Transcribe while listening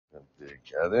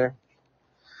together.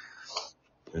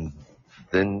 And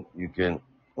then you can,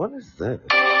 what is this?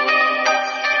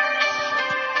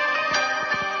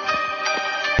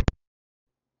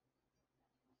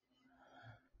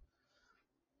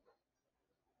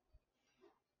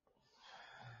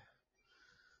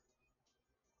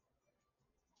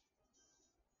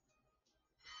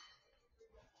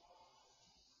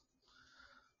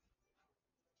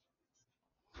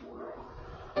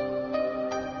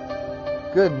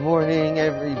 Good morning,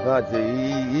 everybody.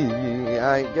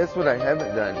 Guess what I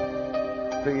haven't done?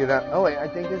 Figured out. Oh wait, I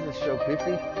think this is show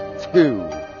 52.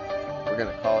 We're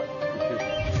gonna call it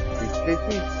the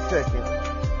 52nd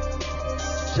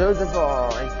show the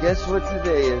ball. And guess what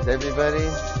today is, everybody?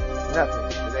 Nothing.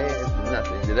 Today is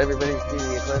nothing. Did everybody see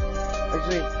the eclipse?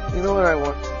 Actually, you know what I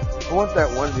want? I want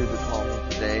that one dude to call me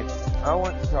today. I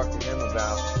want to talk to him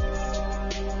about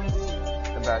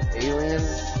alien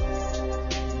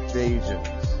invasions.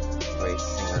 Wait,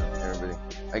 hang on, everybody.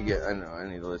 I know, I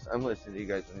need to listen. I'm listening to you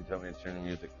guys when you tell me to turn the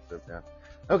music and stuff down.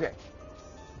 Okay.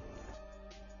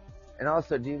 And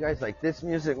also, do you guys like this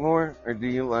music more, or do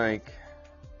you like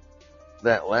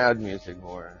that loud music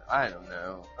more? I don't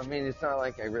know. I mean, it's not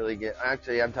like I really get...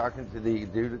 Actually, I'm talking to the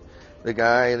dude, the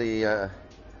guy, the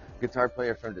guitar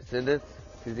player from Descendants,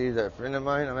 because he's a friend of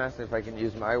mine. I'm asking if I can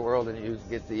use my world and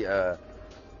get the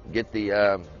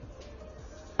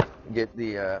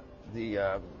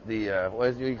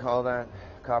what do you call that?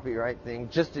 Copyright thing,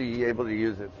 just to be able to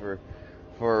use it for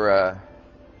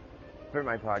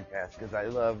my podcast, because I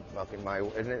love fucking my,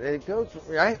 and it goes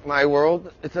right, my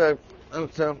world. It's a,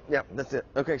 so yeah, that's it.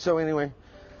 Okay, so anyway,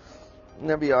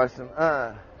 that'd be awesome.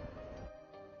 I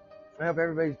hope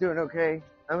everybody's doing okay.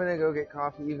 I'm gonna go get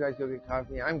coffee. You guys go get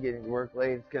coffee. I'm getting to work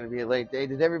late. It's gonna be a late day.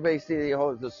 Did everybody see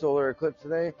the solar eclipse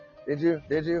today? Did you?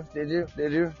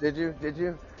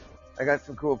 I got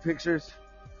some cool pictures.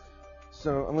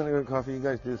 So I'm gonna go get coffee. You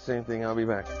guys do the same thing. I'll be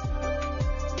back.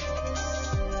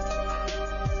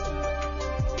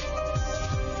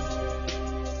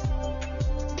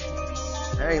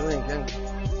 Hey, Lincoln.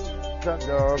 What's up,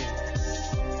 dog?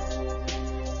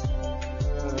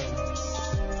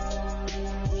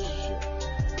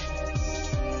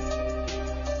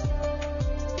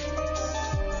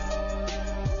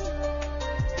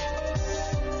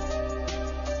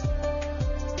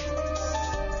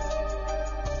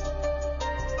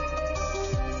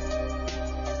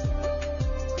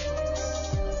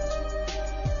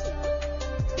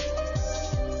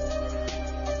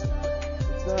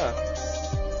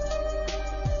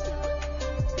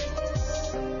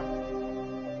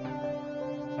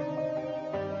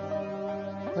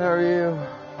 How are you?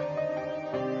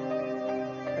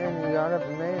 And you got up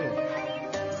and made it.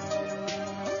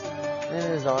 It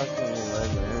is awesome you led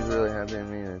me. I was really happy to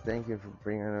meet her. Thank you for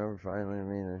bringing her over finally to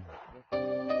meet her.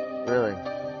 Really.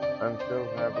 I'm so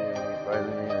happy to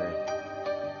finally meet her.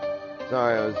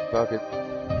 Sorry, I was fucking...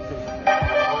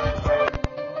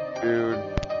 Dude.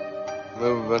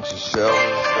 Move a bunch of shelves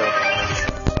and stuff.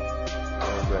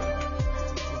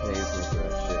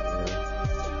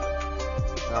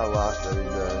 How lost that he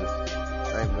does.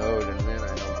 I mowed and then I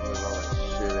helped him move all that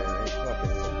shit in. He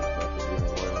fucking doing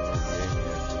more than he gave me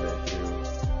yesterday too.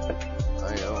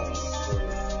 I own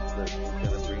that's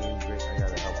gonna bring in drink. I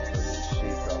gotta help him move these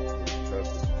sheets off the truck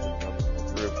and help him with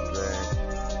the roof today.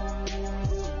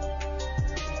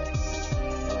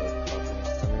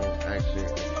 I mean,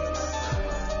 actually,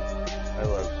 I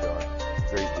love Sean.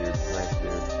 Great dude, nice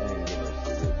dude. He's a nice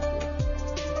dude.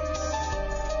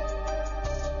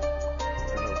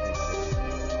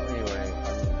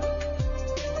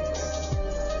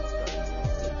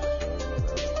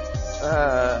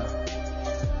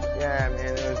 Yeah,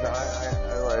 man, it was,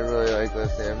 I really like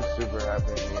this day. I'm super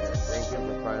happy to meet her. Thank you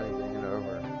for finally bringing her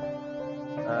over.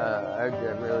 I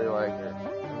really like her.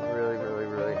 I'm really, really,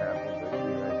 really happy that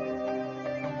she likes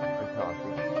my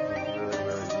coffee. It's really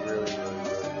nice.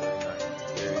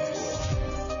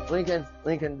 Very cool.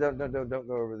 Lincoln, don't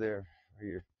go over there.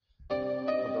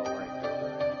 Don't like her.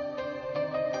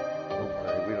 Don't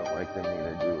worry, we don't like them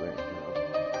either, do we?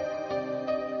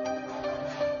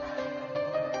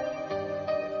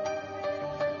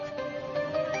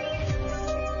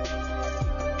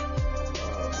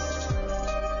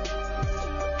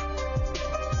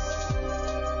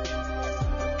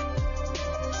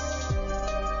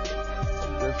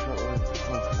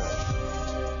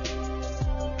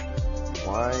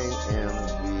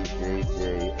 YMBJJAD.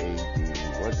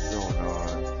 What's going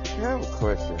on? I have a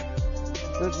question.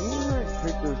 Does you guys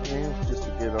pick those names just to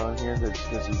get on here? That's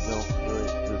because you don't really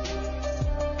just...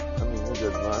 I mean, it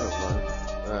doesn't matter much.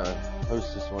 I was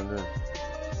just wondering.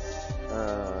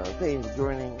 Thanks for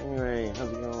joining. Anyway,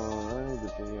 how's it going?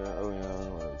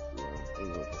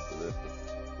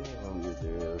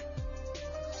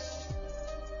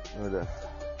 Canada.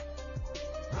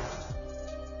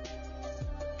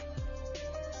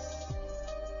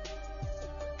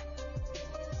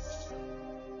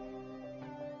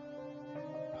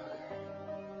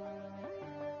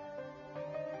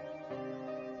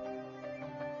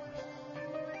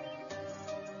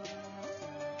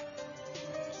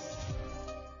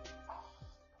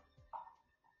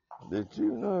 Did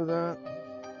you know that?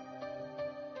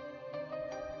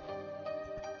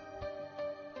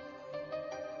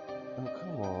 Oh,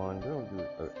 come on, don't do it.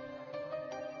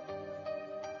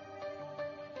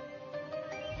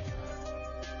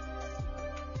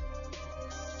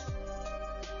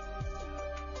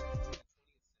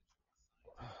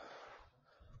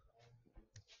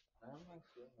 I'm not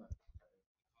doing that.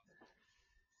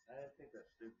 I didn't take that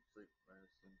stupid sleep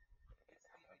medicine.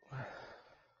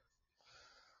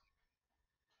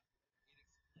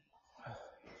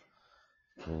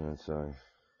 Yeah, sorry.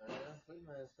 Sleep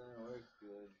medicine works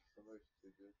good. It works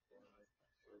too good for me.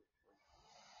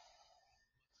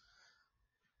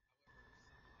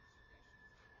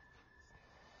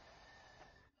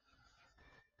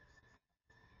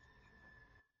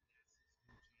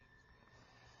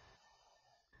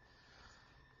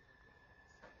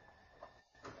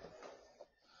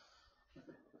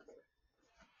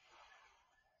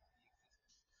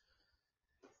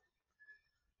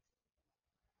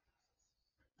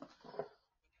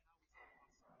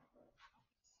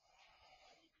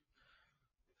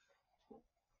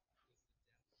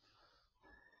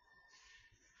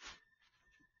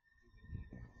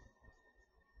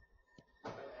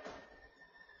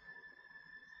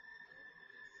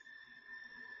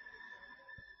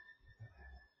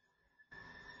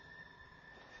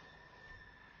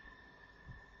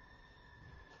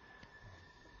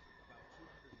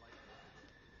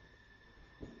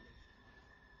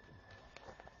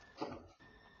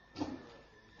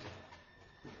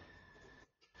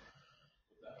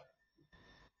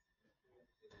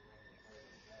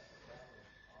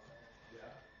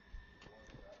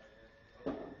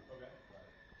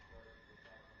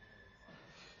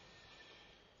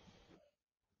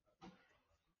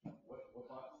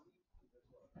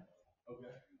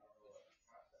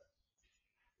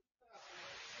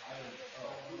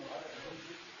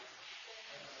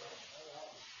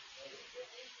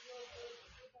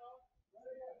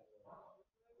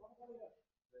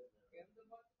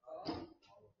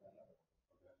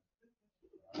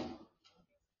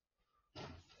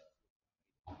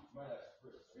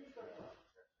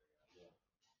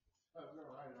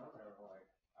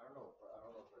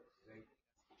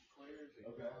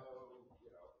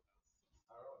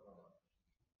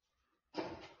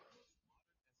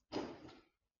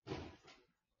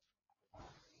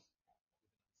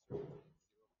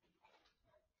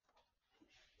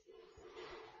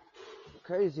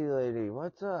 Crazy lady,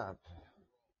 what's up?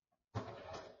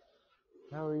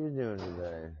 How are you doing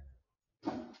today?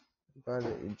 I'm glad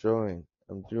that you joined.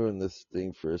 I'm doing this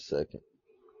thing for a second.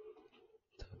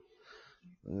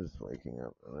 I'm just waking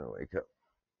up. I'm gonna wake up.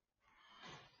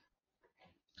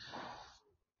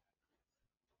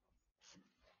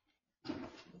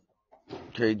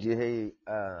 Crazy, hey,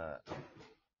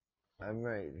 I'm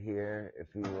right here. If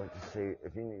you want to say,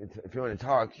 if you want to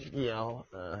talk,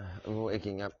 I'm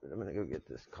waking up. I'm gonna go get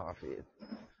this coffee.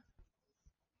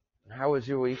 How was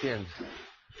your weekend?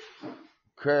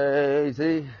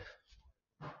 Crazy.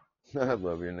 I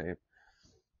love your name.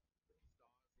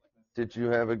 Did you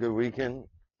have a good weekend?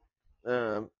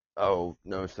 Oh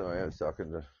no, sorry. I was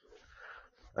talking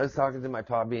to my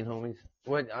Podbean homies.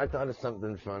 What I thought of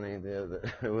something funny the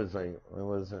other. It was like it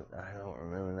wasn't. I don't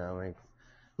remember now. Like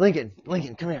Lincoln,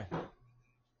 come here.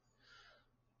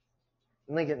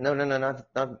 Lincoln, no,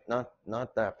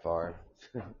 not that far.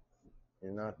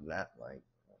 You're not that like.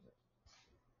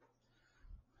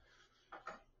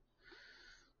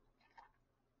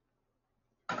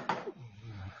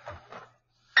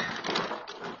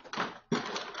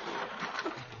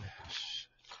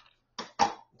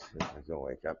 I'm gonna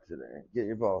wake up today. Get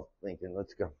your ball, Lincoln.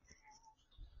 Let's go.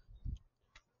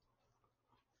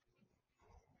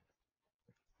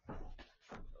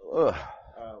 Ugh.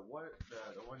 What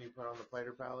the one you put on the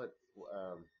fighter pallet?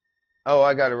 Oh,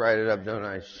 I gotta write it up, don't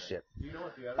I? Shit. Do you know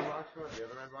what the other box was? The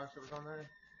other red box that was on there?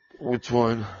 Which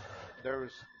one? There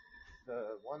was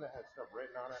the one that had stuff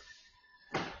written on it,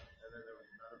 and then there was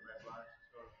another red box to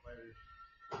store the fighters.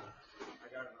 I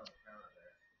got it on the counter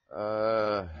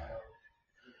there.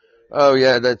 Oh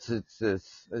yeah, it's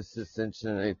just inch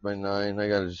and 8x9. I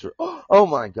gotta just. Oh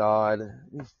my god!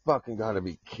 You fucking gotta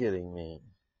be kidding me!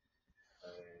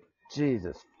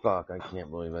 Jesus fuck! I can't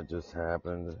believe that just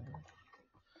happened.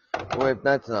 Wait,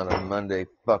 that's not a Monday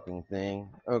fucking thing.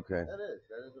 Okay.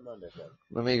 That is a Monday thing.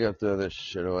 Let me go throw this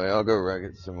shit away. I'll go wreck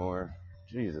it some more.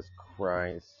 Jesus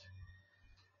Christ.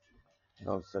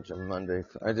 Oh, such a Monday.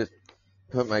 I just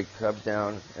put my cup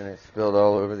down and it spilled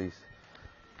all over these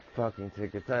fucking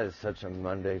tickets. That is such a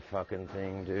Monday fucking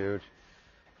thing, dude.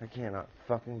 I cannot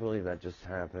fucking believe that just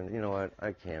happened. You know what?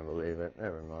 I can't believe it.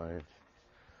 Never mind.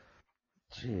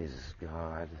 Jesus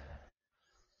God.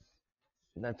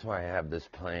 That's why I have this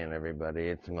plan, everybody.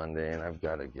 It's Monday and I've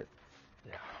got to get...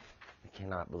 Yeah, I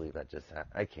cannot believe that just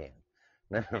happened. I can't.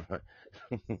 Never mind.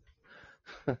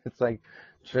 It's like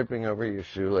tripping over your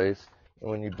shoelace.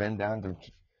 And when you bend down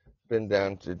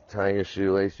to tie your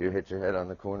shoelace, you hit your head on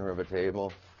the corner of a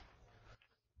table.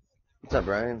 What's up,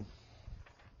 Brian?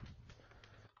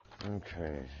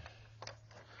 Okay.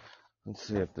 Let's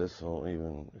see if this will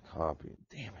even copy.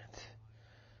 Damn it.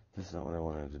 That's not what I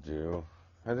wanted to do.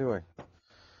 How do I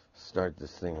start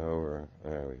this thing over?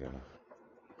 There we go.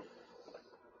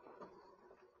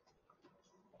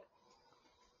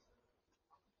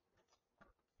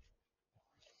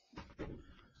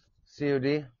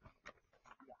 COD?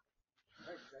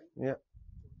 Yep.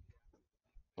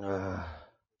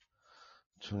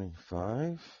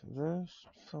 25 this?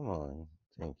 Come on.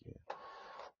 Thank you.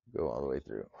 Go all the way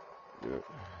through. Do it.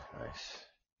 Nice.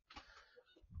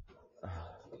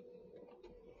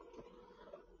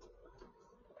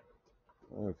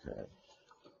 Okay.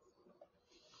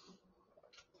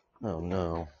 Oh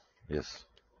no. Yes.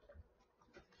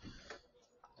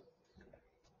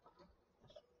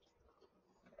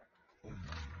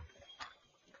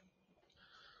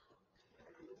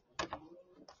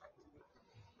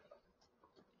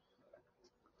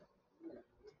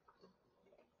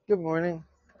 Good morning.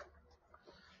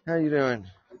 How you doing?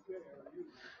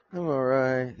 I'm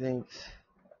alright, thanks.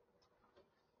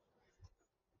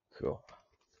 Cool.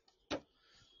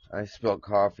 I spilled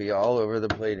coffee all over the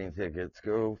plating tickets.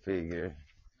 Go figure.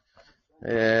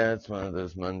 Yeah, it's one of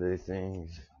those Monday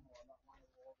things.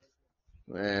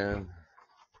 Man.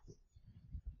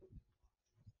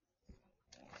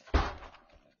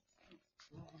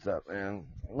 What's up, man?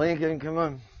 Lincoln, come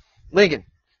on. Lincoln!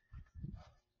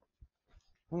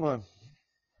 Come on.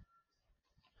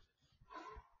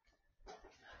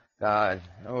 God,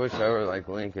 I wish I were like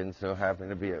Lincoln, so happened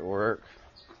to be at work.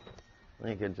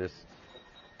 Lincoln just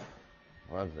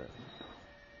loves it.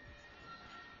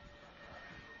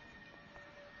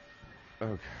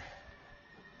 Okay.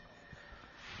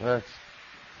 Let's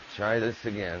try this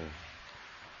again.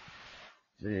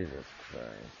 Jesus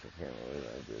Christ, I can't believe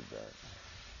I did that.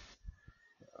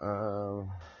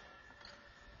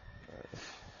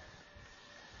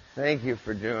 Thank you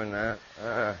for doing that.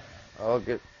 I'll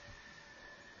get...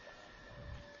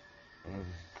 Man.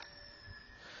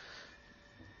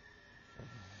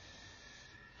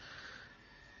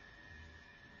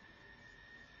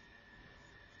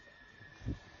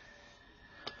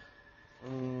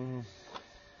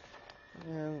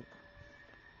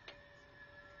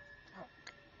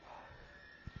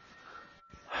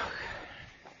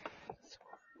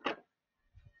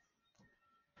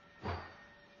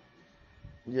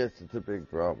 Yes, it's a big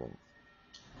problem.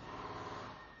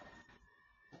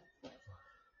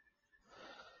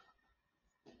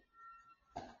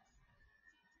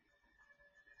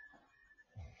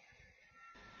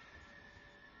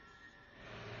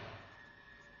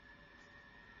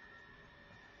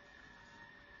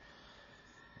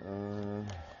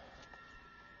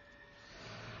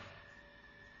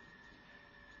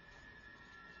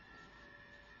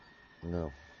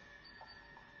 No.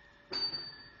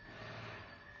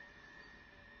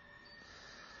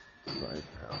 5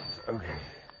 pounds. Okay.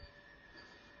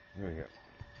 Here we go.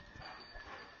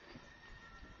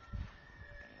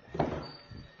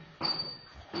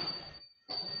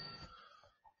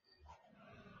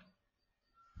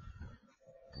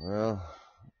 Well,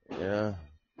 yeah.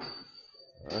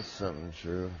 That's something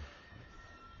true.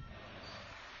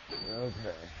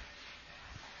 Okay.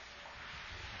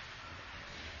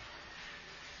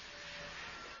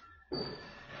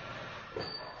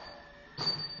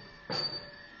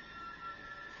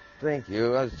 Thank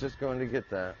you. I was just going to get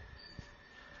that.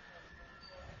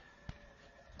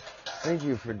 Thank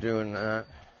you for doing that.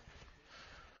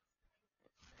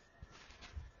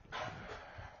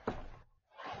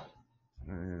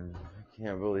 Man, I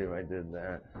can't believe I did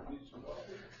that.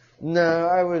 No,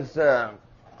 I was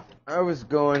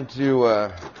going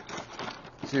to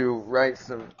write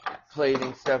some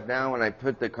plating stuff down when I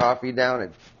put the coffee down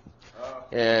and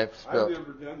it spilled. I've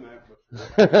never done that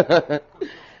before.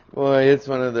 Boy, it's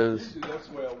one of those. Usually that's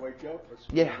the way I wake up.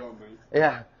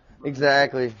 Yeah,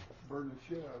 exactly. Burn the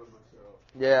shit out of myself.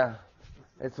 Yeah,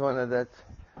 It's one of that.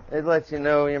 It lets you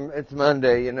know it's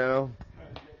Monday, you know.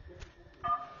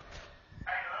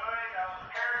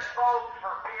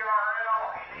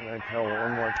 I'm going to tell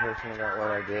one more person about what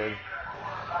I did.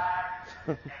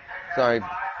 Sorry,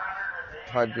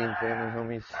 Podbean family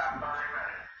homies.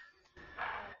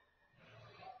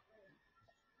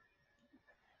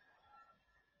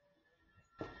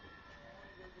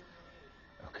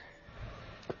 Okay.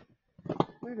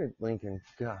 Where did Lincoln?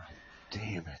 God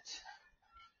damn it.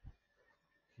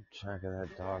 Keep track of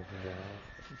that dog again.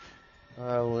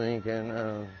 Oh, Lincoln.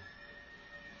 Oh.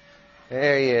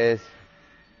 There he is.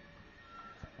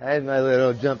 That's my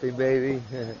little jumpy baby.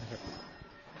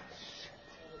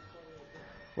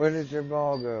 Where did your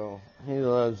ball go? He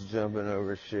loves jumping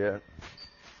over shit.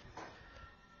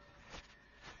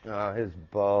 Oh, his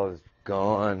ball is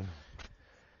gone.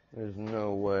 There's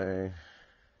no way.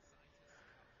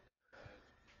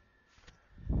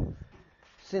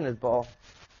 Seen his ball?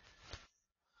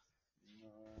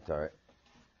 It's alright.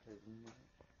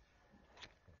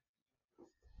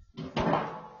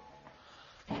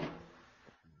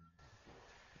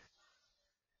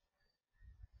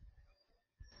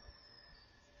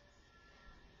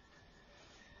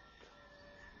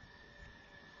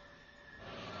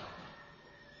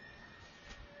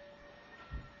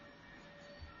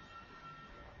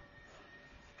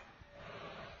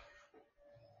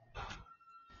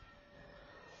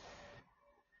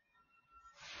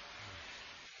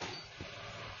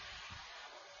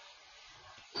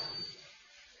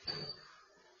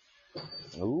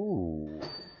 Ooh.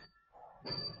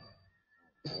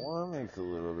 Well, that makes a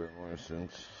little bit more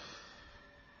sense.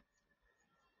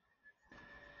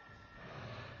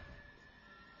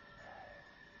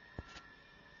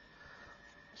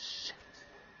 Shit.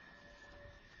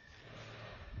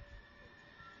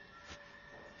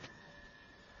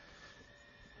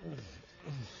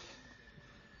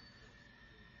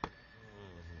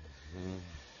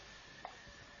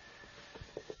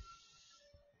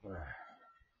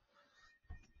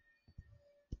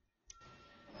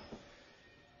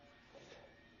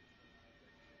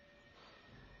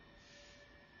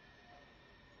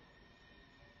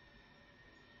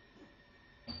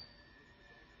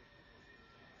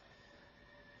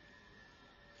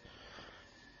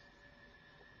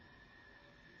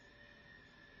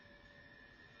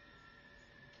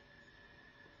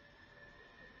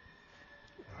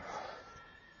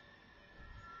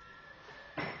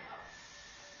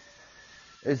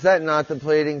 Is that not the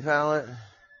plating palette?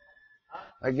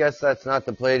 I guess that's not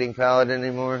the plating palette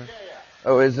anymore. Yeah.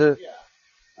 Oh, is it? Yeah.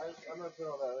 I'm not putting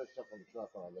all that other stuff on the truck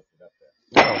when I lift it up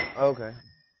there. Oh, okay.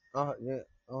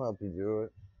 I'll help you do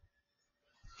it.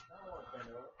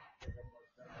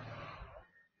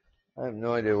 I have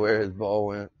no idea where his ball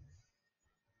went.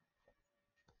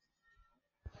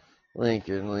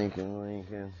 Lincoln.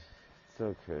 It's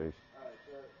okay. Alright,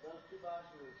 so those two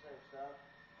boxes are the same stuff.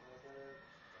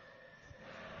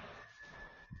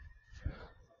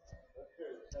 Let's do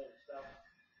the same stuff.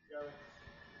 Joey?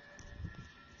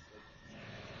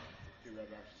 Two red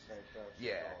boxes, same stuff.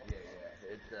 Yeah.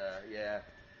 It's,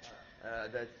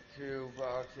 that's 2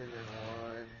 boxes in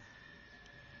one.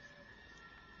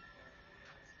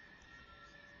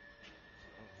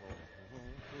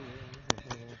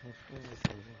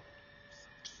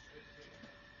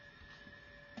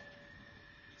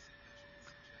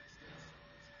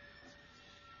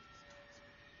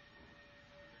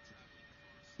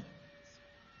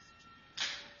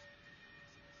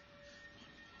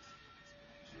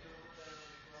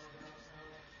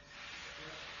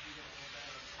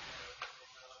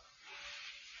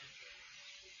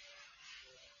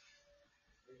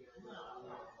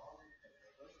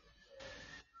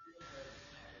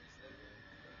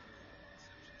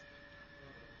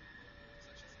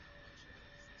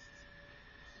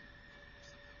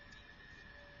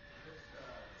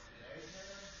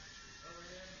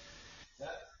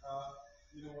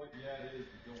 You know what? Yeah, it is,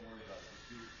 but don't worry about it.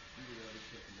 Just do the other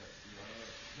stuff you got to do. I don't know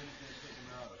if Tim's going to take them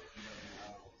out or if you got to do it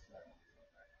all of that.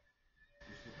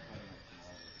 We're still planning on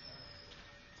tomorrow.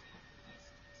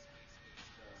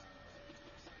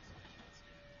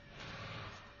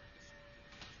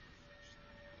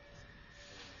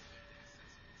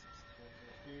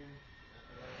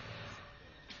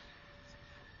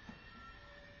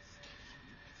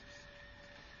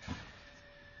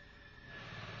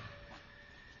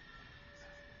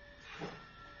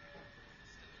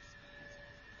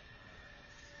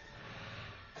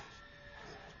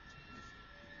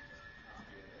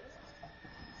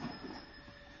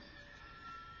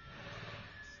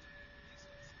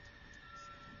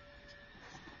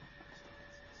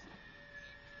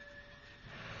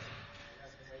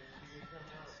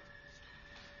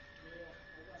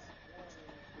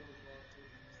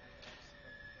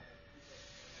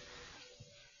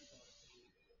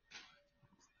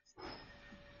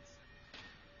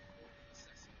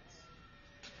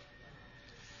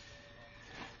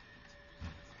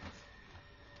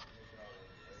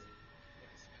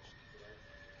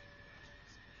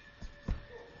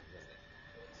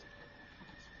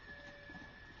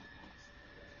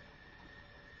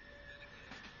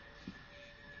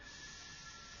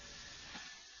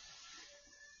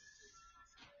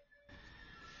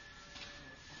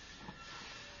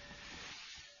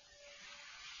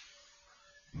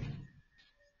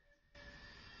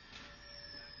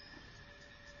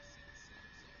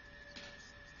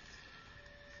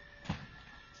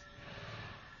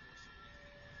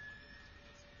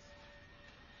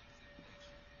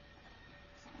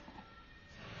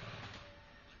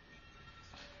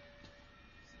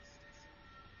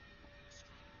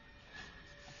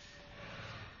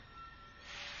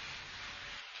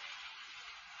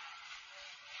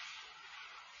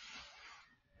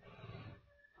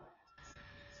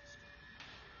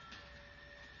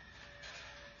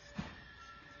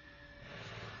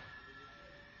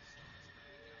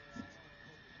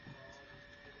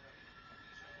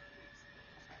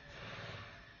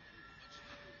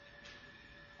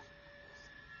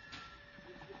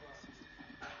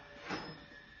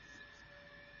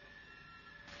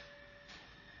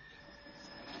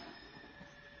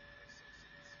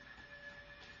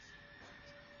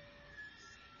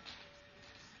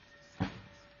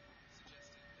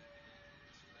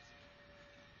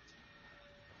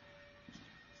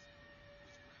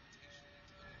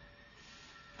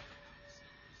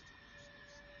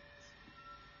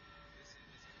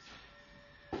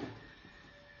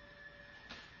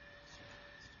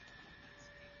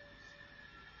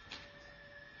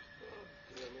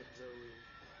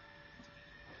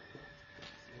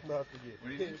 I'm about to get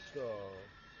pissed off.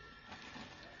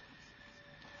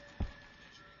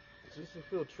 Is this a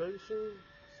filtration?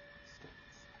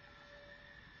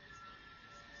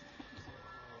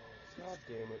 God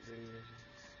damn it, dude.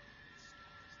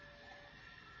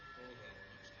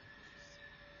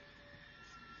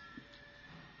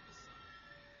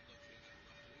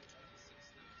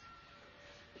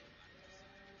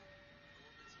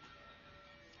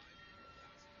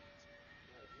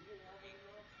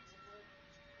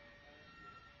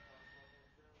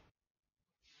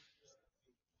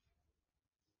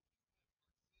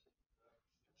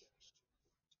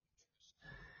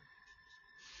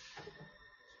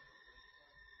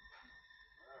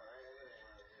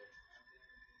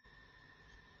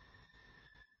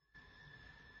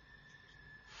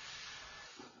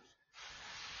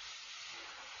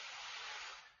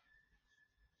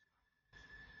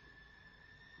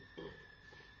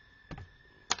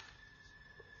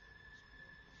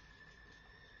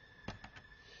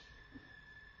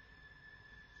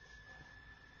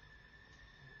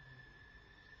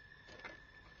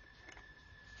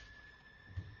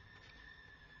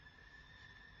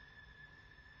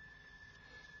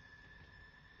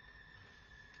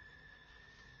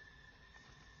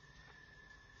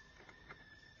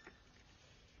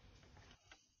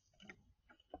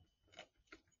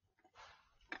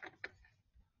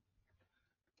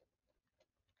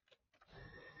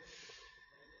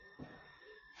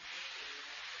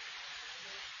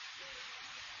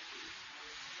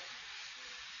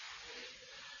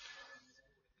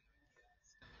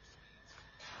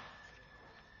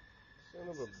 Son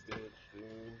of a bitch,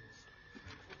 dude.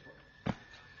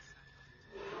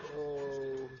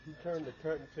 Oh, he turned the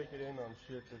cut and ticket in on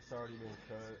shit that's already been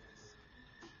cut.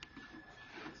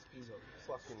 He's a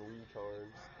fucking retard.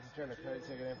 He's trying to cut and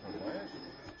ticket in from what?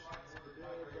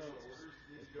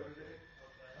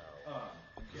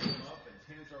 Get him up, and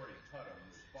Tan's already cut him.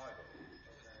 There's 5 of them.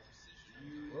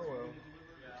 Oh well.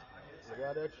 I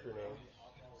got extra now. Okay.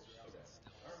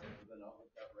 All right. Then I'll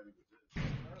get that ready with this.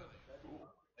 Cool.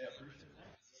 Yeah, appreciate it.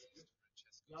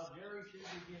 Now, Jerry should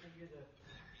be giving you the,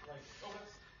 like,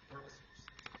 Perfect.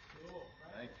 cool.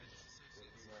 Thank you.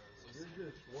 There's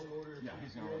just one order. Yeah,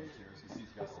 he's going upstairs because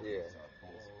he's got some bolts.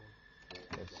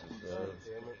 That's just,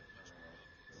 Damn it.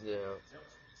 yeah.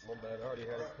 My bad, I already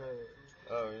had it cut.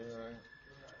 Oh, you're right.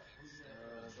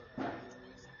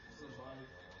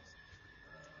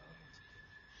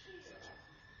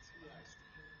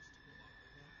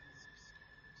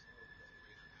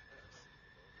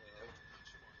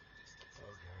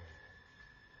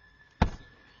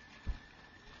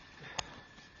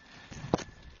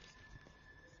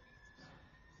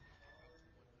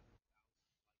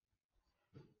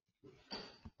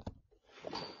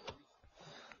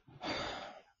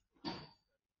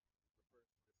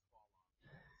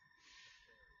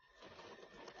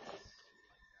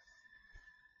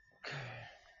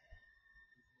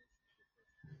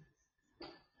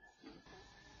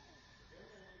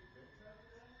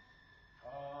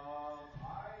 I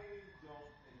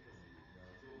don't think he'll need it. No,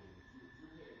 you'll need it. You're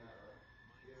taking that, right?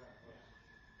 Yeah.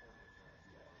 100%.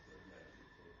 Yeah, so yeah, you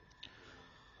can take it.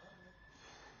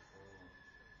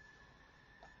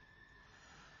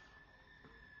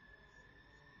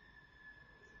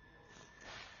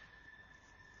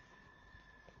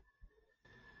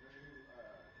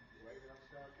 Waiting on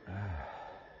stuff?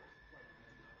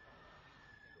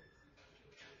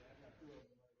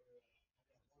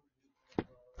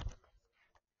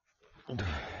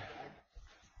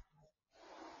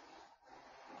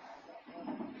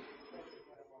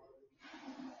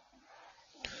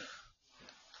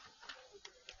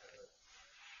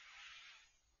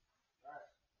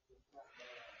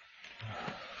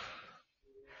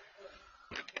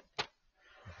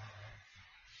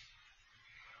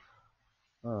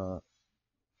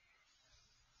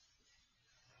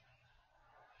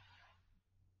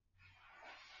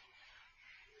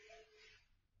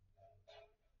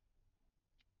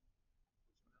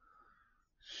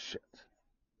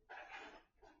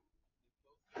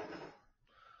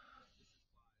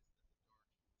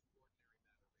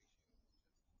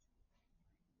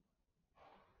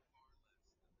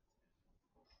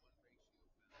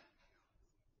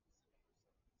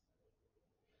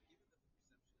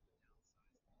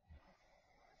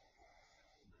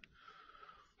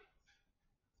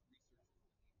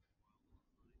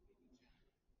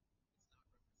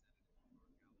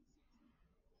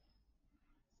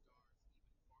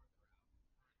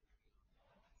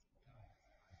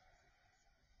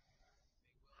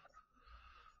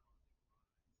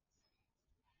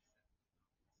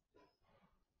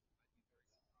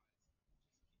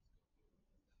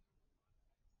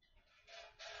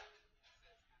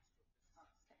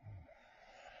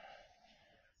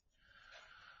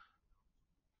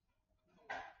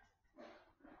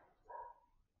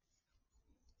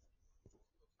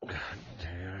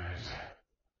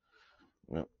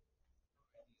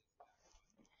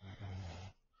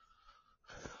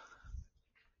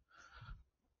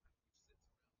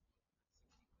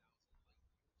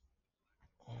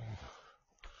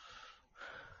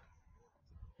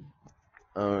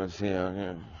 Oh, let's see out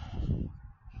here.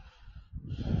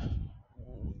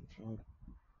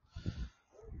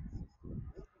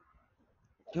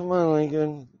 Come on,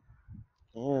 Lincoln.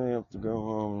 Yeah, you have to go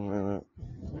home in a minute.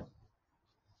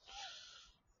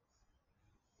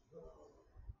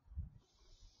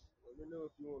 Let me know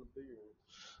if you want a bigger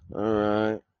one.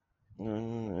 Alright.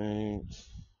 9, 8,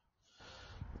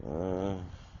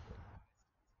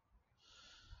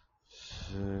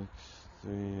 6,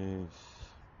 3, 8.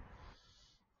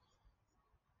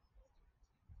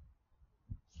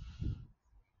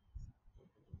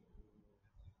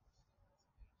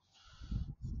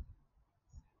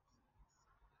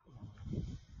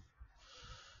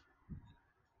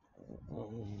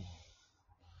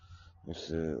 Let's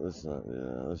see. Let's not.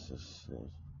 Yeah. Let's just see.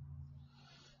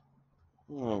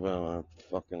 How about our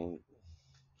fucking?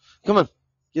 Come on,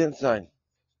 get inside.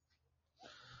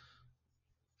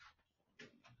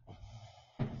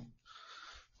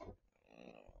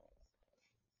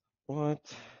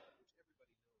 What?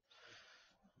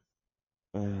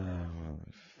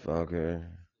 Motherfucker.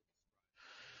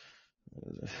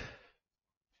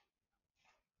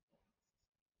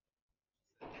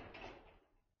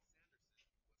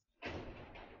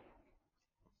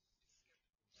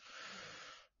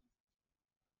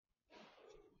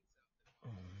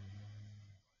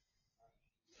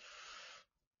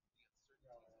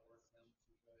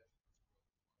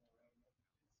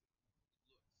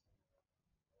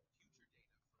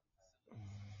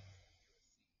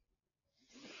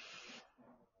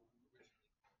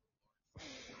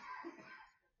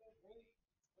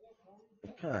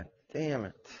 God damn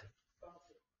it.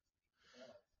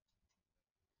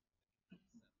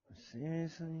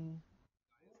 Seriously?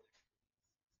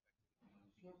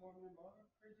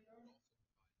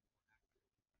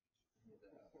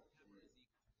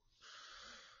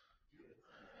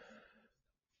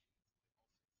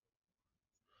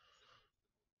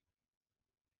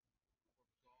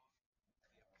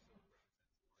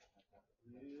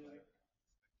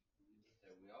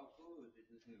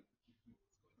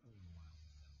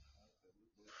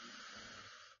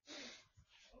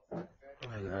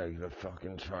 I gotta get a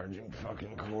fucking charging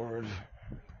fucking cord.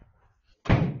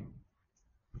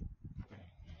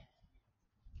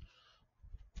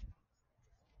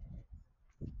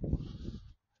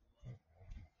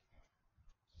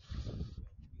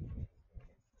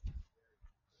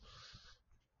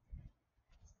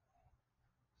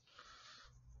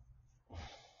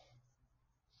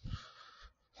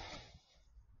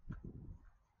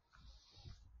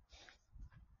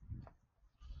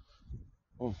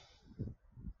 Oh.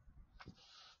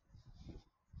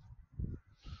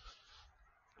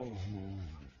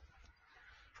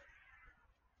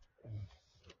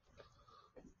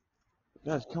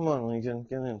 Guys, come on, Lincoln.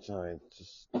 Get inside.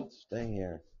 Just stay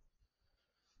here.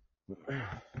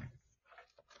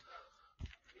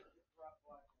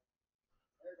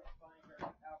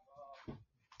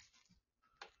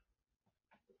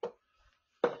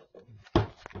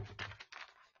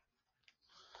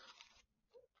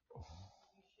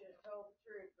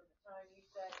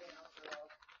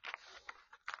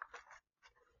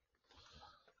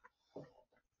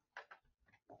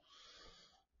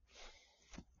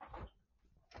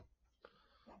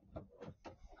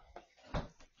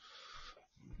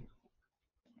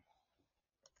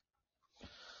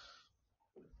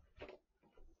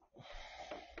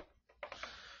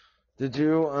 Did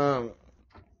you,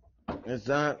 is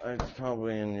that, it's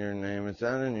probably in your name. Is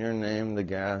that in your name, the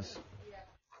gas?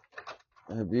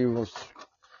 Yeah. Have you,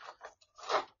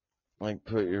 like,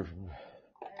 put your,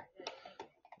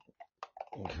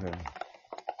 okay.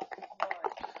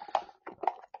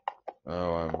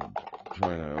 Oh, I'm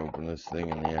trying to open this thing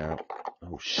in the app.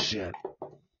 Oh, shit.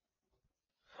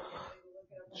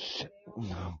 Shit.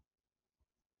 No.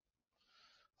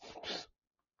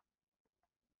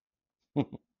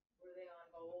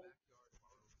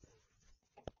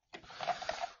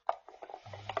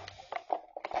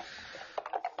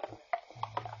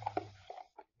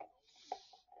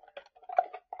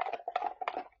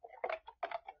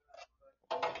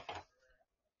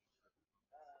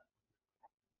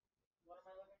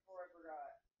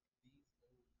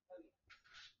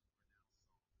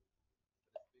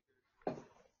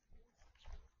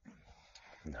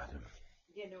 Nothing.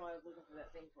 Yeah, no, I was looking for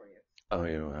that thing for you. Oh,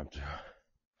 you don't have to.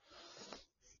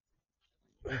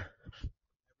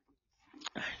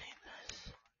 I need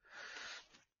this.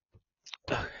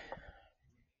 Okay.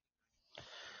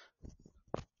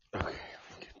 Okay,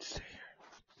 we can stay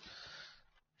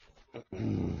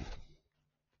here.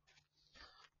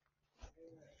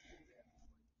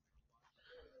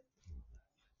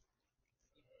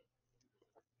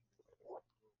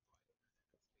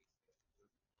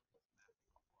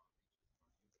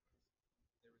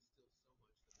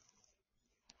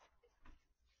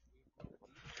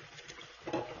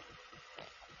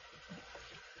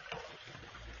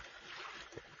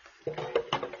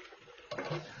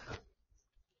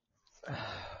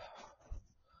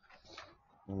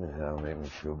 me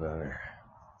feel better.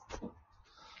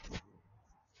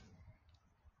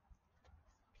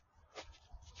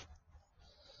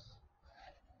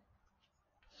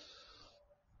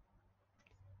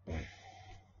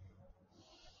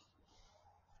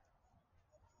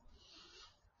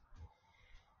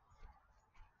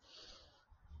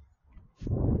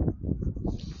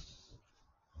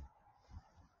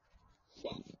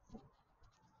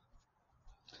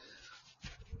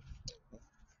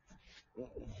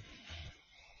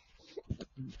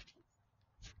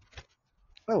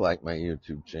 I like my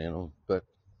YouTube channel, but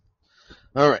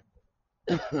all right.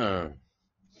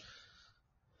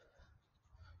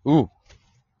 Ooh.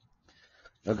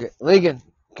 Okay, Ligon,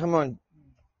 come on.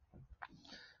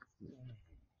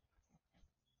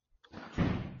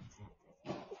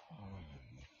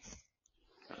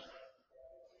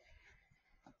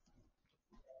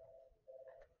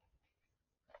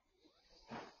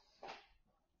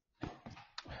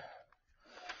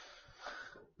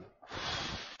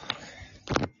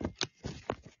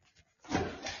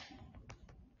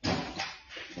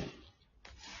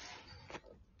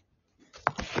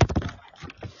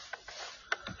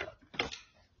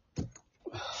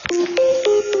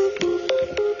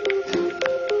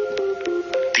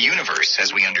 The universe,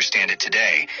 as we understand it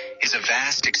today, is a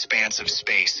vast expanse of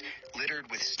space littered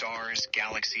with stars,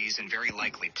 galaxies, and very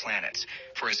likely planets,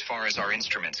 for as far as our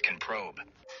instruments can probe.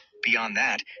 Beyond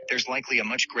that, there's likely a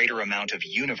much greater amount of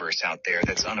universe out there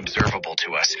that's unobservable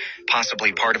to us,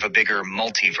 possibly part of a bigger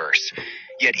multiverse.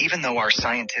 Yet even though our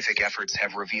scientific efforts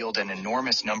have revealed an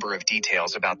enormous number of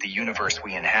details about the universe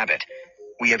we inhabit,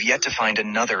 we have yet to find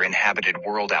another inhabited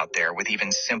world out there with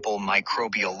even simple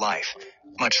microbial life,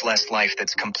 much less life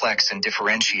that's complex and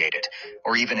differentiated,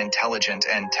 or even intelligent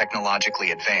and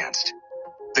technologically advanced.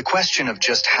 The question of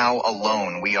just how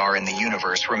alone we are in the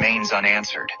universe remains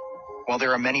unanswered. While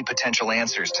there are many potential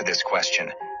answers to this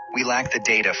question, we lack the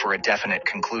data for a definite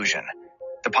conclusion.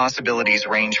 The possibilities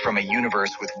range from a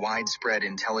universe with widespread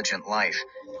intelligent life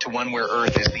to one where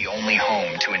Earth is the only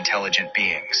home to intelligent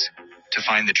beings. To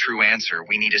find the true answer,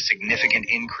 we need a significant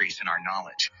increase in our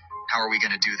knowledge. How are we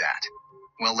going to do that?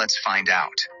 Well, let's find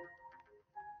out.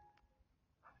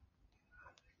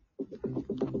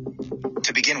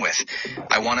 To begin with,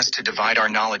 I want us to divide our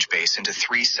knowledge base into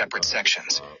 3 separate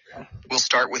sections. We'll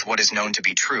start with what is known to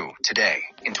be true today,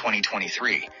 in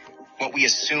 2023, what we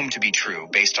assume to be true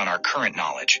based on our current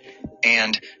knowledge,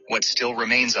 and what still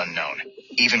remains unknown,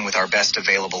 even with our best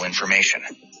available information.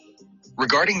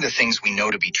 Regarding the things we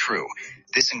know to be true,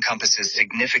 this encompasses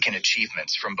significant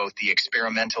achievements from both the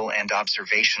experimental and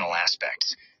observational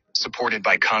aspects, supported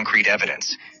by concrete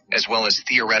evidence, as well as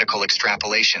theoretical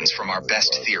extrapolations from our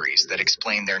best theories that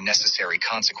explain their necessary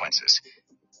consequences.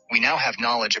 We now have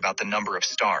knowledge about the number of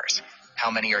stars,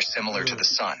 how many are similar to the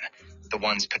sun, the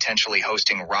ones potentially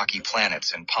hosting rocky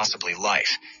planets and possibly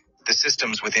life, the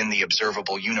systems within the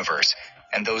observable universe,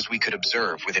 and those we could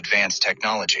observe with advanced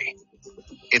technology.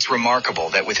 It's remarkable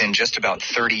that within just about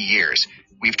 30 years,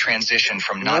 we've transitioned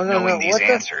from not knowing these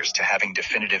answers to having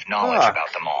definitive knowledge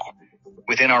about them all.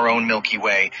 Within our own Milky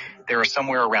Way, there are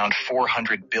somewhere around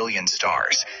 400 billion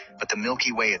stars, but the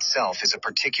Milky Way itself is a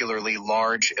particularly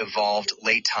large, evolved,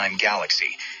 late-time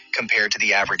galaxy compared to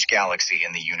the average galaxy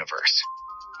in the universe.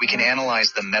 We can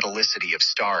analyze the metallicity of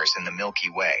stars in the Milky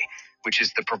Way, which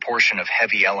is the proportion of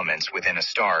heavy elements within a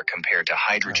star compared to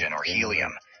hydrogen or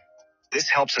helium. This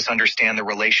helps us understand the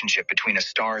relationship between a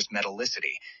star's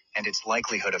metallicity and its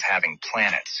likelihood of having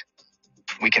planets.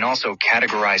 We can also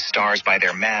categorize stars by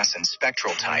their mass and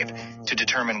spectral type to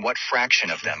determine what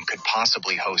fraction of them could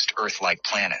possibly host Earth-like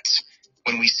planets.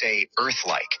 When we say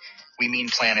Earth-like, we mean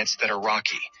planets that are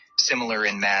rocky, similar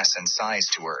in mass and size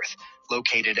to Earth,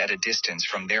 located at a distance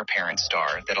from their parent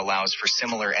star that allows for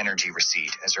similar energy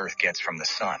receipt as Earth gets from the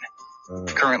sun.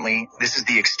 Currently, this is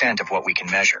the extent of what we can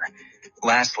measure.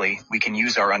 Lastly, we can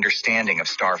use our understanding of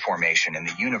star formation in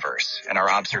the universe and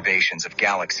our observations of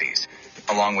galaxies,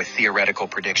 along with theoretical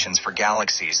predictions for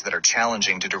galaxies that are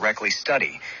challenging to directly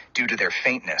study due to their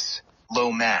faintness,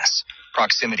 low mass,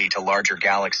 proximity to larger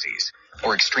galaxies,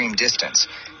 or extreme distance,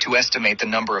 to estimate the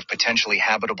number of potentially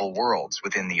habitable worlds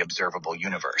within the observable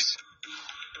universe.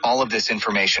 All of this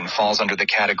information falls under the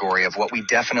category of what we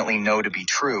definitely know to be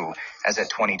true as at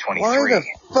 2023. Why the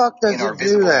fuck does In our it do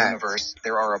visible that? universe,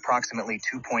 there are approximately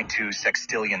 2.2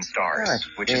 sextillion stars,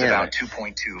 which is about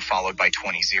 2.2 followed by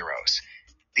 20 zeros.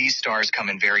 These stars come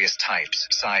in various types,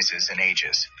 sizes, and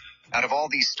ages. Out of all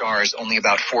these stars, only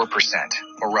about 4%,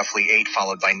 or roughly 8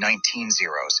 followed by 19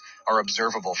 zeros, are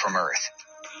observable from Earth.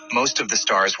 Most of the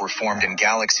stars were formed in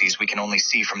galaxies we can only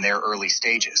see from their early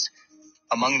stages.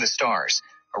 Among the stars,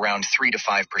 around 3 to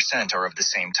 5% are of the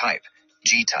same type,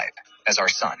 G-type, as our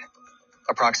sun.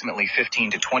 Approximately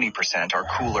 15 to 20% are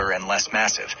cooler and less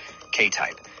massive,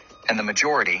 K-type. And the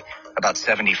majority, about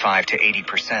 75 to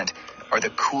 80%, are the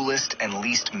coolest and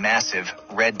least massive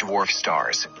red dwarf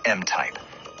stars, M-type.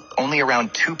 Only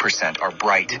around 2% are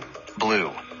bright,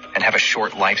 blue, and have a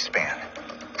short lifespan.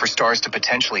 For stars to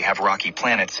potentially have rocky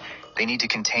planets, they need to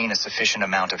contain a sufficient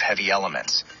amount of heavy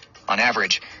elements. On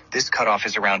average, this cutoff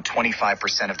is around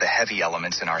 25% of the heavy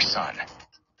elements in our sun.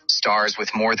 Stars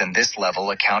with more than this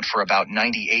level account for about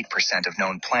 98% of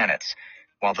known planets,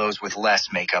 while those with less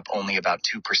make up only about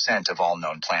 2% of all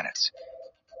known planets.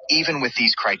 Even with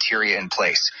these criteria in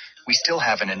place, we still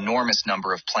have an enormous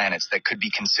number of planets that could be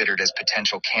considered as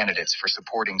potential candidates for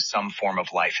supporting some form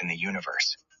of life in the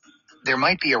universe. There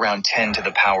might be around 10 to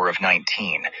the power of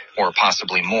 19, or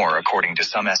possibly more according to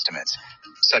some estimates,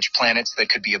 such planets that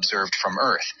could be observed from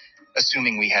Earth,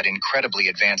 assuming we had incredibly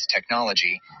advanced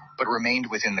technology, but remained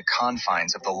within the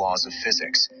confines of the laws of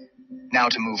physics. Now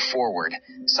to move forward,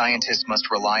 scientists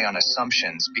must rely on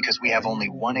assumptions because we have only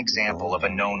one example of a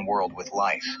known world with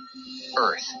life,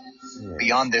 Earth.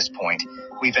 Beyond this point,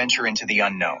 we venture into the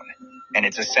unknown, and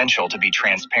it's essential to be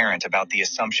transparent about the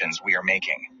assumptions we are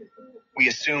making. We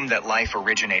assume that life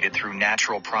originated through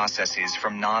natural processes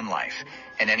from non-life,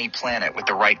 and any planet with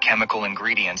the right chemical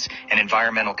ingredients and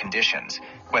environmental conditions,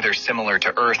 whether similar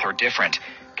to Earth or different,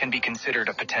 can be considered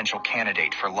a potential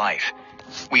candidate for life.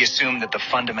 We assume that the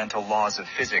fundamental laws of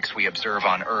physics we observe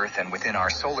on Earth and within our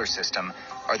solar system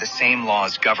are the same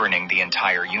laws governing the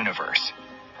entire universe.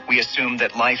 We assume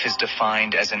that life is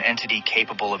defined as an entity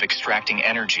capable of extracting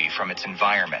energy from its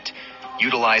environment,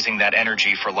 utilizing that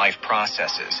energy for life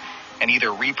processes, and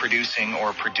either reproducing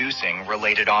or producing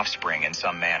related offspring in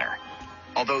some manner.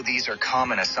 Although these are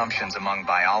common assumptions among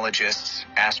biologists,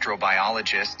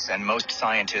 astrobiologists, and most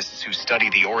scientists who study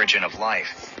the origin of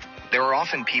life, there are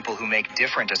often people who make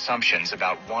different assumptions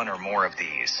about one or more of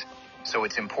these. So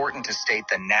it's important to state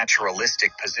the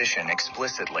naturalistic position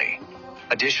explicitly.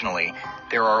 Additionally,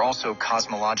 there are also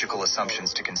cosmological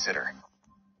assumptions to consider.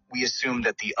 We assume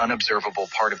that the unobservable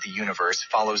part of the universe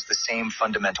follows the same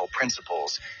fundamental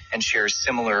principles and shares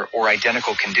similar or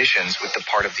identical conditions with the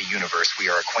part of the universe we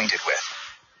are acquainted with.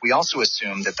 We also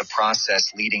assume that the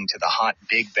process leading to the hot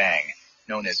Big Bang,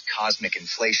 known as cosmic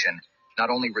inflation, not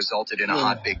only resulted in a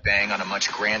hot Big Bang on a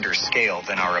much grander scale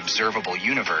than our observable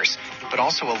universe, but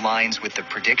also aligns with the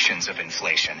predictions of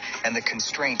inflation and the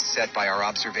constraints set by our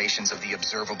observations of the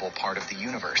observable part of the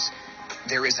universe.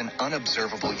 There is an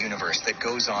unobservable universe that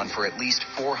goes on for at least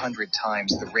 400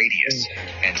 times the radius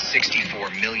and 64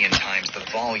 million times the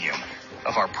volume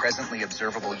of our presently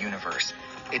observable universe.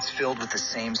 It's filled with the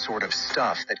same sort of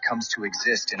stuff that comes to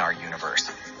exist in our universe,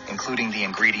 including the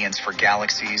ingredients for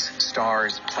galaxies,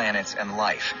 stars, planets, and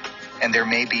life. And there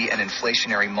may be an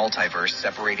inflationary multiverse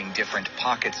separating different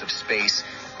pockets of space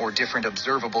or different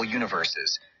observable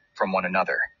universes from one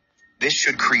another. This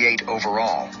should create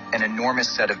overall an enormous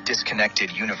set of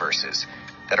disconnected universes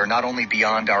that are not only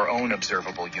beyond our own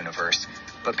observable universe,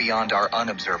 but beyond our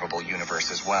unobservable universe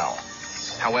as well.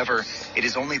 However, it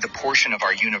is only the portion of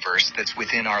our universe that's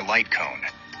within our light cone,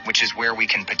 which is where we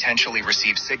can potentially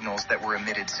receive signals that were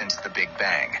emitted since the Big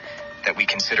Bang, that we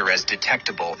consider as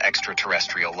detectable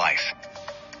extraterrestrial life.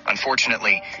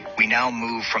 Unfortunately, we now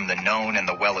move from the known and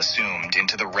the well-assumed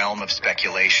into the realm of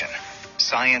speculation.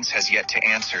 Science has yet to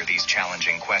answer these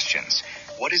challenging questions.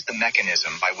 What is the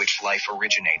mechanism by which life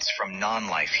originates from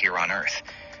non-life here on Earth?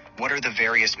 What are the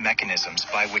various mechanisms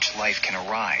by which life can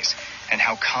arise, and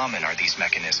how common are these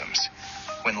mechanisms?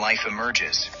 When life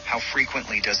emerges, how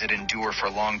frequently does it endure for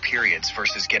long periods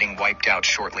versus getting wiped out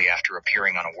shortly after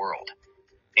appearing on a world?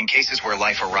 In cases where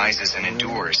life arises and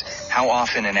endures, how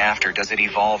often and after does it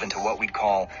evolve into what we'd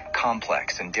call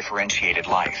complex and differentiated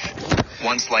life?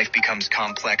 Once life becomes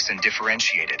complex and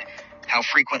differentiated, how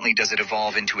frequently does it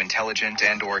evolve into intelligent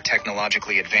and/or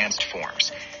technologically advanced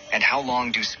forms? And how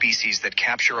long do species that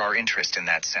capture our interest in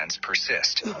that sense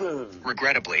persist?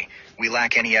 Regrettably, we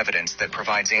lack any evidence that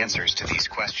provides answers to these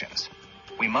questions.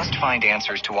 We must find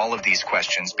answers to all of these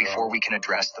questions before we can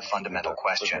address the fundamental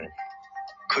question: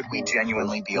 could we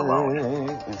genuinely be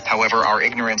alone? However, our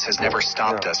ignorance has never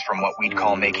stopped us from what we'd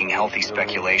call making healthy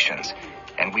speculations,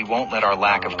 and we won't let our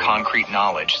lack of concrete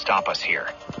knowledge stop us here.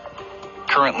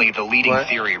 Currently, the leading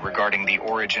theory regarding the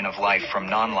origin of life from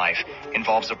non-life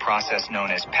involves a process known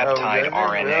as peptide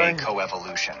RNA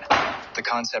coevolution. The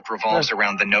concept revolves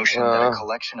around the notion that a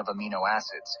collection of amino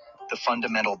acids, the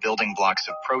fundamental building blocks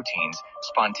of proteins,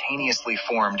 spontaneously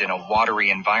formed in a watery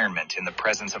environment in the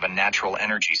presence of a natural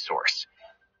energy source.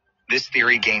 This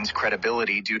theory gains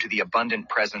credibility due to the abundant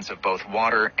presence of both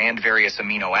water and various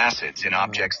amino acids in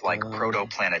objects like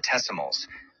protoplanetesimals,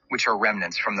 which are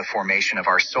remnants from the formation of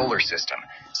our solar system,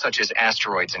 such as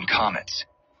asteroids and comets.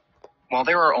 While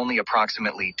there are only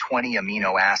approximately 20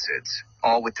 amino acids,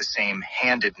 all with the same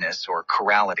handedness or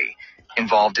chirality,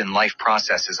 involved in life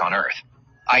processes on Earth,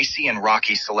 icy and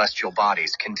rocky celestial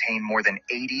bodies contain more than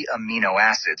 80 amino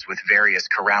acids with various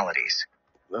chiralities.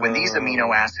 When these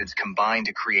amino acids combine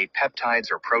to create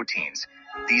peptides or proteins,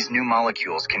 these new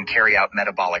molecules can carry out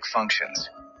metabolic functions.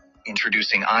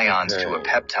 Introducing ions to a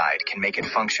peptide can make it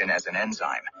function as an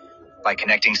enzyme. By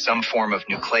connecting some form of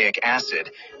nucleic acid,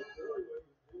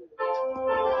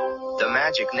 the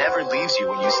magic never leaves you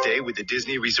when you stay with the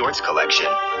Disney Resorts Collection.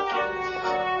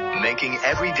 Making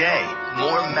every day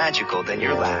more magical than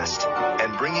your last,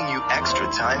 and bringing you extra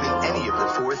time in any of the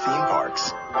 4 theme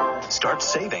parks. Start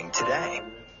saving today.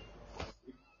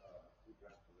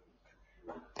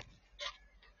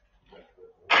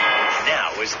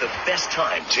 Now is the best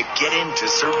time to get into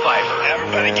Survivor.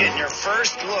 Everybody getting your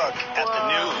first look at the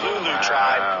new Lulu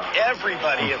tribe.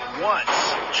 Everybody at once.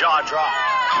 Jaw drop.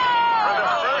 For the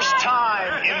first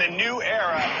time in the new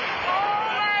era.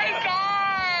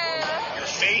 Your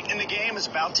fate in the game is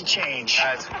about to change.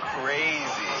 That's crazy.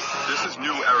 This is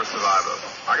new era Survivor.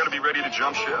 I gotta be ready to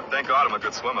jump ship. Thank God I'm a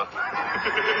good swimmer.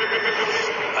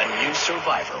 A new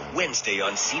Survivor, Wednesday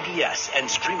on CBS and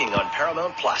streaming on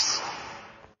Paramount+.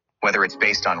 Whether it's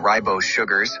based on ribose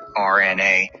sugars,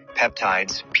 RNA,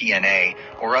 peptides, PNA,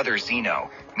 or other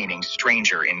xeno, meaning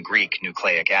stranger in Greek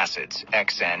nucleic acids,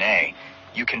 XNA,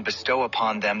 you can bestow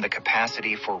upon them the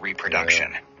capacity for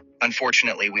reproduction.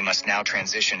 Unfortunately, we must now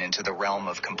transition into the realm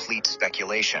of complete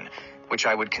speculation, which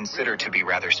I would consider to be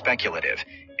rather speculative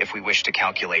if we wish to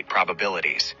calculate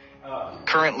probabilities.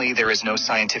 Currently, there is no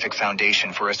scientific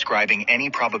foundation for ascribing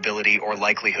any probability or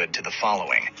likelihood to the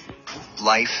following.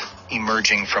 Life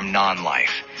emerging from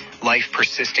non-life. Life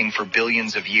persisting for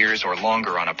billions of years or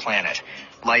longer on a planet.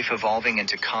 Life evolving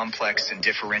into complex and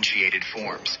differentiated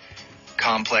forms.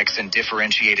 Complex and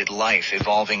differentiated life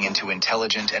evolving into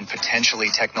intelligent and potentially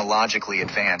technologically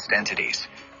advanced entities.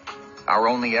 Our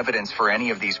only evidence for any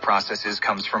of these processes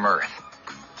comes from Earth.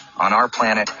 On our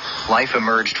planet, life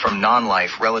emerged from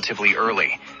non-life relatively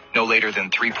early, no later than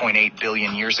 3.8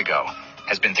 billion years ago,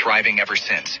 has been thriving ever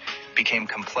since, became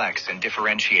complex and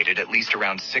differentiated at least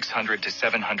around 600 to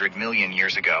 700 million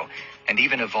years ago, and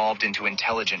even evolved into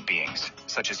intelligent beings,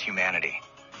 such as humanity.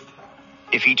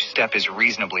 If each step is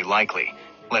reasonably likely,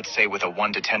 let's say with a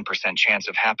 1 to 10% chance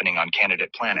of happening on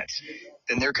candidate planets,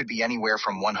 then there could be anywhere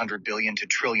from 100 billion to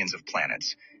trillions of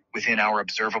planets within our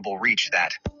observable reach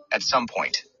that, at some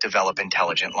point, develop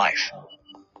intelligent life.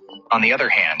 On the other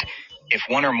hand, if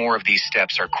one or more of these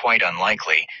steps are quite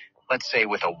unlikely, let's say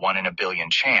with a 1 in a billion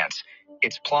chance,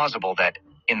 it's plausible that,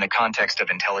 in the context of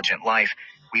intelligent life,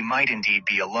 we might indeed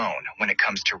be alone when it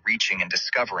comes to reaching and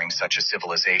discovering such a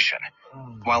civilization.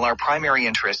 While our primary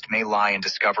interest may lie in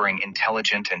discovering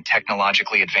intelligent and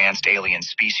technologically advanced alien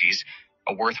species,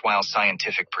 a worthwhile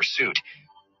scientific pursuit,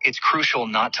 it's crucial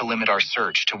not to limit our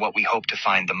search to what we hope to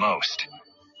find the most.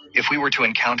 If we were to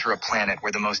encounter a planet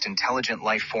where the most intelligent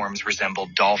life forms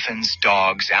resembled dolphins,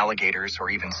 dogs, alligators, or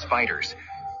even spiders,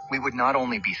 we would not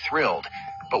only be thrilled,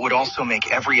 but would also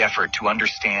make every effort to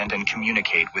understand and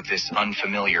communicate with this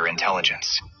unfamiliar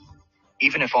intelligence.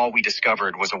 Even if all we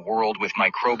discovered was a world with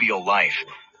microbial life,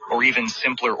 or even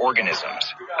simpler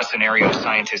organisms, a scenario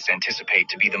scientists anticipate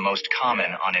to be the most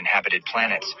common on inhabited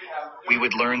planets, we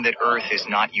would learn that Earth is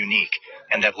not unique,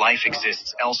 and that life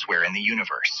exists elsewhere in the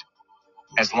universe.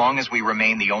 As long as we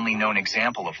remain the only known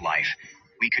example of life,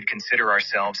 we could consider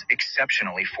ourselves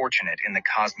exceptionally fortunate in the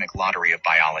cosmic lottery of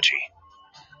biology.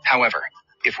 However,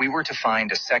 if we were to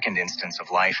find a second instance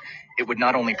of life, it would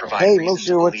not only provide reason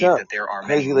to believe that there are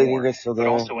many more, but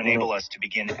also enable us to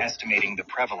begin estimating the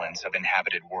prevalence of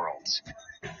inhabited worlds.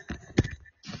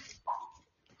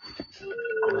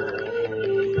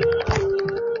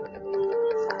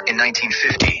 In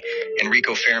 1950,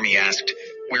 Enrico Fermi asked,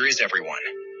 "Where is everyone?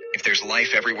 If there's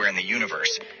life everywhere in the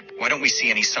universe, why don't we see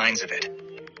any signs of it?"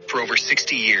 For over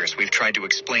 60 years, we've tried to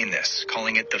explain this,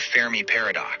 calling it the Fermi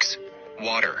paradox.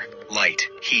 Water, light,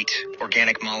 heat,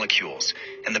 organic molecules,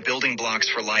 and the building blocks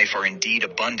for life are indeed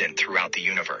abundant throughout the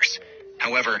universe.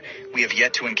 However, we have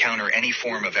yet to encounter any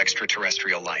form of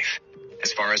extraterrestrial life.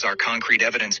 As far as our concrete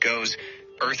evidence goes,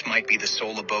 Earth might be the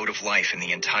sole abode of life in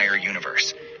the entire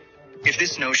universe. If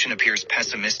this notion appears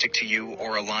pessimistic to you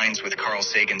or aligns with Carl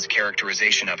Sagan's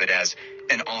characterization of it as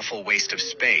an awful waste of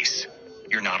space,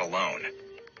 you're not alone.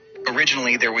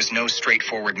 Originally, there was no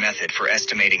straightforward method for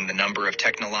estimating the number of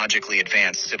technologically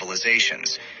advanced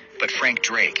civilizations, but Frank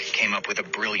Drake came up with a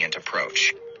brilliant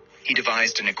approach. He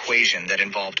devised an equation that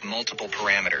involved multiple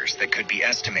parameters that could be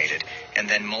estimated and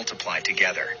then multiplied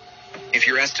together. If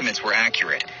your estimates were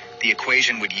accurate, the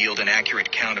equation would yield an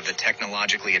accurate count of the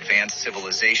technologically advanced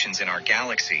civilizations in our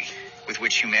galaxy with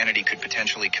which humanity could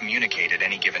potentially communicate at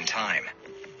any given time.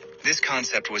 This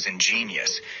concept was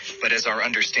ingenious, but as our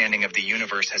understanding of the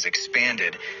universe has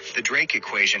expanded, the Drake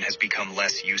equation has become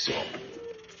less useful.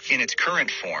 In its current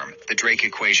form, the Drake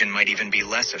equation might even be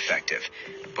less effective,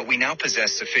 but we now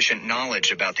possess sufficient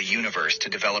knowledge about the universe to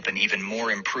develop an even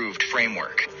more improved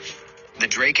framework. The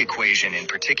Drake equation in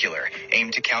particular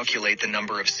aimed to calculate the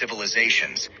number of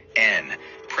civilizations, N,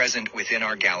 present within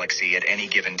our galaxy at any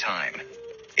given time.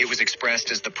 It was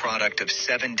expressed as the product of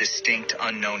 7 distinct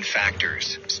unknown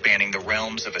factors, spanning the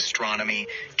realms of astronomy,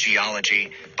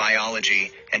 geology,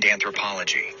 biology, and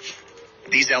anthropology.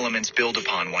 These elements build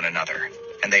upon one another,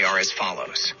 and they are as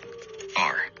follows.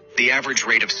 R. The average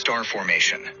rate of star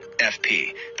formation.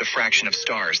 FP. The fraction of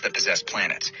stars that possess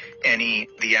planets. NE.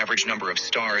 The average number of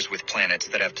stars with planets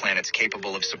that have planets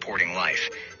capable of supporting life.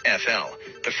 FL.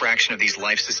 The fraction of these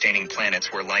life-sustaining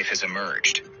planets where life has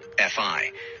emerged.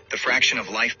 FI. The fraction of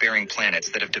life-bearing planets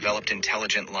that have developed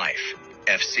intelligent life.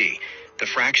 FC. The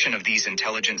fraction of these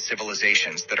intelligent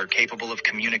civilizations that are capable of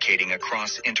communicating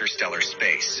across interstellar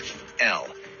space. L.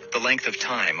 The length of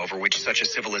time over which such a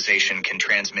civilization can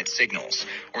transmit signals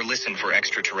or listen for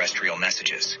extraterrestrial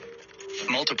messages.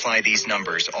 Multiply these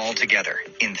numbers all together,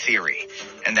 in theory,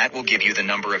 and that will give you the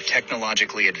number of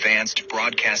technologically advanced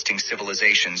broadcasting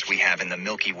civilizations we have in the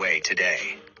Milky Way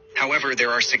today. However,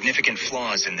 there are significant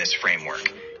flaws in this framework.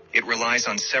 It relies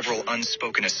on several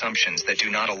unspoken assumptions that do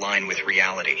not align with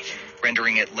reality,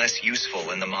 rendering it less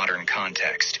useful in the modern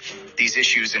context. These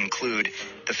issues include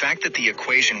the fact that the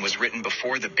equation was written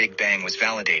before the Big Bang was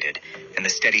validated, and the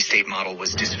steady-state model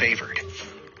was disfavored.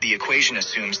 The equation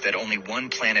assumes that only one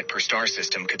planet per star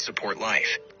system could support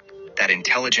life. That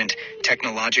intelligent,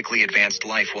 technologically advanced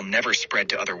life will never spread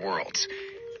to other worlds.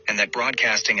 And that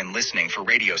broadcasting and listening for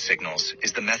radio signals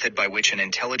is the method by which an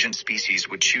intelligent species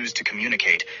would choose to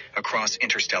communicate across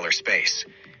interstellar space.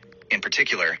 In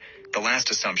particular, the last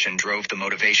assumption drove the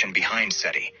motivation behind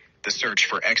SETI, the search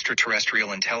for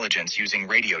extraterrestrial intelligence using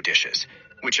radio dishes,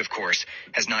 which of course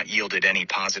has not yielded any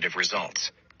positive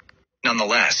results.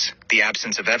 Nonetheless, the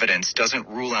absence of evidence doesn't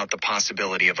rule out the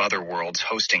possibility of other worlds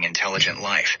hosting intelligent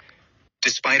life.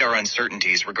 Despite our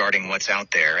uncertainties regarding what's out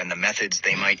there and the methods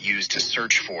they might use to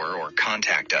search for or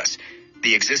contact us,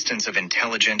 the existence of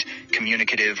intelligent,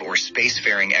 communicative, or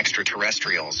spacefaring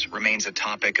extraterrestrials remains a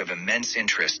topic of immense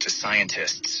interest to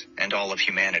scientists and all of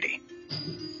humanity.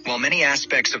 While many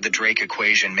aspects of the Drake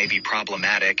equation may be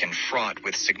problematic and fraught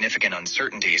with significant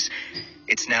uncertainties,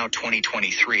 it's now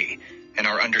 2023, and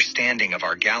our understanding of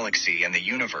our galaxy and the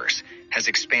universe has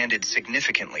expanded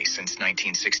significantly since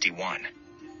 1961.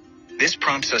 This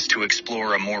prompts us to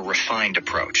explore a more refined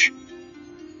approach.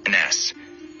 NS,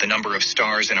 the number of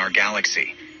stars in our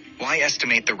galaxy. Why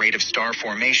estimate the rate of star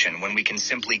formation when we can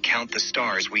simply count the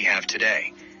stars we have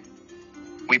today?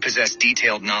 We possess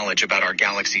detailed knowledge about our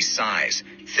galaxy's size,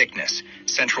 thickness,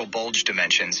 central bulge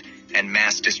dimensions, and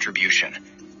mass distribution.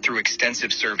 Through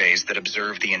extensive surveys that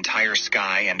observe the entire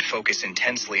sky and focus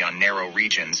intensely on narrow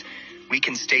regions, we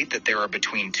can state that there are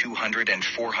between 200 and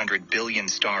 400 billion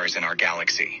stars in our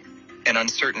galaxy. An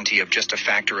uncertainty of just a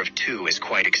factor of 2 is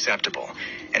quite acceptable,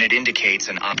 and it indicates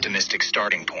an optimistic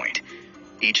starting point.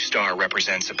 Each star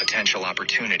represents a potential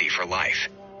opportunity for life.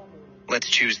 Let's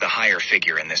choose the higher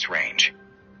figure in this range.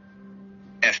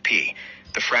 FP,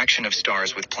 the fraction of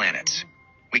stars with planets.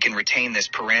 We can retain this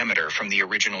parameter from the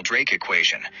original Drake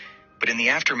equation, but in the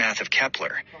aftermath of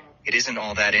Kepler, it isn't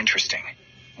all that interesting.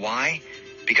 Why?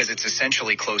 Because it's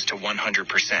essentially close to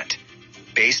 100%.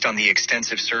 Based on the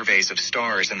extensive surveys of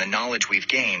stars and the knowledge we've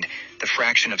gained, the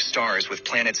fraction of stars with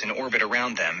planets in orbit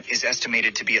around them is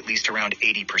estimated to be at least around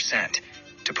 80%.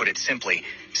 To put it simply,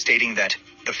 stating that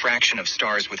the fraction of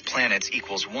stars with planets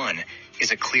equals 1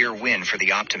 is a clear win for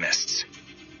the optimists.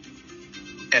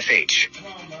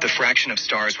 FH, the fraction of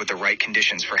stars with the right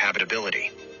conditions for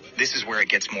habitability. This is where it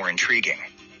gets more intriguing.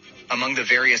 Among the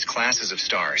various classes of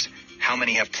stars, how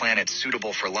many have planets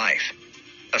suitable for life?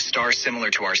 A star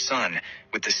similar to our Sun,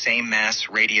 with the same mass,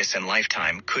 radius, and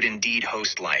lifetime, could indeed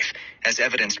host life, as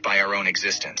evidenced by our own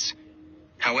existence.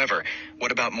 However,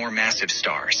 what about more massive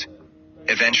stars?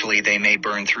 Eventually, they may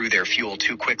burn through their fuel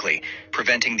too quickly,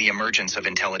 preventing the emergence of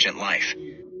intelligent life.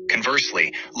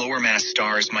 Conversely, lower mass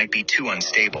stars might be too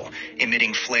unstable,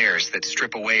 emitting flares that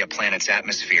strip away a planet's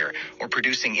atmosphere or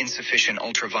producing insufficient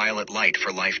ultraviolet light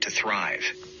for life to thrive.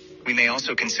 We may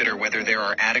also consider whether there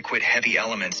are adequate heavy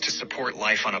elements to support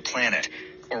life on a planet,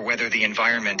 or whether the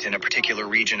environment in a particular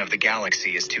region of the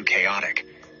galaxy is too chaotic.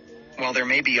 While there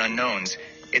may be unknowns,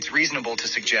 it's reasonable to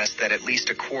suggest that at least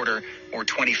a quarter or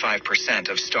 25%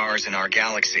 of stars in our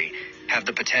galaxy have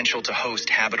the potential to host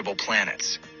habitable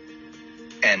planets.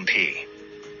 NP.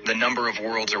 The number of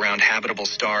worlds around habitable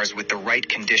stars with the right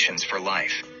conditions for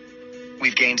life.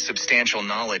 We've gained substantial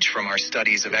knowledge from our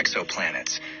studies of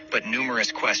exoplanets, but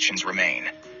numerous questions remain.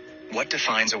 What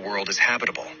defines a world as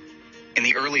habitable? In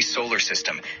the early solar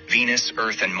system, Venus,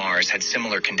 Earth, and Mars had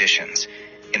similar conditions.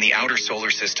 In the outer solar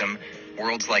system,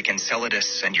 worlds like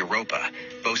Enceladus and Europa,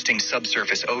 boasting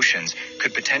subsurface oceans,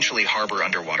 could potentially harbor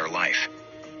underwater life.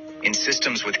 In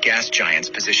systems with gas giants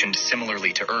positioned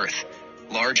similarly to Earth,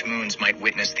 large moons might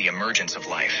witness the emergence of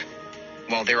life.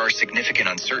 While there are significant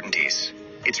uncertainties,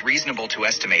 it's reasonable to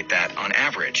estimate that, on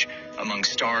average, among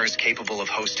stars capable of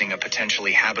hosting a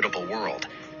potentially habitable world,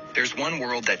 there's one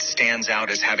world that stands out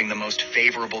as having the most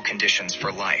favorable conditions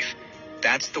for life.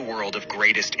 That's the world of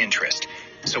greatest interest,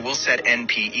 so we'll set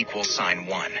NP equals sign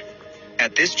 1.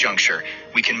 At this juncture,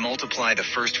 we can multiply the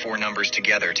first 4 numbers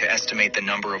together to estimate the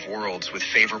number of worlds with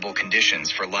favorable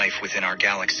conditions for life within our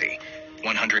galaxy.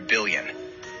 100 billion.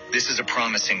 This is a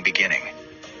promising beginning.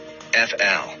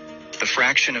 FL. The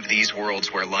fraction of these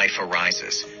worlds where life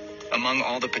arises. Among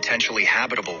all the potentially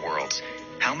habitable worlds,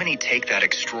 how many take that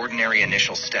extraordinary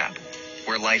initial step,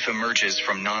 where life emerges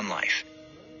from non-life?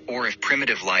 Or if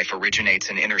primitive life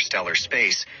originates in interstellar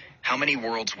space, how many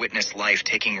worlds witness life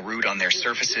taking root on their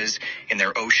surfaces, in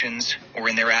their oceans, or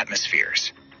in their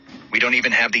atmospheres? We don't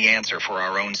even have the answer for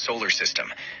our own solar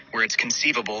system, where it's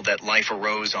conceivable that life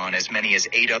arose on as many as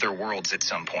 8 other worlds at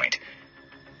some point.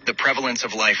 The prevalence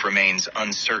of life remains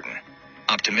uncertain.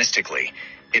 Optimistically,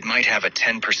 it might have a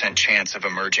 10% chance of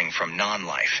emerging from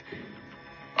non-life.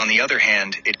 On the other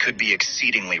hand, it could be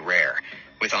exceedingly rare,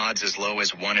 with odds as low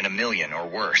as 1 in a million or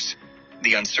worse.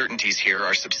 The uncertainties here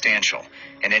are substantial,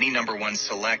 and any number one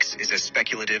selects is as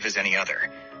speculative as any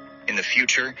other. In the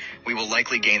future, we will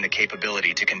likely gain the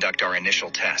capability to conduct our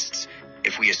initial tests.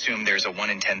 If we assume there's a 1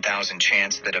 in 10,000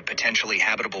 chance that a potentially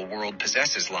habitable world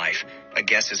possesses life, a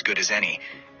guess as good as any,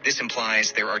 this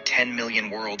implies there are 10 million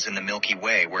worlds in the Milky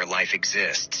Way where life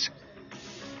exists.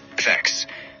 Effects.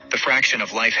 The fraction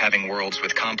of life-having worlds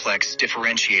with complex,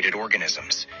 differentiated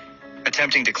organisms.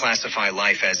 Attempting to classify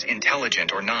life as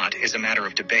intelligent or not is a matter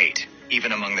of debate,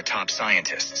 even among the top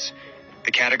scientists.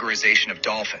 The categorization of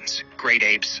dolphins, great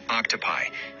apes, octopi,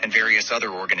 and various other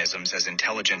organisms as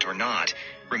intelligent or not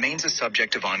remains a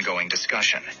subject of ongoing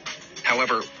discussion.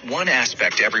 However, one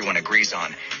aspect everyone agrees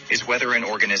on is whether an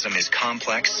organism is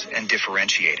complex and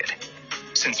differentiated.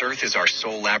 Since Earth is our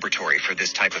sole laboratory for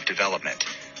this type of development,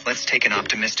 let's take an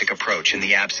optimistic approach in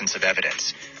the absence of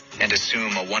evidence and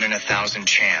assume a 1 in 1,000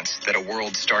 chance that a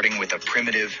world starting with a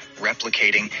primitive,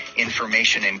 replicating,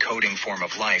 information encoding form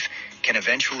of life can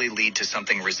eventually lead to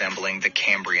something resembling the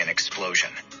Cambrian explosion.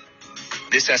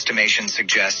 This estimation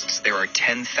suggests there are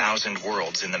 10,000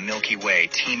 worlds in the Milky Way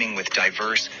teeming with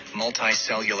diverse,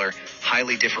 multicellular,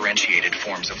 highly differentiated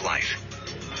forms of life.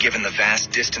 Given the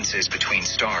vast distances between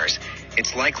stars,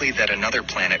 it's likely that another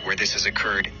planet where this has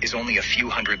occurred is only a few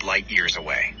hundred light years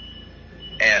away.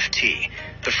 AFT,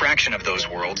 the fraction of those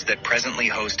worlds that presently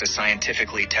host a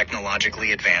scientifically,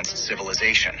 technologically advanced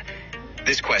civilization.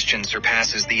 This question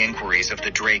surpasses the inquiries of the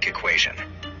Drake equation.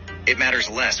 It matters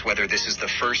less whether this is the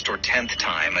first or 10th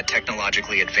time a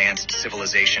technologically advanced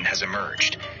civilization has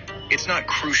emerged. It's not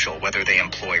crucial whether they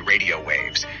employ radio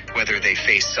waves, whether they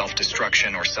face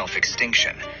self-destruction or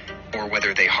self-extinction, or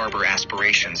whether they harbor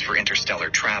aspirations for interstellar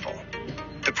travel.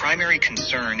 The primary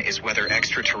concern is whether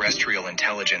extraterrestrial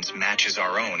intelligence matches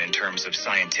our own in terms of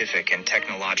scientific and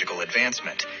technological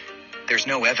advancement. There's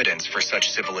no evidence for such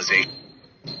civilization.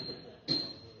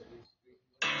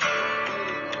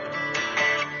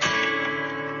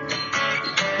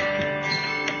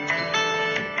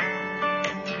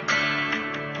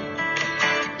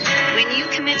 When you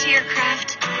commit to your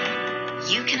craft,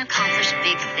 you can accomplish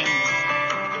big things.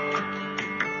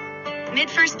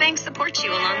 MidFirst Bank supports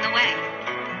you along the way,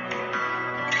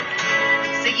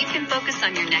 so you can focus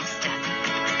on your next step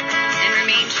and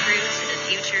remain true to the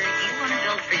future you want to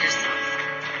build for yourself.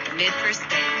 MidFirst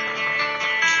Bank,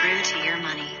 true to your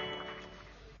money.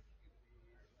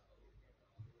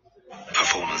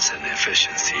 Performance and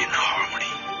efficiency in harmony.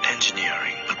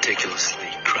 Engineering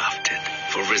meticulously crafted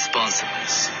for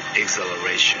responsiveness,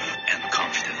 acceleration, and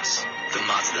confidence. The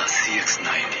Mazda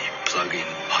CX-90 plug-in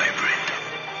hybrid.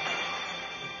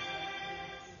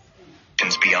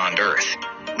 Beyond Earth,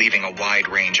 leaving a wide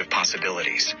range of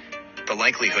possibilities. The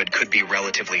likelihood could be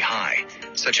relatively high,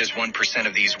 such as 1%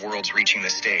 of these worlds reaching the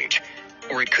stage,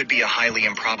 or it could be a highly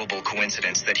improbable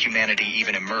coincidence that humanity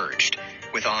even emerged,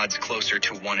 with odds closer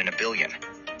to 1 in a billion.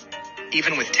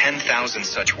 Even with 10,000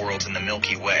 such worlds in the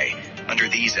Milky Way, under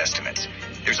these estimates,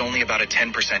 there's only about a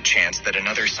 10% chance that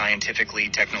another scientifically,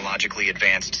 technologically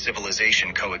advanced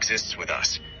civilization coexists with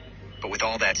us. But with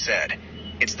all that said,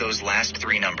 it's those last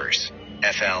three numbers,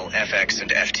 FL, FX,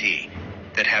 and FT,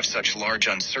 that have such large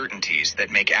uncertainties that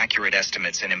make accurate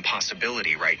estimates an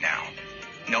impossibility right now.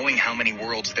 Knowing how many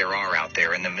worlds there are out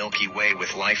there in the Milky Way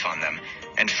with life on them,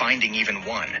 and finding even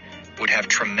one, would have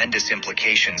tremendous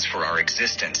implications for our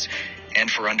existence and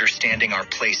for understanding our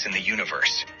place in the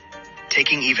universe.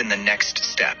 Taking even the next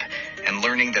step and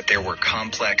learning that there were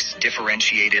complex,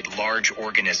 differentiated, large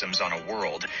organisms on a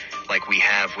world, like we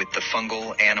have with the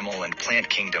fungal, animal, and plant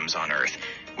kingdoms on Earth,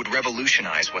 would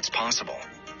revolutionize what's possible.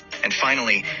 And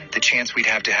finally, the chance we'd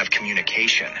have to have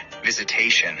communication,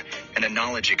 visitation, and a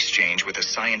knowledge exchange with a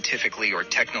scientifically or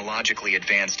technologically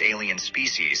advanced alien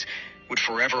species would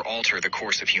forever alter the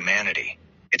course of humanity.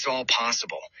 It's all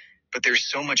possible, but there's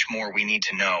so much more we need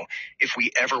to know if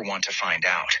we ever want to find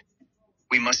out.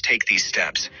 We must take these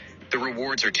steps. The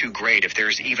rewards are too great if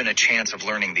there's even a chance of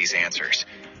learning these answers.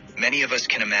 Many of us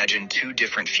can imagine two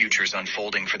different futures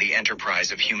unfolding for the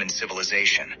enterprise of human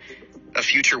civilization. A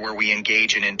future where we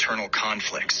engage in internal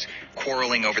conflicts,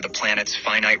 quarreling over the planet's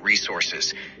finite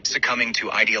resources, succumbing to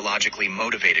ideologically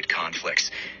motivated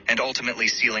conflicts, and ultimately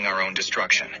sealing our own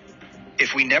destruction.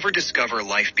 If we never discover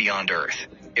life beyond Earth,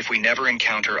 if we never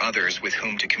encounter others with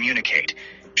whom to communicate,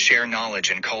 share knowledge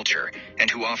and culture, and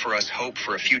who offer us hope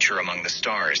for a future among the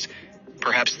stars,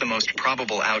 perhaps the most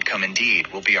probable outcome indeed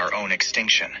will be our own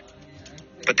extinction.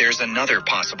 But there's another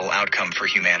possible outcome for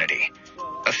humanity.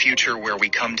 A future where we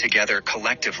come together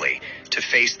collectively to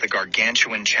face the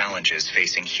gargantuan challenges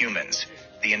facing humans,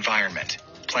 the environment,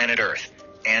 planet Earth,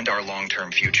 and our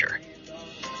long-term future.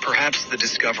 Perhaps the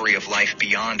discovery of life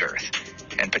beyond Earth,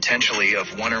 and potentially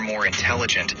of one or more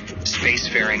intelligent,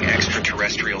 spacefaring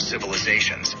extraterrestrial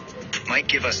civilizations, might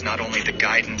give us not only the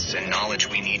guidance and knowledge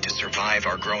we need to survive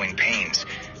our growing pains,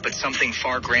 but something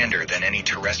far grander than any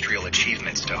terrestrial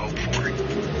achievements to hope for.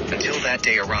 Until that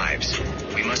day arrives,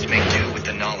 we must make do with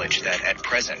the knowledge that, at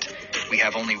present, we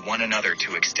have only one another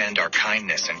to extend our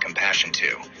kindness and compassion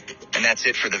to. And that's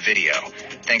it for the video.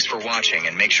 Thanks for watching,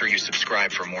 and make sure you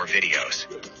subscribe for more videos.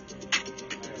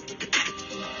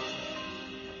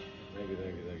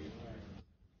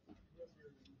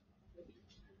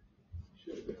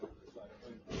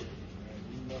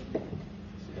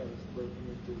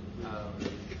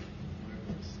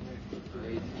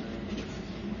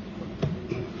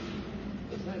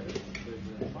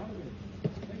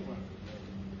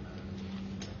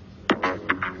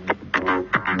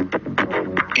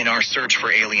 In our search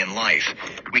for alien life,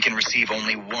 we can receive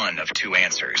only one of two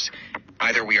answers.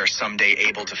 Either we are someday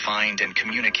able to find and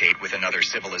communicate with another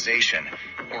civilization,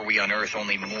 or we unearth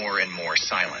only more and more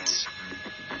silence.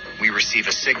 We receive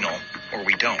a signal, or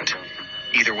we don't.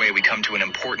 Either way, we come to an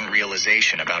important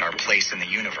realization about our place in the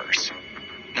universe.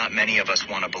 Not many of us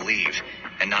want to believe,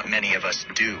 and not many of us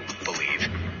do believe,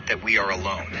 that we are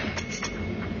alone.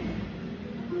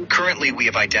 Currently, we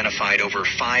have identified over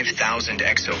 5,000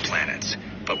 exoplanets,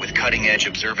 but with cutting-edge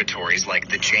observatories like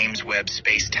the James Webb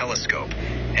Space Telescope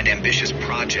and ambitious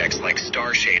projects like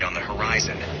Starshade on the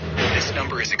horizon, this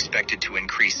number is expected to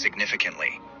increase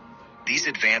significantly. These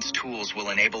advanced tools will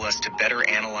enable us to better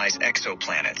analyze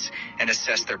exoplanets and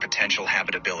assess their potential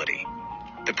habitability.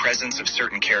 The presence of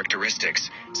certain characteristics,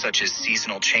 such as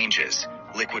seasonal changes,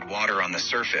 liquid water on the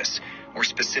surface, or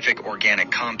specific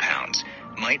organic compounds,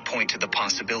 might point to the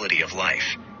possibility of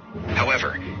life.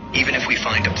 However, even if we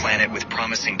find a planet with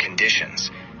promising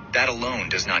conditions, that alone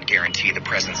does not guarantee the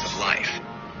presence of life.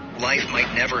 Life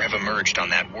might never have emerged on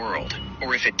that world,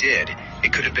 or if it did,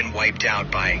 it could have been wiped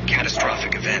out by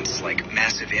catastrophic events like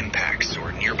massive impacts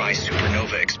or nearby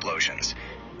supernova explosions.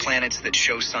 Planets that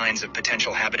show signs of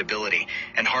potential habitability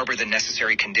and harbor the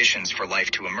necessary conditions for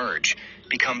life to emerge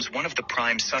becomes one of the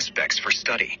prime suspects for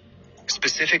study.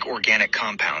 Specific organic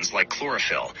compounds like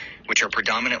chlorophyll, which are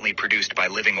predominantly produced by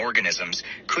living organisms,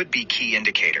 could be key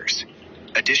indicators.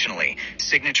 Additionally,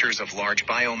 signatures of large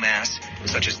biomass,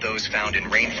 such as those found in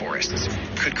rainforests,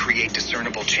 could create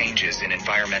discernible changes in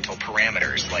environmental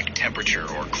parameters like temperature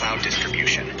or cloud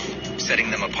distribution,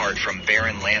 setting them apart from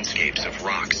barren landscapes of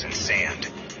rocks and sand.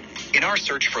 In our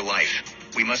search for life,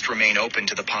 we must remain open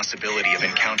to the possibility of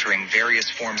encountering various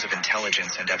forms of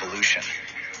intelligence and evolution.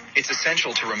 It's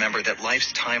essential to remember that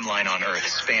life's timeline on Earth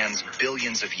spans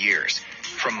billions of years,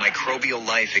 from microbial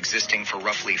life existing for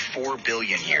roughly 4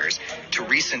 billion years to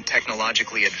recent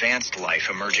technologically advanced life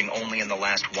emerging only in the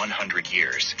last 100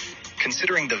 years.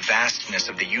 Considering the vastness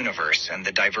of the universe and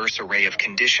the diverse array of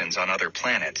conditions on other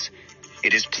planets,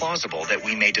 it is plausible that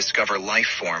we may discover life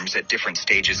forms at different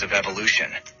stages of evolution.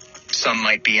 Some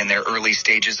might be in their early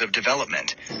stages of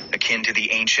development, akin to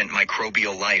the ancient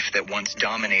microbial life that once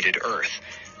dominated Earth,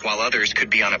 while others could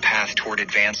be on a path toward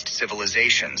advanced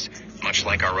civilizations, much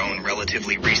like our own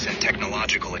relatively recent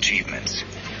technological achievements.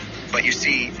 But you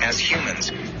see, as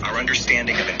humans, our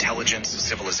understanding of intelligence,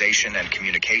 civilization, and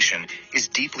communication is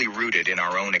deeply rooted in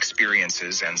our own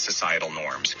experiences and societal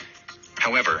norms.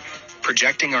 However,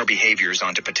 projecting our behaviors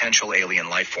onto potential alien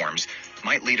life forms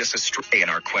might lead us astray in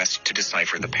our quest to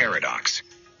decipher the paradox.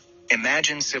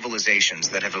 Imagine civilizations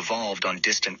that have evolved on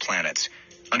distant planets,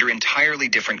 under entirely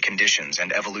different conditions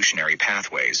and evolutionary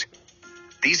pathways.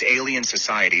 These alien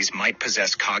societies might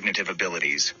possess cognitive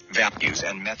abilities, values,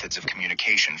 and methods of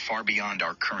communication far beyond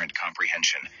our current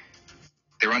comprehension.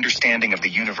 Their understanding of the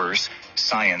universe,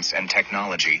 science, and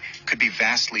technology could be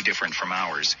vastly different from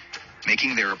ours,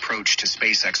 making their approach to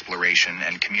space exploration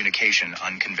and communication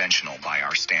unconventional by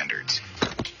our standards.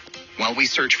 While we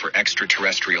search for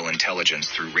extraterrestrial intelligence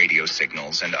through radio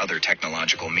signals and other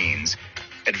technological means,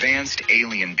 advanced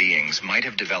alien beings might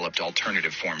have developed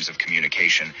alternative forms of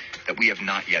communication that we have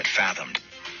not yet fathomed.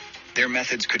 Their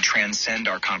methods could transcend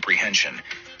our comprehension,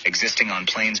 existing on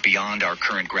planes beyond our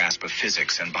current grasp of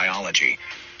physics and biology.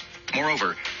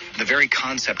 Moreover, the very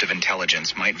concept of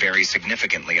intelligence might vary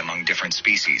significantly among different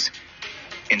species.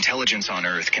 Intelligence on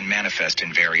Earth can manifest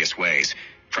in various ways,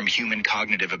 from human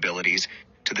cognitive abilities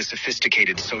to the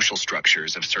sophisticated social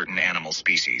structures of certain animal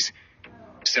species.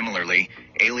 Similarly,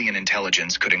 alien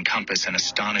intelligence could encompass an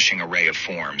astonishing array of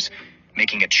forms,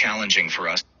 making it challenging for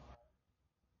us.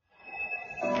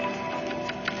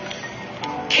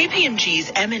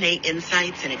 KPMG's M&A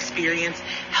insights and experience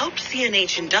helped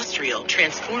CNH Industrial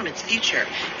transform its future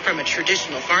from a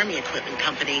traditional farming equipment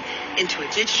company into a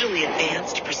digitally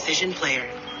advanced precision player.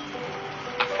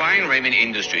 Acquiring Raymond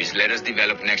Industries let us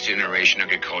develop next-generation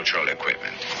agricultural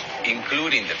equipment,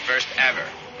 including the first ever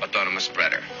autonomous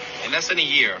spreader. In less than a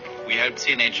year, we helped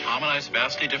CNH harmonize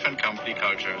vastly different company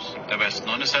cultures, divest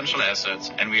non-essential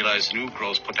assets, and realize new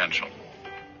growth potential.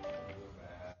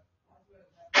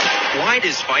 Why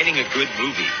does finding a good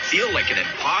movie feel like an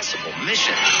impossible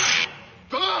mission?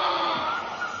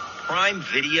 Prime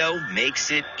Video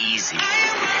makes it easy.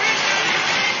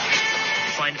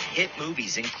 Find hit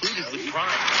movies included with Prime.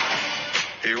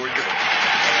 Here we go.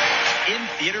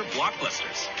 In-theater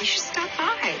blockbusters. You should stop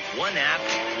by. One app,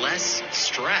 less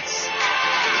stress.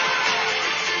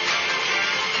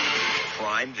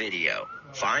 Prime Video.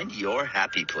 Find your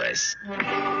happy place.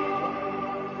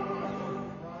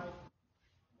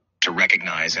 To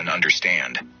recognize and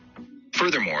understand.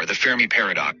 Furthermore, the Fermi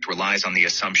paradox relies on the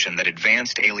assumption that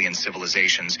advanced alien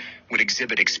civilizations would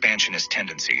exhibit expansionist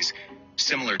tendencies,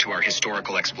 similar to our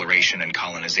historical exploration and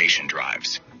colonization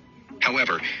drives.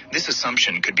 However, this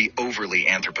assumption could be overly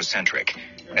anthropocentric,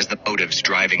 as the motives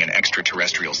driving an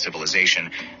extraterrestrial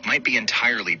civilization might be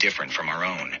entirely different from our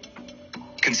own.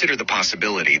 Consider the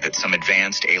possibility that some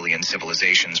advanced alien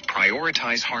civilizations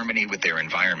prioritize harmony with their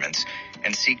environments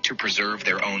and seek to preserve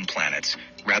their own planets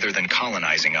rather than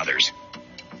colonizing others.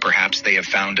 Perhaps they have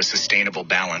found a sustainable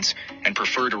balance and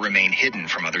prefer to remain hidden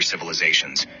from other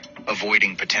civilizations,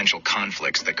 avoiding potential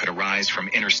conflicts that could arise from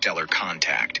interstellar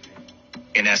contact.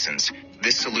 In essence,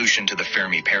 this solution to the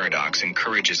Fermi paradox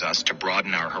encourages us to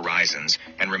broaden our horizons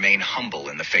and remain humble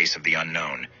in the face of the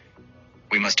unknown.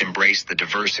 We must embrace the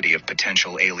diversity of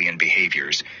potential alien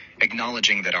behaviors,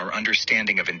 acknowledging that our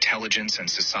understanding of intelligence and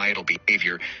societal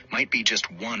behavior might be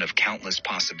just one of countless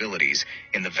possibilities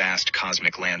in the vast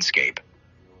cosmic landscape.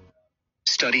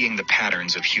 Studying the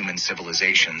patterns of human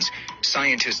civilizations,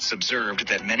 scientists observed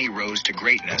that many rose to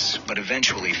greatness but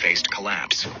eventually faced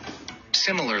collapse.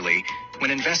 Similarly,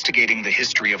 when investigating the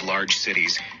history of large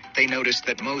cities, they noticed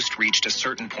that most reached a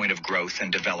certain point of growth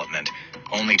and development,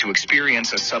 only to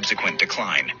experience a subsequent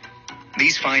decline.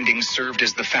 These findings served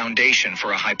as the foundation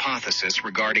for a hypothesis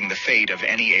regarding the fate of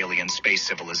any alien space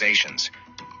civilizations.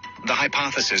 The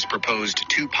hypothesis proposed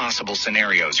two possible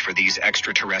scenarios for these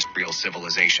extraterrestrial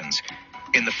civilizations.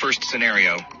 In the first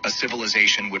scenario, a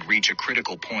civilization would reach a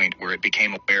critical point where it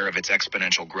became aware of its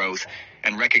exponential growth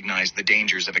and recognized the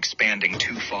dangers of expanding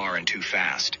too far and too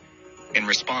fast. In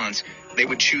response, they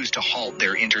would choose to halt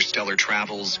their interstellar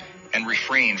travels and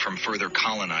refrain from further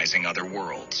colonizing other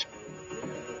worlds.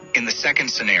 In the second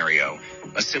scenario,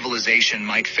 a civilization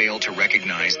might fail to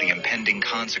recognize the impending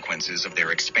consequences of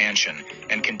their expansion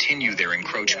and continue their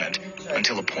encroachment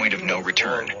until a point of no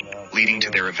return, leading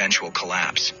to their eventual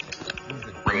collapse.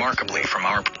 Remarkably, from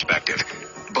our perspective,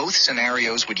 both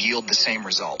scenarios would yield the same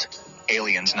result: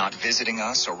 aliens not visiting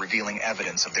us or revealing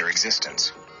evidence of their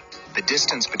existence. The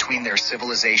distance between their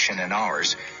civilization and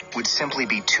ours would simply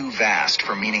be too vast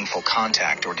for meaningful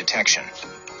contact or detection.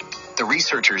 The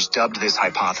researchers dubbed this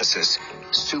hypothesis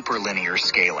superlinear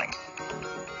scaling.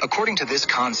 According to this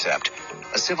concept,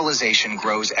 a civilization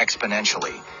grows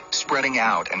exponentially, spreading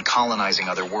out and colonizing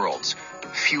other worlds,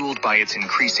 fueled by its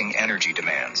increasing energy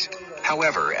demands.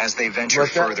 However, as they venture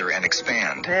further and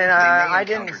expand, and I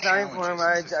didn't sign for him.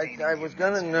 I was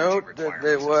gonna note that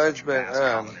it was, but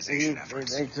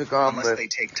they took off. Unless they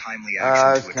take timely I was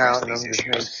action to address counting them these to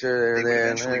make issues, sure they would they're there,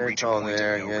 eventually and reach it's a all point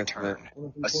there, of I no guess. return,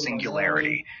 a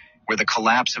singularity, where the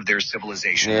collapse of their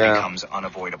civilization becomes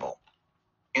unavoidable.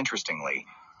 Interestingly,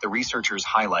 the researchers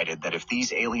highlighted that if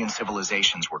these alien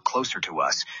civilizations were closer to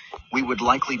us, we would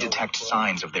likely detect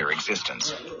signs of their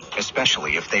existence,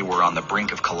 especially if they were on the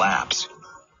brink of collapse.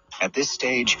 At this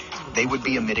stage, they would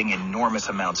be emitting enormous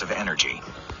amounts of energy,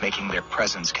 making their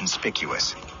presence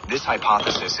conspicuous. This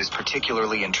hypothesis is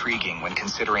particularly intriguing when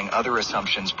considering other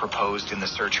assumptions proposed in the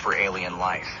search for alien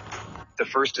life. The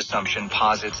first assumption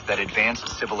posits that advanced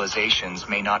civilizations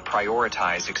may not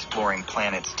prioritize exploring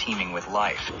planets teeming with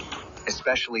life,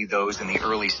 especially those in the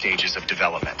early stages of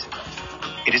development.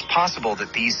 It is possible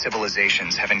that these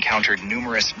civilizations have encountered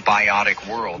numerous biotic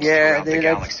worlds throughout the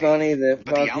galaxy, that's funny that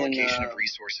but the allocation of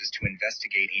resources to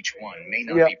investigate each one may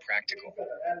not be practical.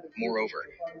 Moreover,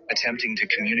 attempting to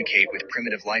communicate with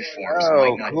primitive life forms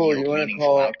might not yield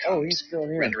meaningful outcomes,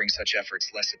 rendering such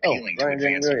efforts less appealing to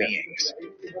advanced beings.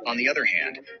 On the other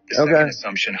hand, the second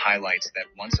assumption highlights that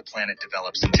once a planet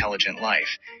develops intelligent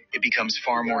life, it becomes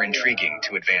far more intriguing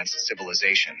to advanced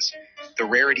civilizations. The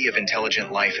rarity of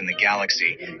intelligent life in the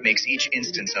galaxy makes each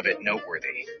instance of it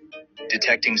noteworthy.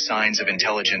 Detecting signs of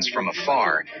intelligence from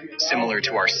afar, similar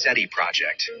to our SETI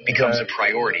project, becomes a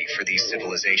priority for these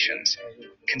civilizations.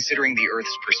 Considering the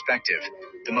Earth's perspective,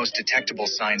 the most detectable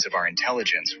signs of our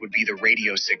intelligence would be the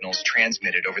radio signals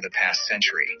transmitted over the past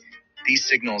century. These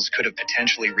signals could have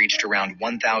potentially reached around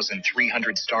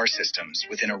 1,300 star systems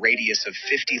within a radius of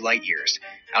 50 light-years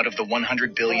out of the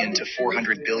 100 billion to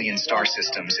 400 billion star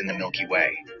systems in the Milky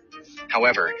Way.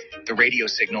 However, the radio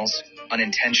signals,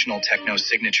 unintentional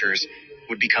techno-signatures,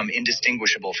 would become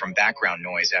indistinguishable from background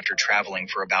noise after traveling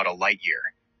for about a light-year.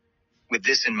 With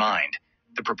this in mind,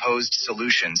 the proposed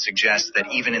solution suggests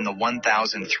that even in the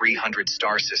 1,300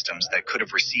 star systems that could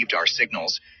have received our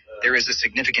signals, there is a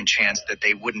significant chance that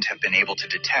they wouldn't have been able to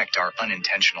detect our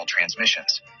unintentional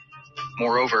transmissions.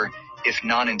 Moreover, if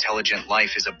non-intelligent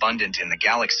life is abundant in the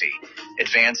galaxy,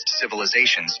 advanced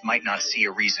civilizations might not see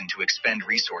a reason to expend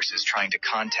resources trying to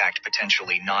contact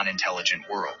potentially non-intelligent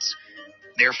worlds.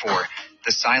 Therefore,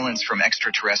 the silence from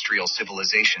extraterrestrial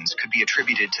civilizations could be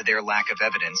attributed to their lack of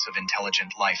evidence of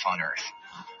intelligent life on Earth.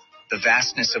 The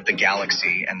vastness of the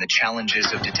galaxy and the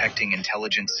challenges of detecting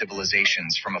intelligent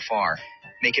civilizations from afar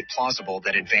make it plausible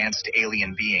that advanced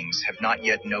alien beings have not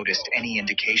yet noticed any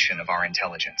indication of our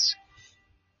intelligence.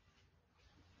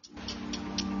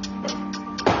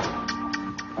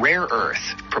 Rare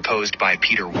Earth, proposed by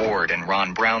Peter Ward and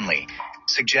Ron Brownlee,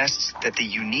 suggests that the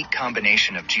unique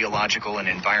combination of geological and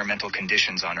environmental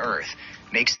conditions on Earth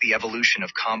makes the evolution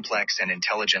of complex and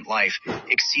intelligent life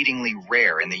exceedingly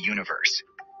rare in the universe.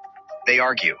 They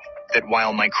argue that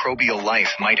while microbial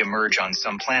life might emerge on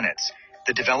some planets,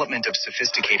 the development of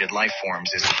sophisticated life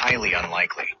forms is highly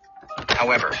unlikely.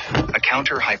 However, a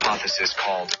counter-hypothesis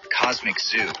called Cosmic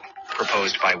Zoo,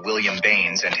 proposed by William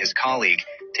Baines and his colleague,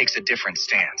 takes a different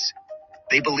stance.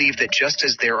 They believe that just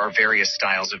as there are various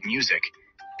styles of music,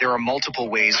 there are multiple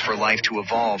ways for life to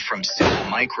evolve from simple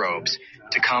microbes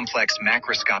to complex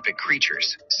macroscopic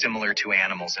creatures, similar to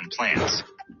animals and plants.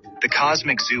 The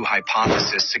Cosmic Zoo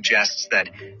hypothesis suggests that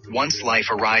once life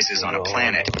arises on a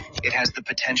planet, it has the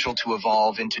potential to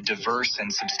evolve into diverse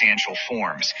and substantial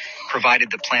forms,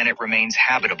 provided the planet remains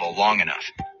habitable long enough.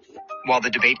 While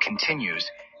the debate continues,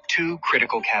 two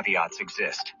critical caveats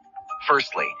exist.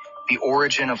 Firstly, the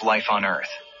origin of life on Earth,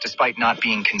 despite not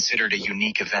being considered a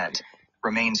unique event,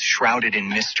 remains shrouded in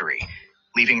mystery,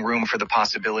 leaving room for the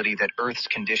possibility that Earth's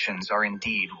conditions are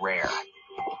indeed rare.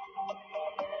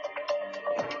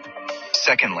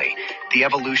 Secondly, the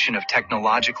evolution of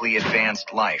technologically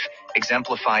advanced life,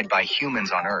 exemplified by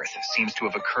humans on Earth, seems to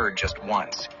have occurred just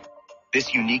once.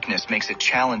 This uniqueness makes it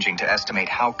challenging to estimate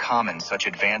how common such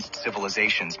advanced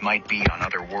civilizations might be on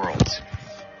other worlds.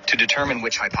 To determine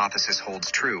which hypothesis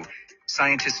holds true,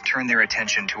 scientists turn their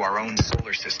attention to our own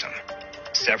solar system.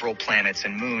 Several planets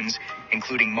and moons,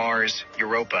 including Mars,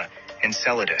 Europa,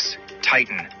 Enceladus,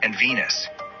 Titan, and Venus,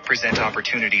 present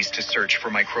opportunities to search for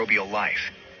microbial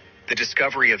life. The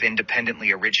discovery of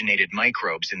independently originated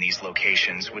microbes in these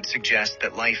locations would suggest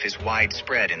that life is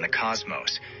widespread in the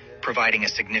cosmos, providing a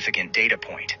significant data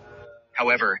point.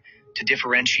 However, to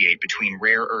differentiate between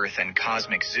rare Earth and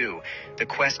cosmic zoo, the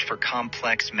quest for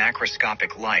complex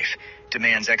macroscopic life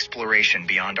demands exploration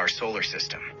beyond our solar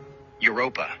system.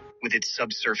 Europa, with its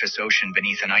subsurface ocean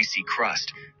beneath an icy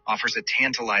crust, offers a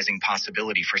tantalizing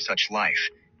possibility for such life,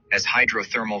 as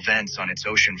hydrothermal vents on its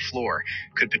ocean floor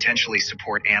could potentially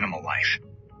support animal life.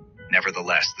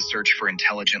 Nevertheless, the search for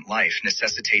intelligent life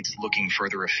necessitates looking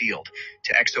further afield,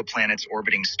 to exoplanets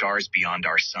orbiting stars beyond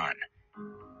our sun.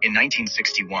 In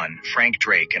 1961, Frank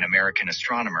Drake, an American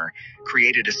astronomer,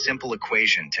 created a simple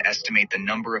equation to estimate the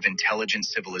number of intelligent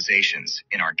civilizations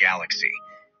in our galaxy.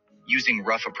 Using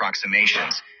rough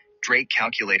approximations, Drake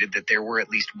calculated that there were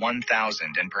at least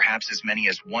 1,000 and perhaps as many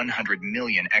as 100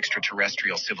 million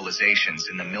extraterrestrial civilizations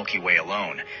in the Milky Way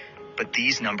alone, but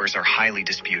these numbers are highly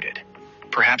disputed.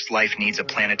 Perhaps life needs a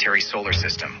planetary solar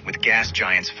system with gas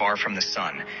giants far from the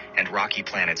sun and rocky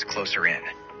planets closer in.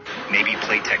 Maybe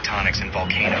plate tectonics and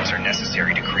volcanoes are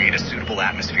necessary to create a suitable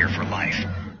atmosphere for life.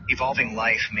 Evolving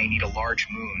life may need a large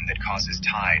moon that causes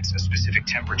tides, a specific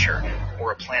temperature,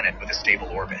 or a planet with a stable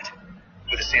orbit.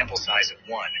 With a sample size of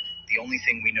 1, the only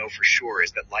thing we know for sure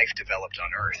is that life developed on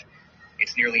Earth.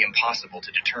 It's nearly impossible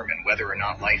to determine whether or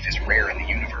not life is rare in the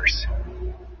universe.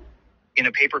 In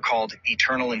a paper called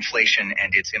Eternal Inflation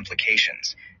and Its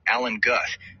Implications, Alan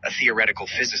Guth, a theoretical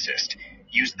physicist,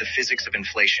 used the physics of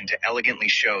inflation to elegantly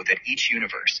show that each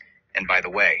universe, and by the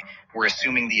way, we're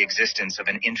assuming the existence of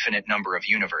an infinite number of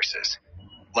universes,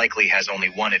 likely has only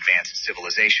one advanced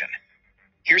civilization.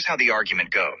 Here's how the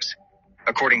argument goes.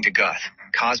 According to Guth,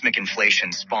 cosmic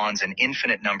inflation spawns an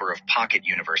infinite number of pocket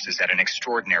universes at an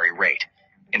extraordinary rate.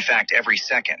 In fact, every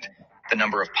second, the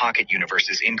number of pocket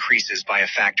universes increases by a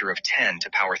factor of 10 to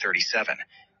power 37.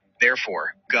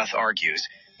 Therefore, Guth argues,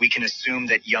 we can assume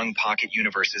that young pocket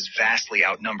universes vastly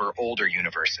outnumber older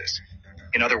universes.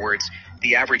 In other words,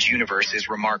 the average universe is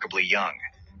remarkably young.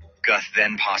 Guth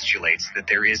then postulates that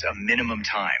there is a minimum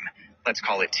time, let's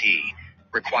call it T,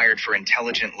 required for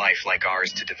intelligent life like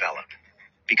ours to develop.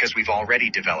 Because we've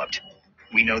already developed,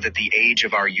 we know that the age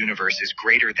of our universe is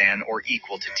greater than or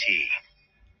equal to T.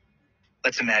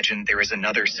 Let's imagine there is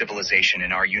another civilization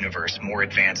in our universe more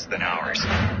advanced than ours,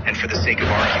 and for the sake of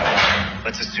argument,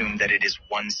 let's assume that it is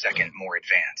 1 second more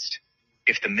advanced.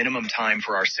 If the minimum time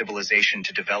for our civilization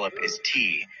to develop is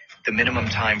T, the minimum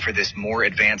time for this more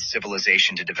advanced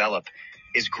civilization to develop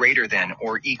is greater than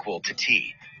or equal to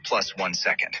T plus 1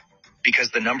 second. Because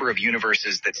the number of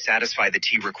universes that satisfy the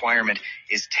T requirement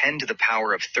is 10 to the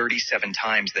power of 37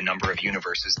 times the number of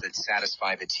universes that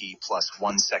satisfy the T plus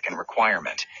 1 second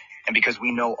requirement. And because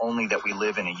we know only that we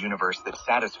live in a universe that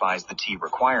satisfies the T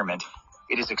requirement,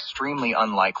 it is extremely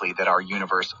unlikely that our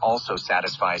universe also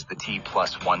satisfies the T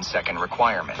plus 1 second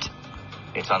requirement.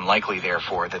 It's unlikely,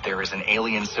 therefore, that there is an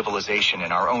alien civilization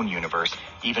in our own universe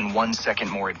even 1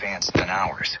 second more advanced than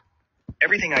ours.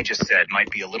 Everything I just said might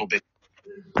be a little bit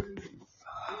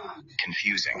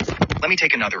confusing. Let me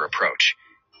take another approach.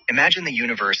 Imagine the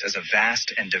universe as a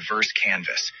vast and diverse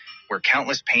canvas where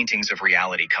countless paintings of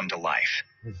reality come to life.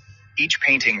 Each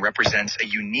painting represents a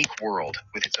unique world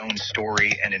with its own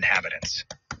story and inhabitants.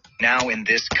 Now in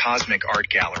this cosmic art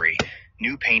gallery,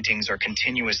 new paintings are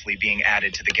continuously being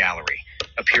added to the gallery,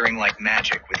 appearing like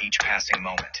magic with each passing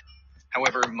moment.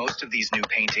 However, most of these new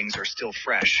paintings are still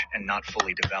fresh and not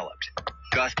fully developed.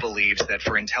 Guth believes that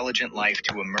for intelligent life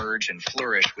to emerge and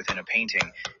flourish within a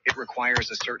painting, it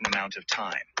requires a certain amount of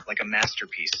time, like a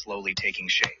masterpiece slowly taking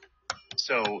shape.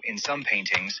 So, in some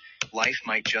paintings, life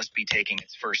might just be taking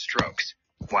its first strokes,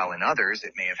 while in others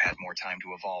it may have had more time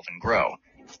to evolve and grow.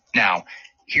 Now,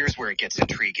 here's where it gets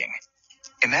intriguing.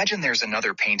 Imagine there's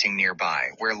another painting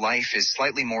nearby where life is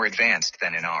slightly more advanced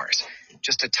than in ours,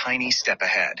 just a tiny step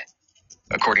ahead.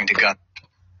 According to Guth,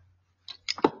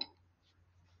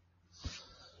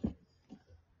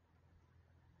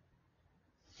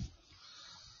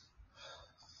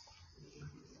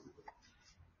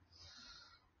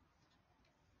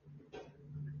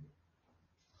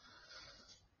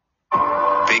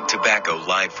 Big Tobacco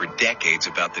lied for decades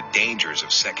about the dangers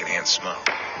of secondhand smoke.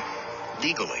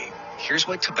 Legally, here's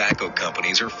what tobacco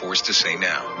companies are forced to say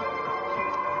now.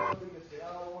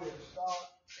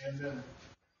 I don't know.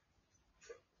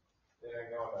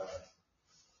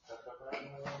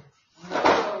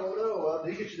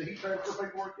 Did he get you the heat transfer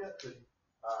paperwork yet?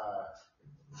 I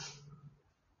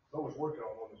was working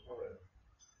on one this morning.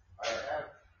 I have.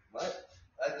 What?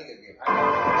 I think it'd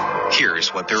be.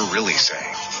 Here's what they're really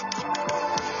saying.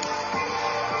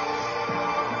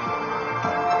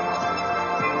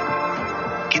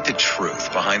 Get the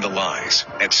truth behind the lies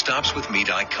at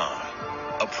StopsWithMe.com,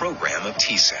 a program of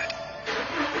TSET.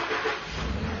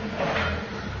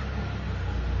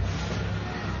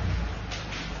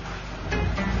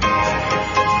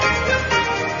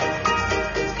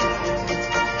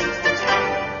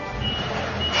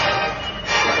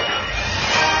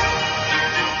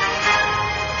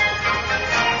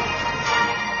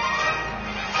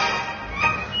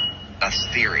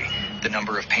 Theory, the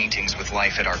number of paintings with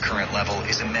life at our current level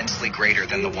is immensely greater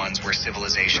than the ones where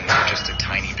civilizations are just a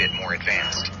tiny bit more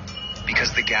advanced.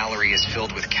 Because the gallery is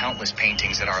filled with countless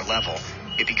paintings at our level,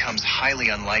 it becomes highly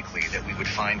unlikely that we would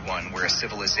find one where a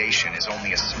civilization is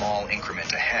only a small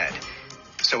increment ahead.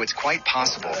 So it's quite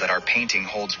possible that our painting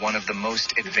holds one of the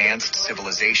most advanced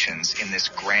civilizations in this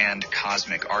grand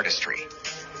cosmic artistry.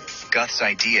 Guth's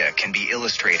idea can be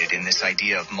illustrated in this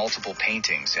idea of multiple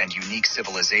paintings and unique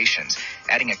civilizations,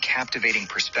 adding a captivating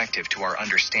perspective to our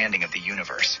understanding of the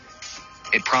universe.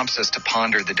 It prompts us to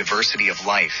ponder the diversity of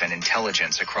life and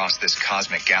intelligence across this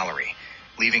cosmic gallery,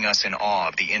 leaving us in awe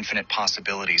of the infinite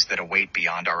possibilities that await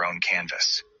beyond our own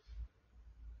canvas.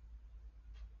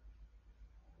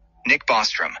 Nick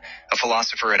Bostrom, a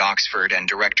philosopher at Oxford and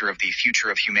director of the Future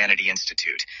of Humanity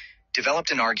Institute,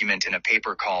 developed an argument in a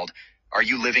paper called "Are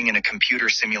You Living in a Computer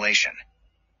Simulation?"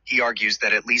 He argues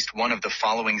that at least one of the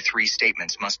following three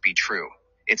statements must be true.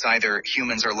 It's either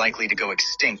humans are likely to go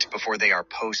extinct before they are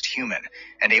post-human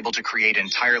and able to create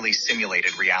entirely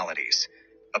simulated realities.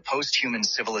 A post-human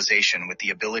civilization with the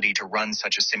ability to run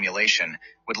such a simulation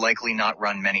would likely not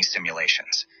run many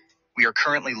simulations. We are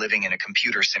currently living in a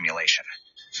computer simulation.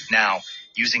 Now,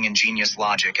 using ingenious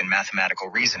logic and mathematical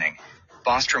reasoning,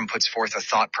 Bostrom puts forth a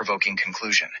thought-provoking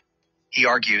conclusion. He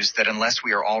argues that unless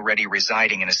we are already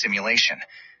residing in a simulation,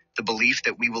 the belief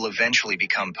that we will eventually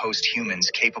become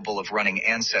post-humans capable of running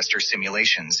ancestor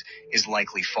simulations is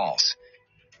likely false.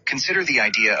 Consider the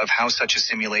idea of how such a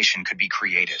simulation could be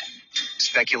created.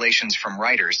 Speculations from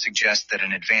writers suggest that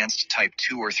an advanced Type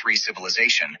 2 or 3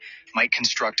 civilization might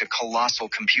construct a colossal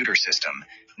computer system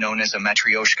known as a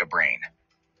Matryoshka brain.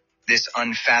 This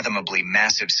unfathomably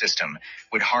massive system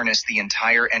would harness the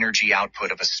entire energy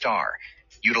output of a star,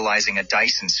 utilizing a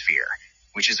Dyson sphere,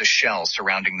 which is a shell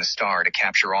surrounding the star to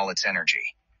capture all its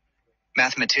energy.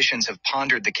 Mathematicians have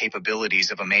pondered the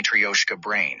capabilities of a Matryoshka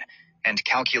brain and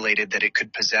calculated that it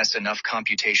could possess enough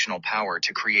computational power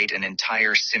to create an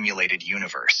entire simulated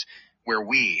universe, where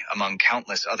we, among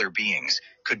countless other beings,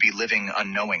 could be living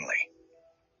unknowingly.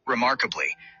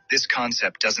 Remarkably, this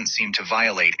concept doesn't seem to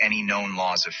violate any known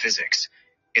laws of physics.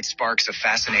 It sparks a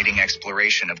fascinating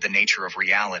exploration of the nature of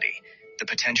reality, the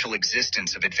potential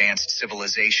existence of advanced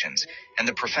civilizations, and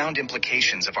the profound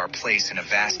implications of our place in a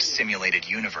vast simulated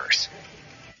universe.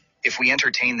 If we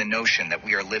entertain the notion that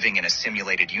we are living in a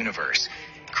simulated universe,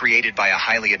 created by a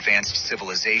highly advanced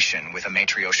civilization with a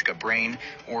Matryoshka brain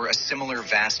or a similar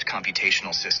vast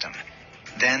computational system,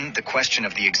 then the question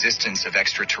of the existence of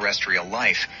extraterrestrial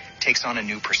life takes on a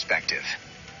new perspective.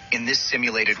 In this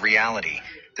simulated reality,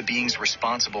 the beings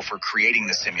responsible for creating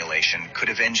the simulation could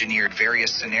have engineered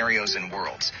various scenarios and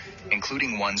worlds,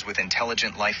 including ones with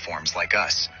intelligent life forms like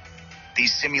us.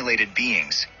 These simulated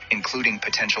beings, including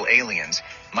potential aliens,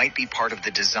 might be part of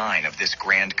the design of this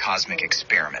grand cosmic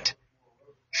experiment.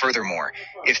 Furthermore,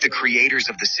 if the creators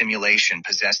of the simulation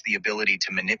possess the ability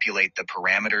to manipulate the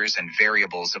parameters and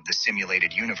variables of the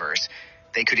simulated universe,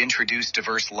 they could introduce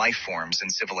diverse life forms and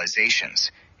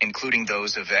civilizations, including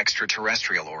those of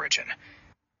extraterrestrial origin.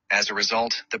 As a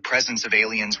result, the presence of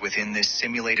aliens within this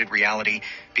simulated reality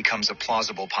becomes a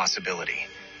plausible possibility.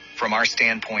 From our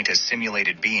standpoint as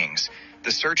simulated beings,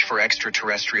 the search for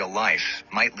extraterrestrial life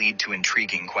might lead to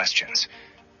intriguing questions.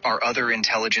 Are other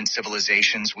intelligent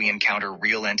civilizations we encounter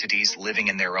real entities living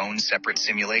in their own separate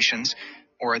simulations,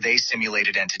 or are they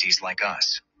simulated entities like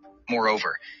us?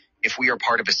 Moreover, if we are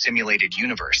part of a simulated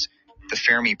universe, the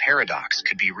Fermi paradox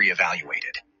could be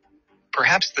reevaluated.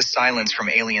 Perhaps the silence from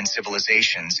alien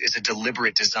civilizations is a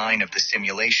deliberate design of the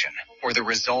simulation, or the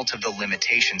result of the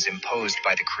limitations imposed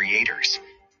by the creators.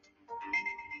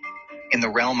 In the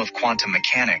realm of quantum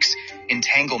mechanics,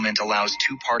 entanglement allows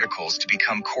two particles to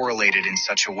become correlated in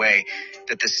such a way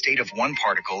that the state of one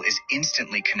particle is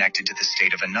instantly connected to the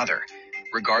state of another,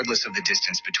 regardless of the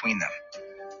distance between them.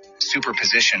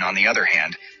 Superposition, on the other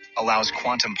hand, allows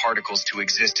quantum particles to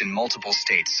exist in multiple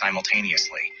states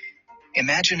simultaneously.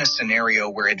 Imagine a scenario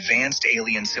where advanced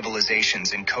alien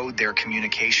civilizations encode their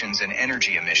communications and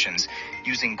energy emissions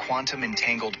using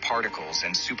quantum-entangled particles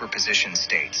and superposition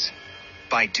states.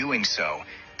 By doing so,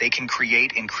 they can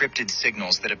create encrypted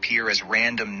signals that appear as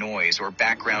random noise or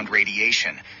background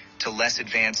radiation to less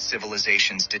advanced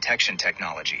civilizations' detection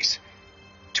technologies.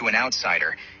 To an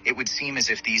outsider, it would seem as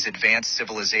if these advanced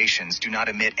civilizations do not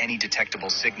emit any detectable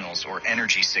signals or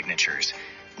energy signatures,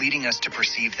 leading us to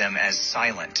perceive them as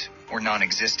silent or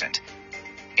non-existent.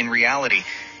 In reality,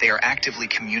 they are actively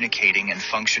communicating and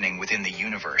functioning within the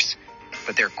universe,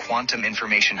 but their quantum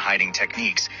information hiding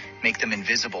techniques make them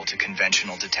invisible to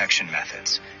conventional detection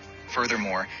methods.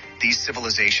 Furthermore, these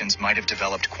civilizations might have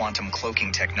developed quantum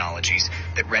cloaking technologies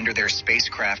that render their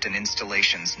spacecraft and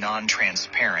installations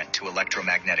non-transparent to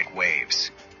electromagnetic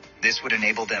waves. This would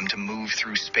enable them to move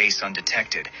through space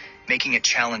undetected, making it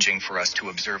challenging for us to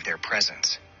observe their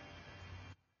presence.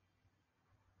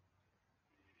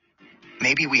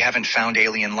 Maybe we haven't found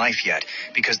alien life yet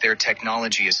because their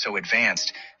technology is so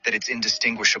advanced that it's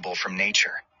indistinguishable from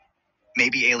nature.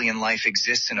 Maybe alien life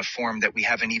exists in a form that we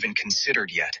haven't even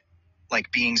considered yet,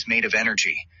 like beings made of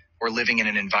energy or living in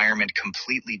an environment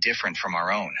completely different from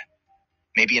our own.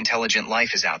 Maybe intelligent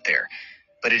life is out there,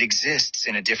 but it exists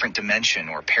in a different dimension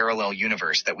or parallel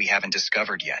universe that we haven't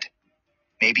discovered yet.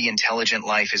 Maybe intelligent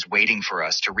life is waiting for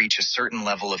us to reach a certain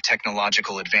level of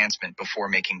technological advancement before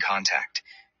making contact.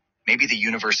 Maybe the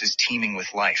universe is teeming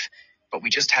with life, but we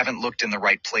just haven't looked in the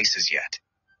right places yet.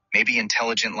 Maybe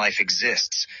intelligent life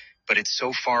exists, but it's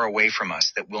so far away from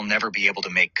us that we'll never be able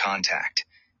to make contact.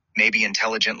 Maybe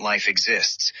intelligent life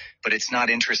exists, but it's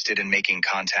not interested in making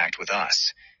contact with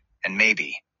us. And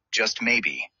maybe, just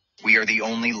maybe, we are the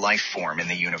only life form in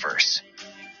the universe.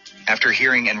 After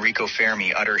hearing Enrico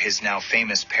Fermi utter his now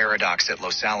famous paradox at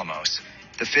Los Alamos,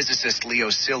 the physicist Leo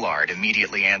Szilard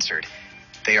immediately answered,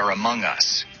 "They are among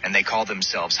us, and they call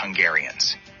themselves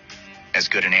Hungarians." As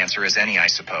good an answer as any, I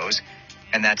suppose.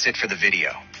 And that's it for the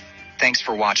video. Thanks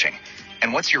for watching.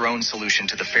 And what's your own solution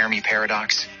to the Fermi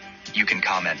paradox? You can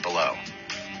comment below.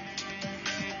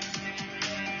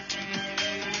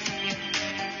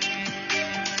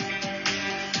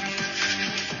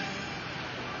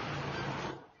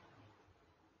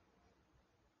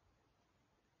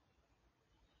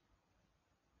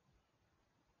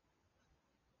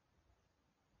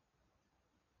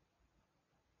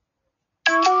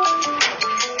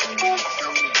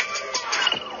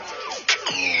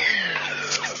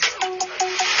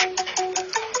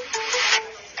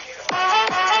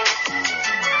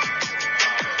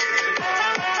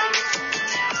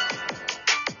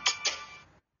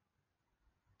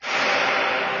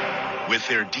 With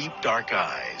their deep dark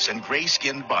eyes and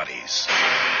gray-skinned bodies,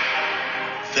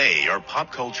 they are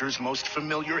pop culture's most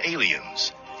familiar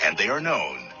aliens, and they are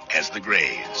known as the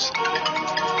Greys.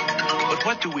 But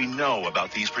what do we know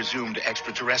about these presumed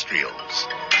extraterrestrials?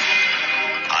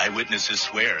 Eyewitnesses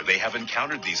swear they have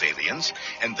encountered these aliens,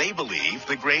 and they believe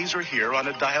the Greys are here on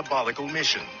a diabolical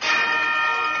mission,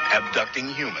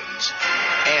 abducting humans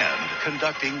and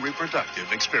conducting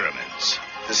reproductive experiments.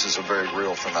 This is a very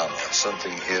real phenomenon.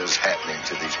 Something is happening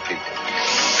to these people.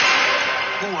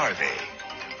 Who are they?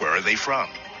 Where are they from?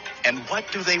 And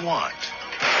what do they want?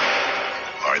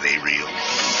 Are they real?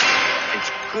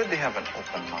 It's good to have an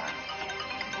open mind,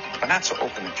 but not so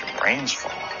open that your brains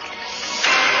fall out.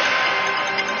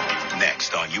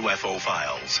 Next on UFO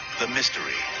Files, the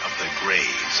mystery of the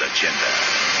Greys' agenda.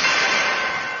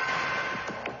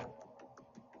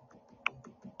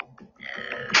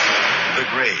 The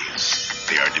Greys.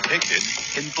 They are depicted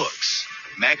in books,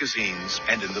 magazines,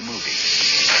 and in the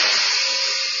movies.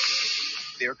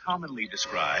 They are commonly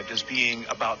described as being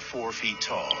about 4 feet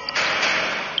tall,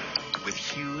 with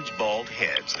huge bald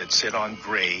heads that sit on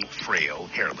gray, frail,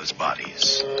 hairless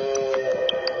bodies.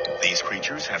 These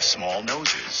creatures have small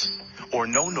noses, or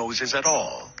no noses at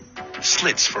all,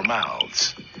 slits for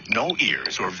mouths, no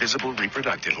ears or visible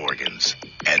reproductive organs,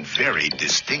 and very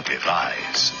distinctive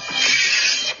eyes.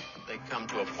 They come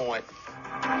to a point,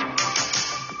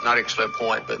 not actually a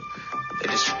point, but they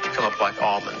just come up like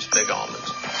almonds, big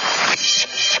almonds.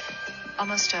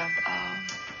 Almost a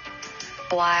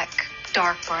black,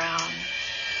 dark brown.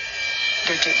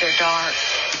 They're dark.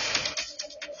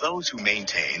 Those who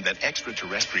maintain that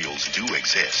extraterrestrials do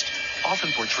exist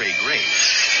often portray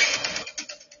Greys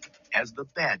as the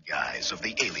bad guys of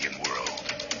the alien world.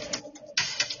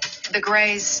 The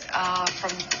Greys,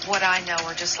 from what I know,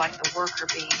 are just like the worker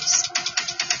bees.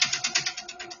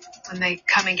 When they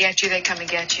come and get you, they come and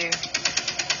get you.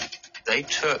 They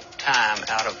took time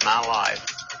out of my life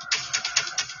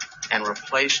and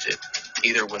replaced it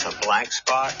either with a blank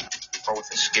spot or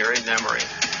with a scary memory.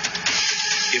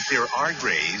 If there are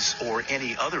Greys or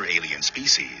any other alien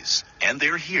species, and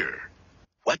they're here,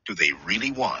 what do they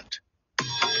really want?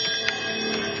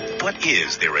 What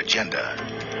is their agenda?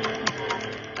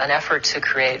 An effort to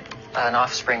create an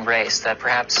offspring race that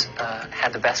perhaps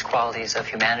had the best qualities of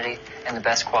humanity and the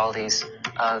best qualities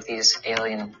of these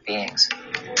alien beings.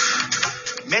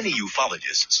 Many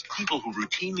ufologists, people who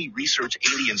routinely research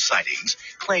alien sightings,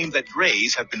 claim that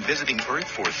Greys have been visiting Earth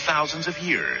for thousands of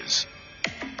years.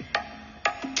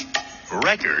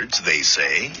 Records, they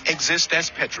say, exist as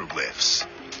petroglyphs,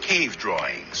 cave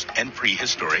drawings, and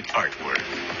prehistoric artwork.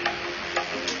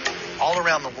 All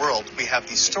around the world, we have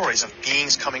these stories of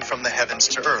beings coming from the heavens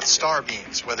to Earth, star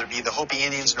beings, whether it be the Hopi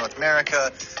Indians in North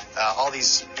America, all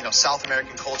these, South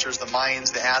American cultures, the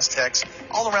Mayans, the Aztecs.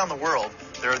 All around the world,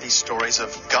 there are these stories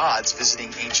of gods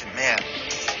visiting ancient man.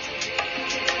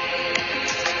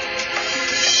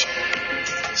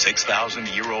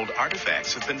 6,000-year-old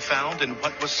artifacts have been found in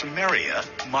what was Samaria,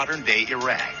 modern-day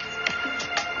Iraq.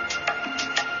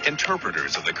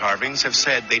 Interpreters of the carvings have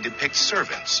said they depict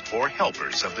servants or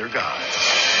helpers of their gods.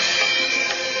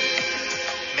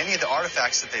 Many of the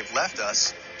artifacts that they've left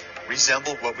us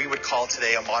resemble what we would call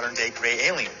today a modern-day gray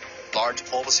alien. Large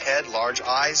bulbous head, large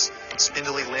eyes,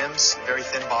 spindly limbs, very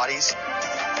thin bodies.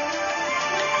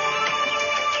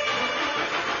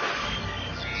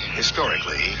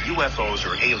 Historically, UFOs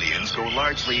or aliens go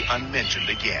largely unmentioned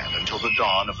again until the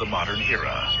dawn of the modern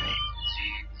era.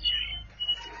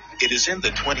 It is in the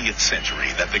 20th century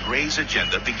that the Greys'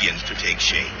 agenda begins to take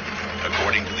shape.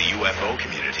 According to the UFO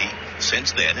community,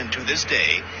 since then and to this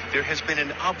day, there has been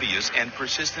an obvious and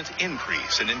persistent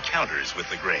increase in encounters with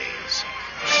the Greys.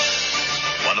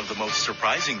 One of the most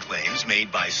surprising claims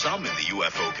made by some in the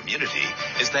UFO community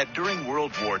is that during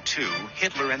World War II,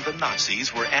 Hitler and the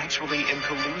Nazis were actually in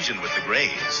collusion with the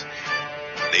Greys.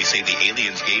 They say the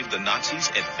aliens gave the Nazis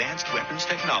advanced weapons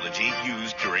technology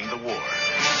used during the war.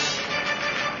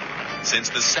 Since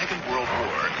the Second World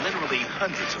War, literally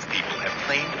hundreds of people have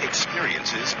claimed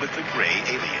experiences with the gray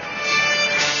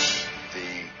aliens.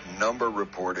 The number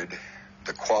reported,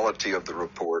 the quality of the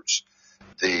reports,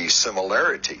 the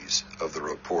similarities of the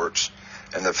reports,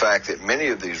 and the fact that many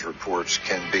of these reports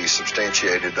can be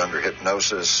substantiated under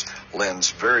hypnosis lends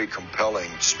very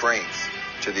compelling strength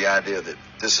to the idea that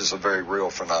this is a very real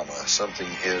phenomenon. Something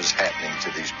is happening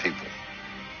to these people.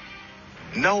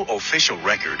 No official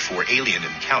record for alien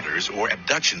encounters or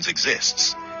abductions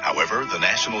exists. However, the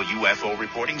National UFO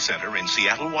Reporting Center in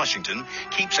Seattle, Washington,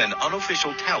 keeps an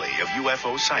unofficial tally of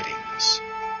UFO sightings.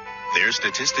 Their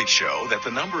statistics show that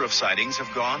the number of sightings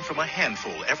have gone from a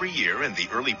handful every year in the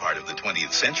early part of the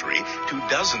 20th century to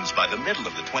dozens by the middle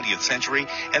of the 20th century,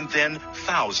 and then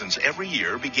thousands every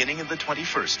year beginning in the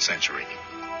 21st century.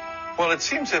 Well, it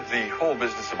seems that the whole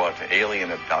business about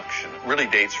alien abduction really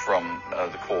dates from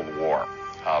the Cold War.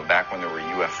 Back when there were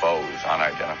UFOs,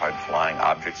 unidentified flying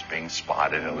objects being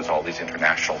spotted, and it was all these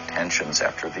international tensions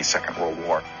after the Second World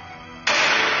War.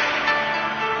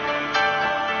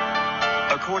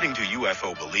 According to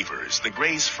UFO believers, the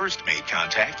Greys first made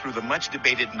contact through the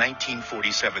much-debated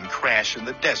 1947 crash in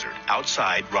the desert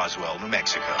outside Roswell, New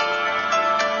Mexico.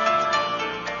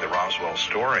 The Roswell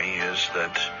story is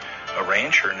that a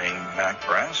rancher named Mac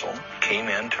Brazel came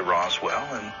into Roswell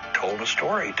and told a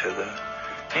story to the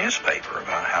newspaper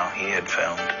about how he had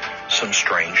found some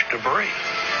strange debris.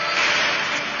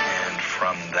 And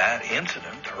from that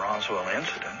incident, the Roswell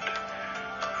incident,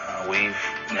 we've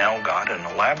now got an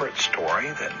elaborate story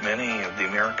that many of the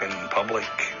American public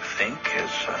think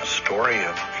is a story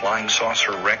of flying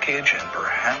saucer wreckage and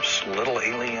perhaps little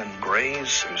alien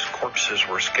greys whose corpses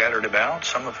were scattered about,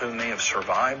 some of whom may have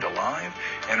survived alive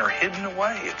and are hidden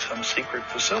away at some secret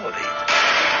facility.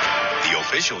 The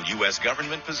official U.S.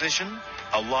 government position?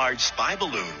 A large spy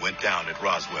balloon went down at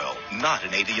Roswell, not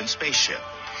an alien spaceship.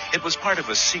 It was part of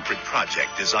a secret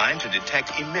project designed to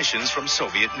detect emissions from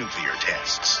Soviet nuclear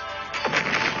tests.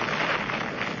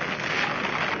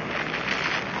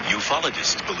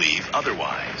 Ufologists believe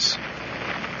otherwise.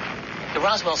 The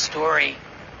Roswell story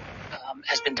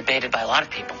has been debated by a lot of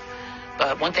people.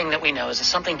 But one thing that we know is that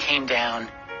something came down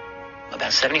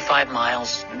about 75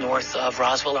 miles north of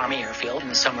Roswell Army Airfield in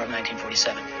the summer of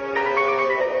 1947.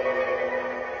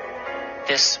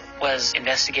 This was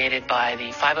investigated by the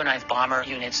 509th Bomber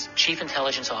Unit's Chief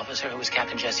Intelligence Officer, who was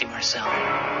Captain Jesse Marcel.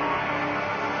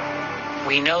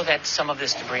 We know that some of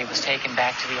this debris was taken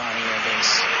back to the Army Air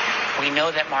Base. We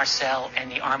know that Marcel and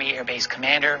the Army Air Base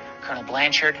commander, Colonel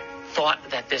Blanchard, thought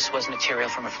that this was material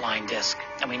from a flying disc.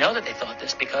 And we know that they thought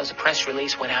this because a press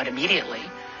release went out immediately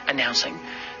announcing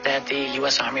that the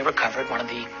U.S. Army recovered one of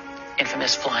the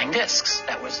infamous flying discs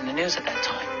that was in the news at that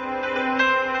time.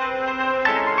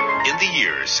 In the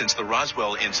years since the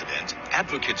Roswell incident,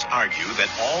 advocates argue that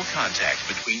all contact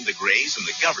between the Greys and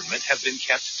the government have been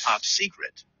kept top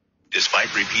secret.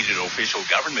 Despite repeated official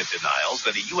government denials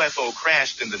that a UFO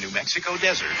crashed in the New Mexico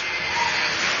desert,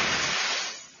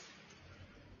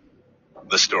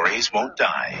 the stories won't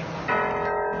die.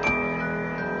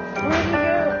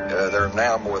 There are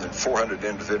now more than 400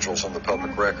 individuals on the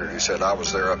public record who said, I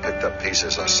was there, I picked up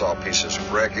pieces, I saw pieces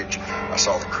of wreckage, I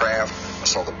saw the craft, I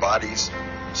saw the bodies.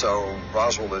 So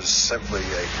Roswell is simply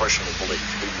a question of belief,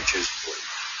 who you choose to believe.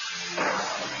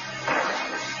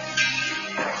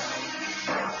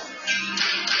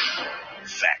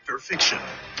 Fact or fiction,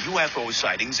 UFO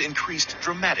sightings increased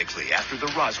dramatically after the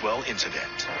Roswell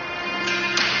incident.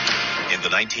 In the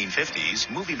 1950s,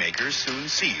 movie makers soon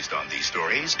seized on these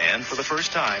stories, and for the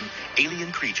first time,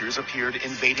 alien creatures appeared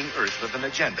invading Earth with an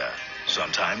agenda,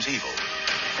 sometimes evil.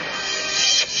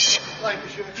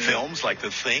 Films like The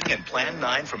Thing and Plan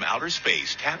 9 from Outer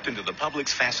Space tapped into the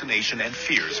public's fascination and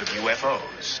fears of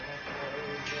UFOs.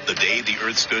 The Day the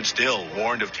Earth Stood Still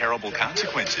warned of terrible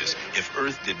consequences if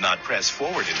Earth did not press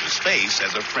forward into space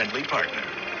as a friendly partner.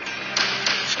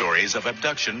 Stories of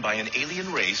abduction by an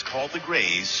alien race called the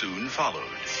Greys soon followed.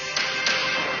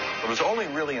 It was only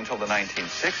really until the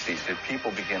 1960s did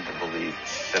people begin to believe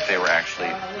that they were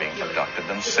actually being abducted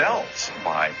themselves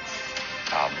by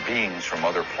beings from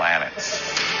other planets.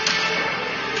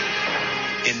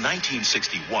 In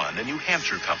 1961, a New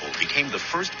Hampshire couple became the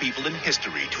first people in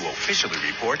history to officially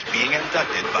report being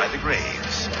abducted by the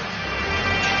Greys.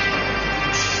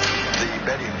 The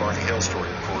Betty and Barney Hill story,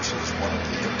 of course, is one of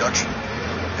the abduction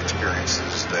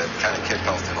experiences that kind of kicked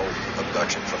off the whole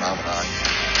abduction phenomenon.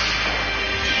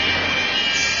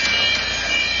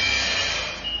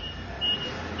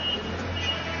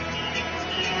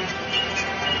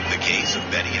 The case of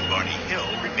Betty and Barney Hill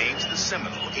remains the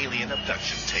seminal alien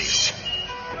abduction tale.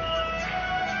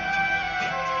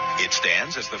 It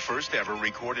stands as the first ever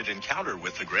recorded encounter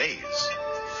with the Greys,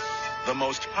 the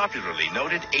most popularly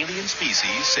noted alien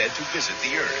species said to visit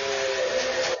the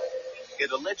Earth.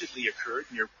 It allegedly occurred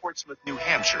near Portsmouth, New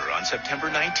Hampshire on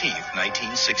September 19,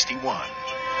 1961.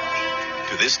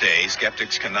 To this day,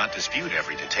 skeptics cannot dispute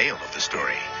every detail of the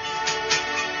story.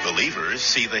 Believers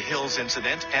see the Hills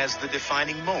incident as the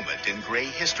defining moment in Grey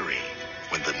history,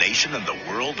 when the nation and the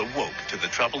world awoke to the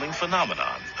troubling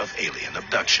phenomenon of alien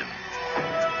abduction.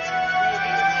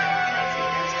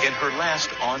 In her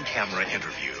last on-camera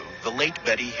interview, the late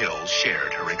Betty Hill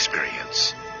shared her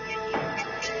experience.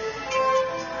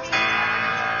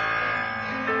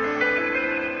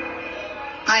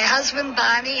 My husband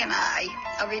Barney and I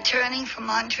are returning from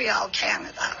Montreal,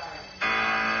 Canada.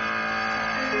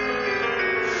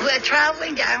 We're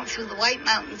traveling down through the White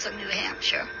Mountains of New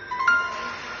Hampshire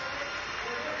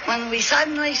when we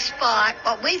suddenly spot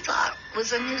what we thought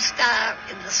was a new star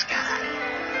in the sky.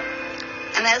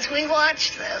 And as we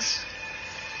watched this,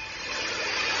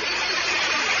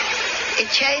 it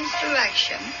changed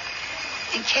direction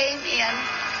and came in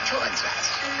towards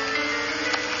us.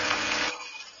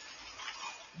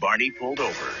 Barney pulled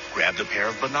over, grabbed a pair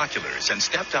of binoculars, and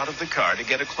stepped out of the car to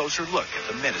get a closer look at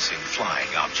the menacing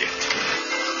flying object.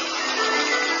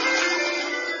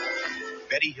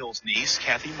 Betty Hill's niece,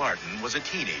 Kathy Martin, was a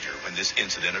teenager when this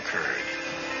incident occurred.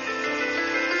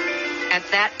 At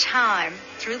that time,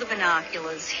 through the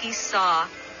binoculars, he saw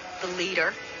the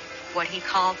leader, what he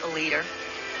called the leader,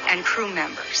 and crew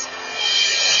members.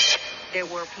 There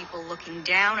were people looking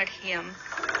down at him.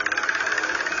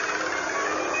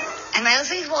 And as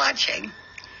he's watching,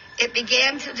 it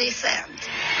began to descend.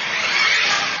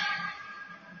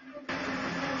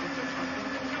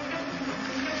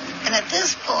 And at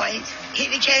this point, he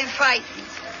became frightened,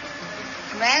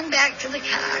 ran back to the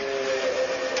car,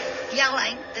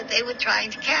 yelling that they were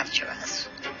trying to capture us.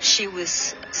 She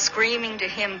was screaming to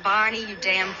him, "Barney, you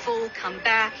damn fool, come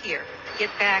back here.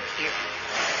 Get back here."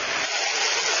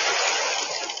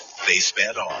 They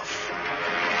sped off.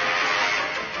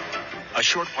 A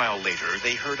short while later,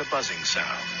 they heard a buzzing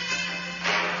sound.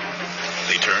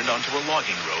 They turned onto a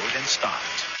logging road and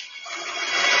stopped.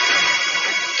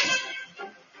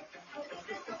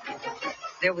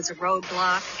 There was a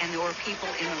roadblock, and there were people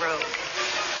in the road.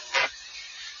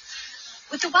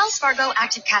 With the Wells Fargo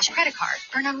Active Cash credit card,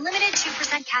 earn unlimited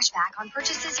 2% cash back on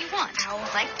purchases you want,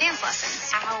 like dance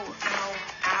lessons.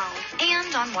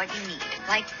 And on what you need,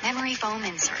 like memory foam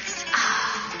inserts.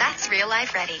 That's real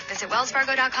life ready. Visit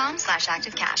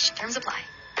wellsfargo.com/activecash. Terms apply.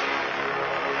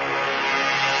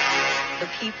 The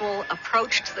people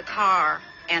approached the car,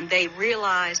 and they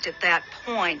realized at that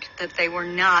point that they were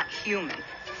not human,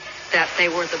 that they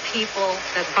were the people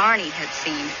that Barney had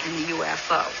seen in the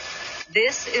UFO.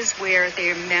 This is where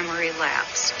their memory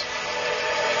lapsed.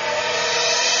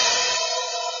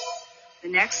 The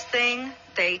next thing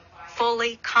they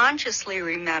fully consciously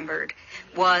remembered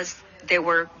was they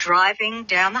were driving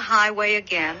down the highway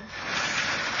again,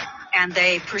 and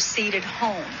they proceeded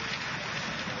home.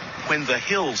 When the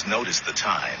Hills noticed the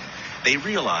time, they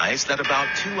realized that about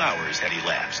 2 hours had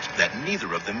elapsed that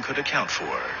neither of them could account for.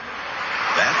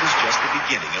 That was just the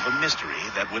beginning of a mystery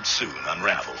that would soon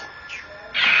unravel.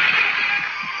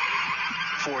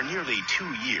 For nearly 2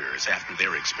 years after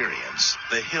their experience,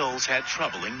 the Hills had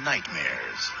troubling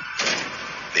nightmares.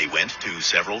 They went to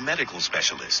several medical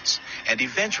specialists and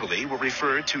eventually were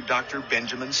referred to Dr.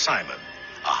 Benjamin Simon,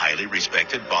 a highly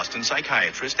respected Boston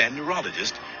psychiatrist and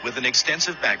neurologist with an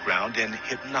extensive background in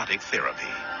hypnotic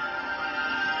therapy.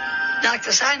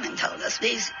 Dr. Simon told us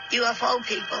these UFO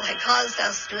people had caused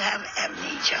us to have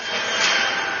amnesia.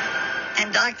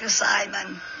 And Dr.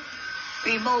 Simon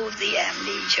removed the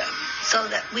amnesia so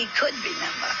that we could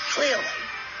remember clearly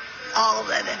all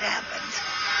that had happened.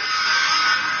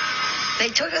 They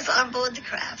took us on board the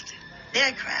craft,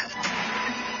 their craft.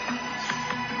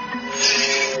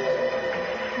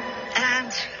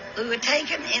 And we were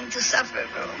taken into separate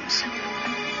rooms.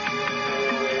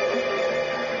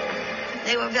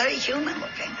 They were very human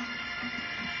looking.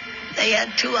 They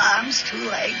had 2 arms, 2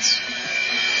 legs.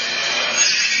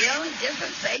 The only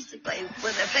difference basically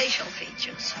were their facial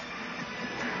features.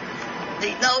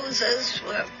 The noses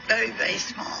were very, very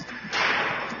small.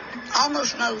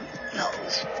 Almost no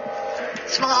nose.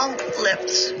 Small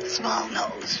lips, small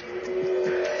nose.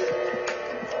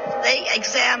 They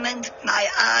examined my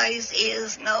eyes,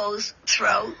 ears, nose,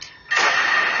 throat,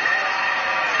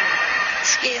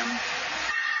 skin,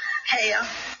 hair,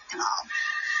 and all.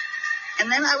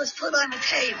 And then I was put on a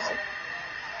table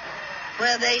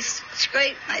where they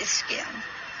scraped my skin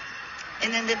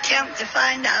in an attempt to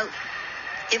find out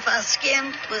if our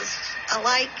skin was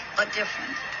alike or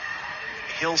different.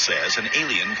 Hill says an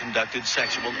alien conducted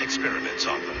sexual experiments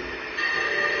on them.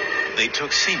 They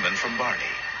took semen from Barney.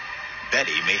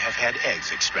 Betty may have had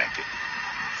eggs extracted.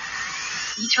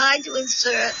 He tried to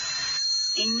insert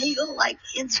a needle-like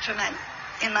instrument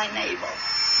in my navel,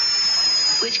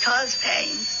 which caused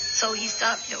pain, so he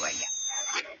stopped doing it.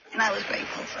 And I was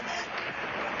grateful for that.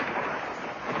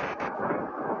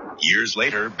 Years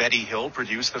later, Betty Hill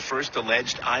produced the first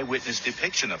alleged eyewitness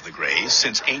depiction of the Greys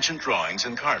since ancient drawings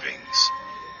and carvings.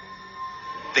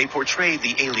 They portrayed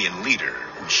the alien leader,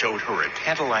 who showed her a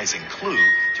tantalizing clue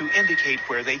to indicate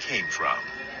where they came from.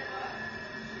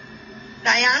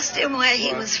 I asked him where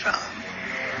he was from,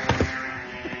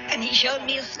 and he showed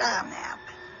me a star map.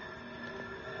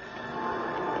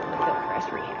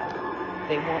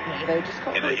 They won't know. They just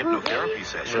call In a hypnotherapy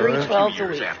session, 312 2 a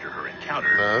years week. after her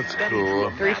encounter, That's Betty cool. drew a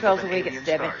map 312 of a the week at alien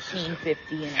star system.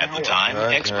 $17.50 an hour. At the time,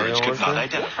 Okay, experts could not listen.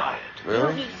 identify it. You don't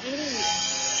Really? need any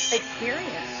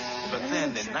experience. But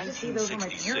then in I just see those on my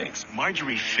 1966,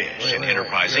 Marjorie Fish, an Wait,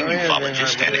 enterprising wait, wait.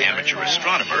 ufologist and amateur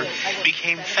astronomer,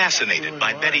 became fascinated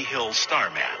by Betty Hill's star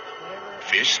map.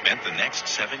 Fish spent the next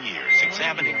 7 years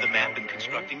examining the map and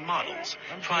constructing models,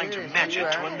 trying to match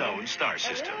it to a known star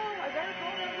system.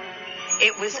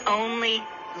 It was only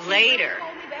later,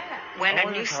 when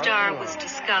a new star was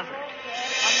discovered,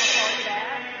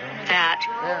 that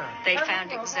they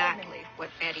found exactly what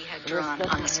Betty had drawn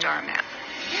on the star map.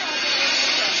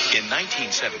 In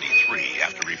 1973,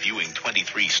 after reviewing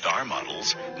 23 star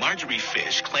models, Marjorie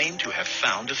Fish claimed to have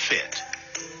found a fit.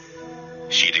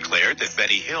 She declared that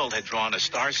Betty Hill had drawn a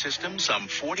star system some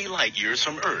 40 light years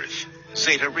from Earth,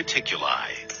 Zeta Reticuli.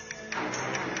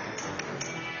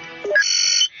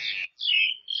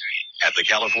 At the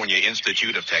California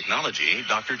Institute of Technology,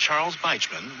 Dr. Charles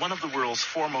Beichman, one of the world's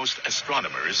foremost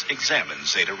astronomers, examined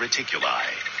Zeta Reticuli.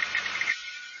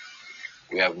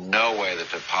 We have no way that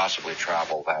to possibly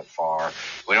travel that far.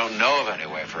 We don't know of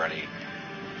any way for any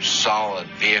solid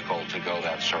vehicle to go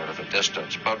that sort of a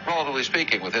distance. But relatively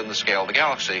speaking, within the scale of the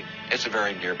galaxy, it's a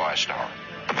very nearby star.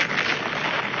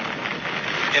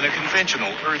 In a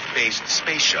conventional Earth-based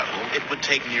space shuttle, it would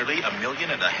take nearly 1.5 million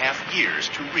years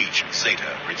to reach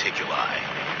Zeta Reticuli.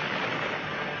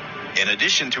 In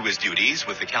addition to his duties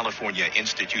with the California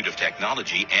Institute of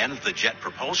Technology and the Jet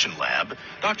Propulsion Lab,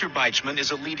 Dr. Beichman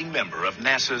is a leading member of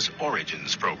NASA's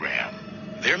Origins program.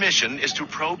 Their mission is to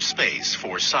probe space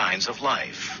for signs of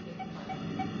life.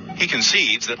 He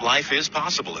concedes that life is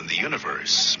possible in the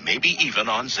universe, maybe even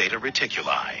on Zeta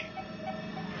Reticuli.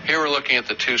 Here we're looking at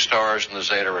the 2 stars in the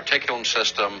Zeta Reticulum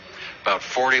system, about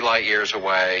 40 light years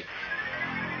away.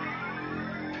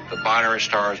 The binary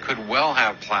stars could well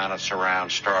have planets around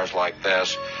stars like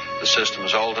this. The system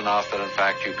is old enough that, in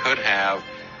fact, you could have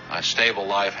a stable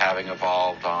life having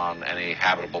evolved on any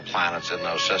habitable planets in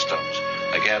those systems.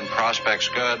 Again, prospects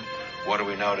good. What do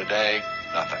we know today?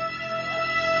 Nothing.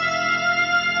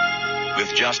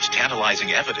 With just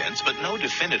tantalizing evidence, but no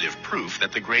definitive proof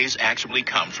that the Greys actually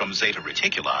come from Zeta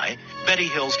Reticuli, Betty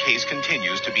Hill's case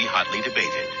continues to be hotly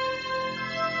debated.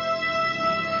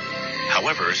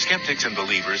 However, skeptics and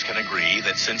believers can agree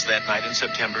that since that night in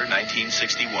September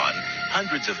 1961,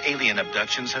 hundreds of alien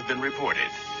abductions have been reported.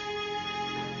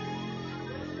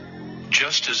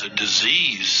 Just as a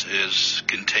disease is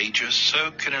contagious,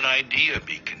 so can an idea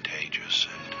be contagious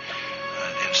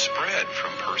and spread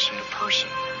from person to person.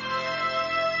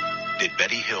 Did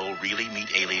Betty Hill really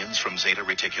meet aliens from Zeta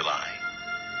Reticuli?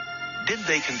 Did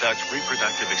they conduct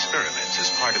reproductive experiments as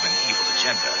part of an evil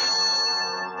agenda?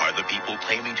 Are the people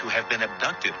claiming to have been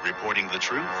abducted reporting the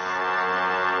truth?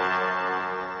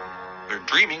 They're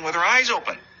dreaming with their eyes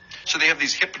open. So they have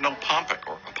these hypnopompic,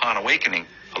 or upon awakening,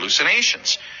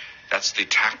 hallucinations. That's the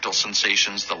tactile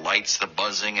sensations, the lights, the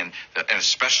buzzing, and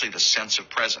especially the sense of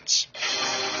presence.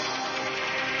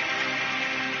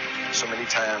 So many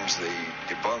times the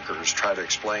debunkers try to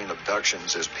explain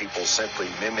abductions as people simply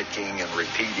mimicking and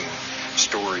repeating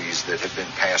stories that have been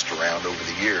passed around over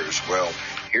the years. Well,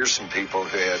 here's some people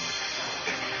who had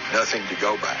nothing to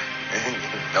go by.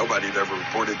 Nobody had ever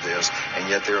reported this, and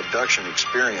yet their abduction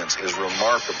experience is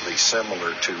remarkably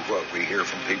similar to what we hear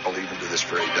from people even to this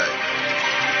very day.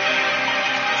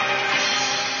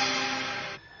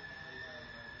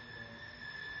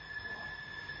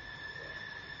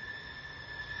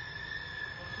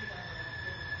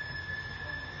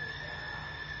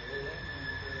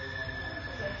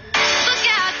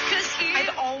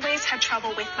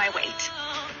 Trouble with my weight.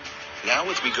 Now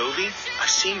with Wegovy, I've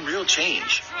seen real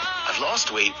change. I've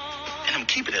lost weight, and I'm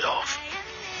keeping it off.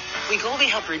 Wegovy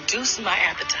helped reduce my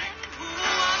appetite.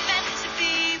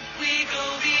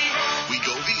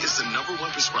 Wegovy is the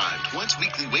 #1 prescribed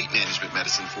once-weekly weight management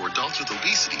medicine for adults with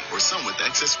obesity or some with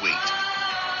excess weight.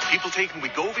 People taking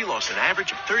Wegovy lost an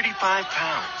average of 35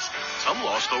 pounds. Some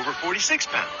lost over 46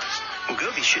 pounds.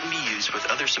 Wegovy shouldn't be used with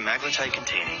other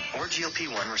semaglutide-containing or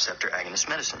GLP-1 receptor agonist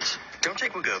medicines. Don't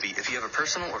take Wegovy if you have a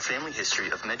personal or family history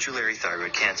of medullary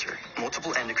thyroid cancer,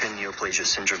 multiple endocrine neoplasia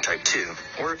syndrome type 2,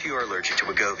 or if you are allergic to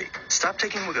Wegovy. Stop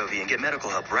taking Wegovy and get medical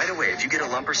help right away if you get a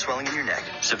lump or swelling in your neck,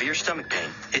 severe stomach pain,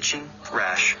 itching,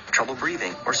 rash, trouble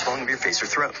breathing, or swelling of your face or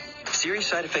throat. Serious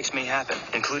side effects may happen,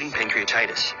 including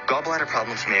pancreatitis. Gallbladder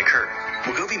problems may occur.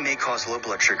 Wegovy may cause low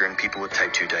blood sugar in people with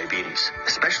type 2 diabetes,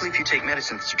 especially if you take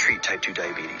medicines to treat type 2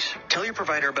 diabetes. Tell your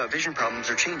provider about vision problems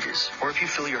or changes, or if you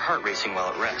feel your heart racing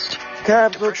while at rest.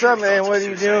 Cabs, what's up, man? What are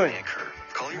you doing?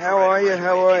 How are you?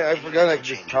 I forgot I could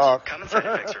just talk. Common side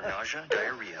effects are nausea,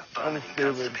 diarrhea, I'm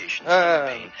stupid.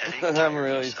 I'm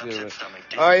really stupid.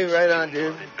 Are you right on,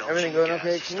 dude? Everything going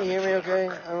okay? Can you hear me okay?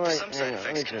 I'm like, some side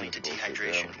effects can lead to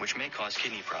dehydration, which may cause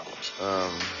kidney problems.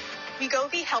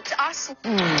 Wegovy helped us.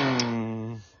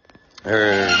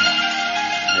 Whatever.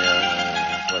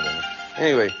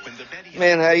 Anyway,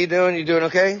 man, how you doing? You doing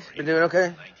okay? You doing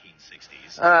okay?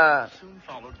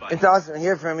 It's awesome to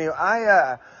hear from you.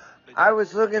 I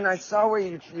was looking, I saw where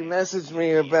you messaged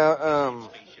me about,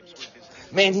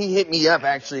 man, he hit me up,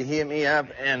 actually. He hit me up,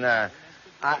 and,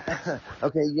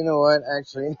 okay, you know what,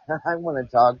 actually, I want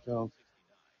to talk to him.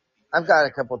 I've got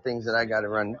a couple things that I got to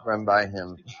run by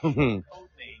him.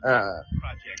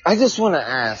 I just want to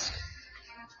ask.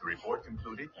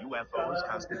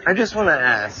 I just want to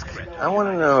ask. I want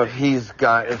to know if he's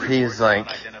like,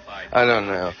 I don't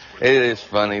know. It is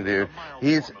funny, dude.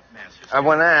 I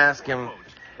want to ask him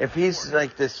if he's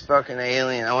like this fucking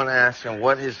alien. I want to ask him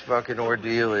what his fucking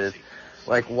ordeal is.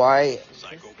 Like, why?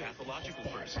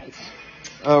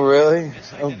 Oh, really?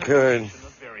 Oh, good.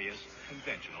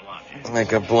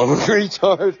 Like a blown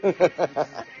retard.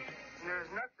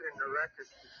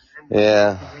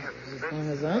 Yeah.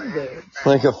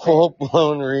 Like a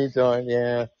full-blown retard,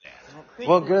 yeah.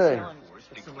 Well, good. However,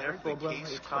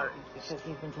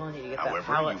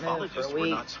 ufologists were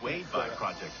not swayed by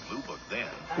Project Blue Book then.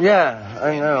 Yeah,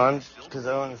 I know. Because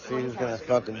I want to see who's going to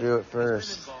fucking do it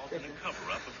first. What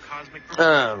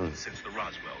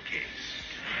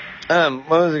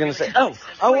was I going to say? Oh,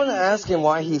 I want to ask him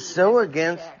why he's so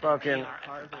against fucking...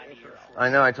 I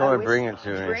know, I told her to bring it to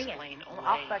me. Bring it.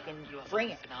 I'll fucking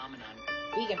bring it.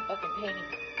 He can fucking pay me.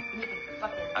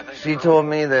 She told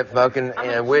me that fucking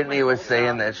Whitney was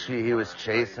saying that he was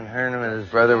chasing her and him and his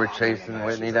brother were chasing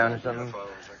Whitney down or something.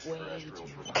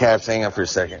 Cat's hang up for a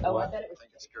second. Oh, I bet it was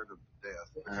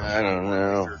I don't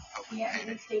know.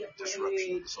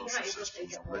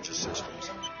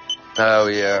 Oh,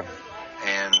 yeah.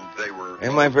 and they were.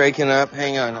 Am I breaking up?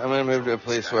 Hang on. I'm gonna move to a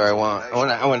place where I want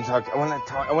to talk.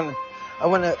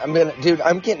 Dude,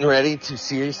 I'm getting ready to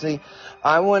seriously.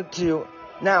 I want to.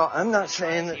 Now, I'm not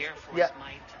saying that. Yeah.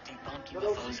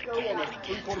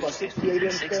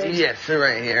 Yes, they're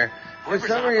right here. For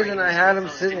some reason, I had them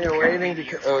sitting here waiting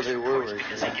because. Oh, they were right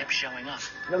because they kept showing up.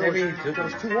 Maybe he took them.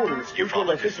 There's 2 orders. Each one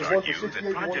like this is one for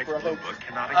 68, one for I think.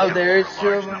 Oh, there is 2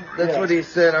 of them? That's what he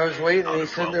said. I was waiting. He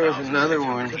said there was another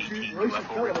one.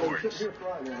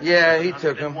 Yeah, he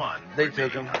took them. They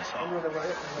took them.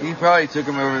 He probably took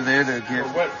them over there to get.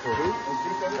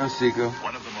 Oh, Seco.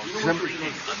 One of the most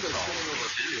unsolved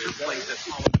took place at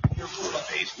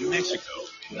Base, New Mexico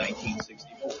in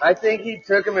 1964. I think he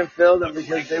took them and filled them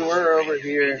because they were over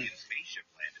here.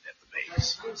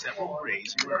 Several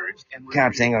grays emerged and were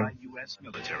Caps, hang on. by U.S.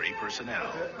 military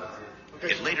personnel.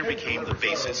 It later became the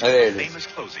basis for the famous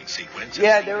closing sequence.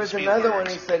 Yeah, there was another one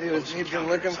he said he'd been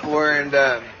looking for, and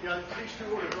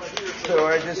so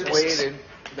I just waited.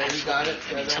 Then he got it.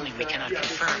 I mean, something we cannot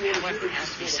confirm. However, it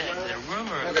has to be said, the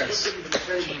rumor of this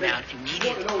came out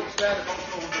immediately.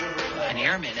 An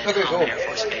airman at Holloman Air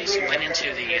Force Base went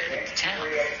into the town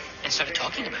and started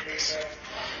talking about this.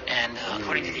 And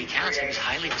according to the accounts, he was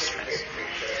highly distressed,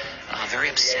 very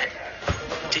upset,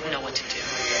 didn't know what to do.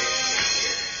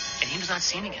 And he was not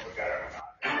seen again.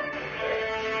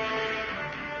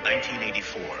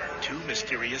 1984, 2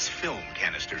 mysterious film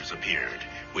canisters appeared,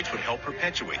 which would help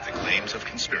perpetuate the claims of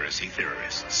conspiracy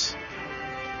theorists.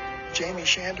 Jamie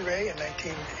Chandray in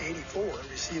 1984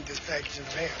 received this package in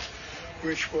the mail,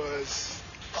 which was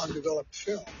undeveloped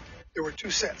film. There were 2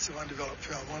 sets of undeveloped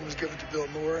film. One was given to Bill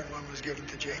Moore and one was given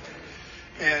to Jamie.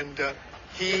 And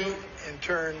he, in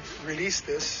turn, released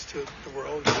this to the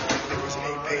world. There was an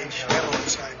 8-page memo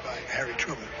signed by Harry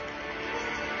Truman.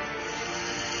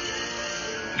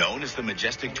 Known as the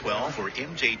Majestic 12 or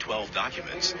MJ-12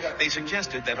 documents, they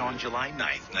suggested that on July 9,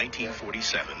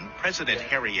 1947, President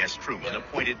Harry S. Truman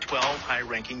appointed 12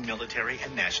 high-ranking military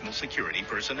and national security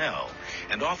personnel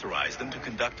and authorized them to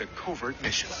conduct a covert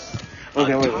mission.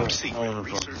 Top-secret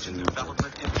research and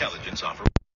development intelligence operation.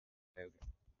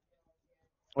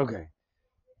 Okay.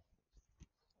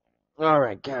 All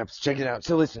right, Caps, check it out.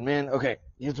 So listen, man. Okay,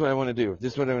 here's what I want to do.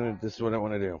 This is what I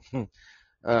want to do.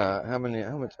 How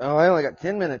much? Oh, I only got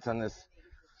 10 minutes on this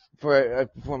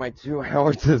before my 2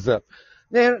 hours is up.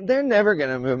 They're never going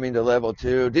to move me to level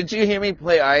 2. Did you hear me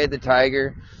play Eye of the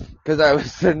Tiger? Because I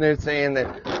was sitting there saying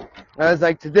that, I was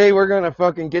like, today we're going to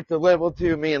fucking get to level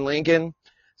 2, me and Lincoln.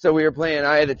 So we were playing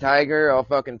Eye of the Tiger, all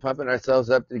fucking pumping ourselves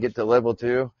up to get to level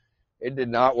 2. It did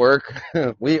not work.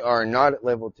 We are not at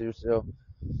level 2 still.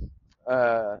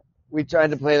 We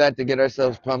tried to play that to get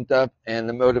ourselves pumped up, and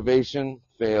the motivation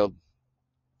failed.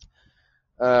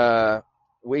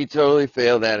 We totally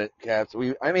failed at it, Caps.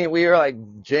 We were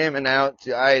like jamming out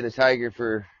to Eye of the Tiger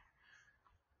for,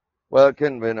 well, it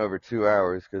couldn't have been over 2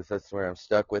 hours because that's where I'm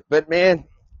stuck with. But man,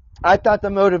 I thought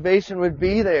the motivation would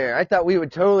be there. I thought we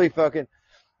would totally fucking,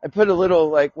 I put a little,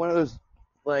 like, one of those,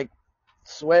 like,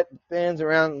 sweat bands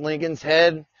around Lincoln's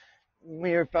head.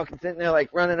 We were fucking sitting there, like,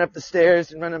 running up the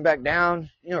stairs and running back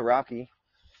down. You know, Rocky.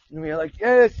 And we were like,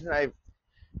 yes.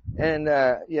 And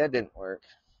yeah, it didn't work.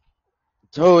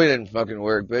 Totally didn't fucking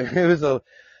work, but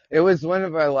it was one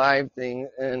of our live things,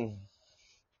 and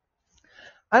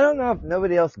I don't know if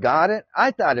nobody else got it.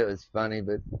 I thought it was funny,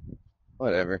 but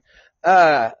whatever.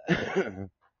 But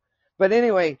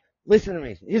anyway, listen to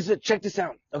me. Check this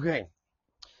out. Okay.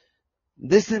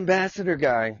 This ambassador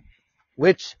guy,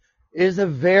 which is a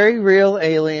very real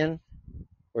alien,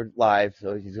 or live,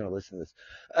 so he's going to listen to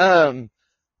this.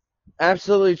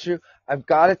 Absolutely true. I've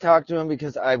got to talk to him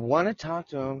because I want to talk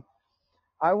to him.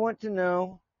 I want to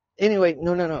know. Anyway,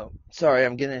 no. Sorry,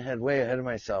 I'm getting way ahead of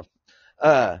myself.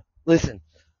 Listen.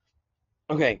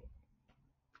 Okay.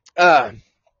 On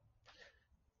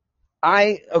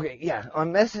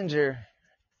Messenger,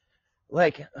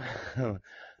 like,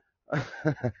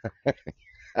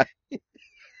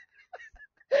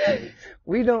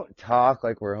 we don't talk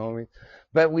like we're homies,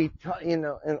 but we talk, and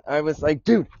I was like,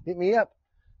 dude, hit me up,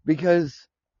 because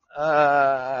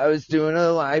I was doing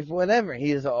a live whatever.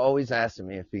 He is always asking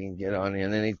me if he can get on here,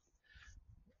 and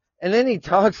then he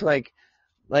talks like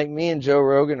me and Joe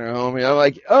Rogan are homie. I'm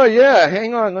like, oh yeah,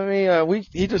 hang on, let me.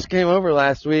 He just came over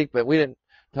last week, but we didn't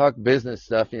talk business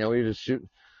stuff. We were just shooting.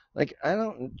 Like,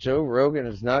 Joe Rogan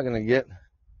is not gonna get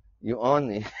you on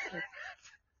the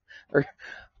or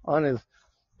on his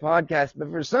podcast, but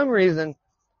for some reason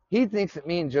he thinks that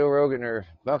me and Joe Rogan are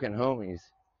fucking homies.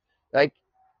 Like,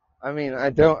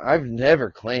 I've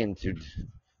never claimed to.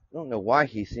 I don't know why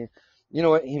he's seen. You know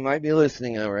what? He might be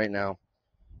listening right now.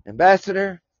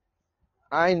 Ambassador,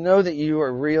 I know that you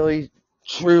are really,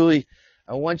 truly,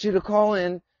 I want you to call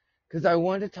in because I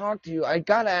want to talk to you. I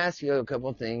got to ask you a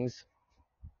couple things.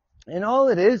 And all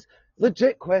it is,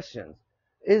 legit questions,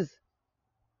 is,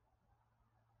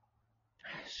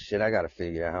 shit, I got to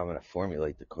figure out how I'm going to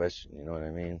formulate the question. You know what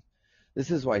I mean?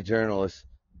 This is why journalists,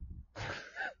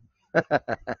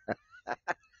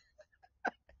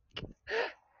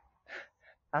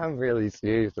 I'm really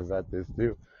serious about this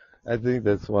too. I think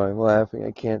that's why I'm laughing.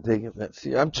 I can't take it that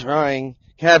serious. I'm trying.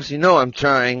 Caps, you know I'm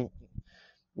trying.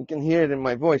 You can hear it in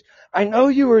my voice. I know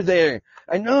you were there.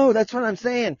 I know. That's what I'm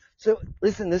saying. So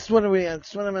listen, this is what I'm going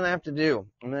to have to do.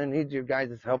 I'm going to need your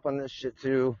guys' help on this shit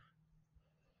too.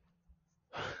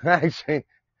 Actually,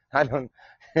 I don't.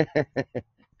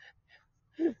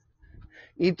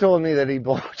 He told me that he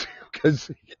blocked you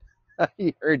because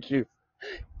he heard you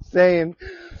saying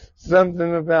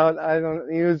something about,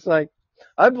 he was like,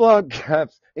 I blocked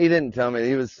Caps. He didn't tell me.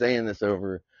 He was saying this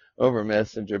over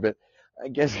Messenger, but I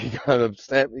guess he got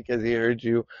upset because he heard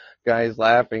you guys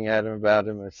laughing at him about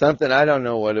him or something. I don't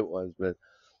know what it was, but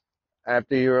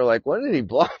after you were like, what did he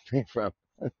block me from?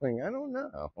 I was like, I don't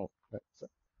know. That's a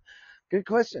good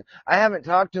question. I haven't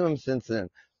talked to him since then.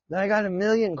 I got a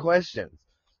million questions.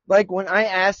 Like when I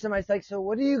asked him, I was like, so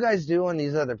what do you guys do on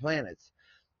these other planets?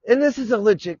 And this is a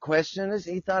legit question.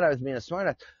 He thought I was being a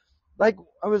smartass. Like,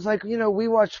 I was like, we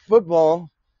watch football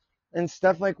and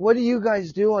stuff. Like, what do you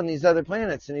guys do on these other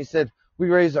planets? And he said, we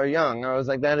raise our young. I was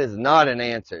like, that is not an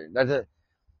answer.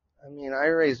 I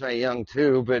raise my young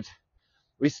too, but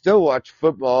we still watch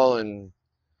football and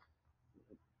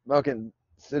fucking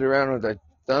sit around with our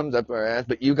thumbs up our ass.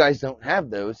 But you guys don't have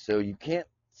those, so you can't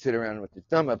sit around with your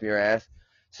thumb up your ass.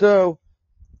 So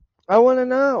I want to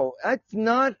know. That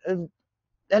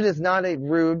is not a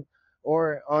rude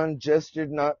or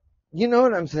ungestured, you know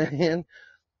what I'm saying?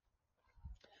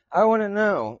 I want to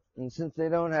know. And since they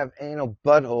don't have anal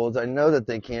buttholes, I know that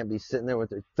they can't be sitting there with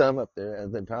their thumb up there.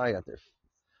 They probably got their,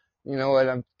 you know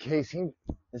what,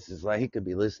 this is like he could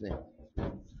be listening.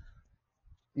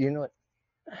 You know what?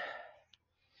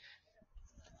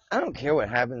 I don't care what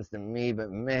happens to me, but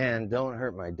man, don't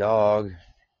hurt my dog.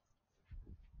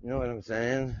 You know what I'm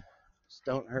saying? Just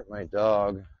don't hurt my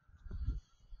dog.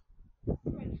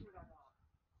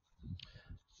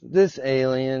 This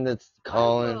alien that's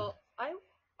calling.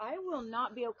 I will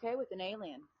not be okay with an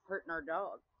alien hurting our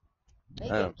dog. They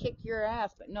can kick your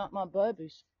ass, but not my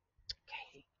bubbies.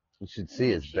 Okay. You should see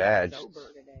his badge.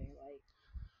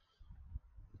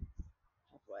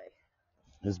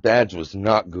 His badge was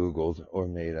not Googled or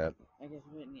made up. I guess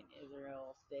we went in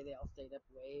Israel. They all stayed up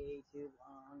way too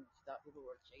long. Thought people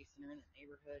were chasing her in the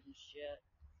neighborhood and shit.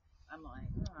 I'm like,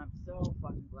 I'm so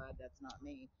fucking glad that's not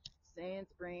me. Sand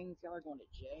Springs, y'all are going to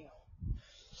jail.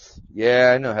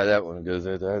 Yeah, I know how that one goes.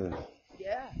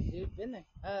 Yeah, dude, been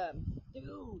there.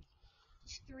 Dude,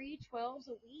 3 12s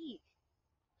a week.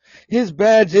 His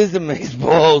badge is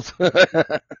amazeballs.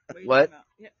 What?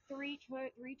 Yeah, 3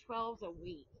 12s a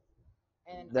week.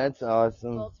 And that's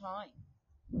awesome. Full time.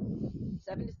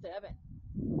 7 to 7.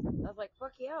 I was like,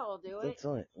 fuck yeah, I'll do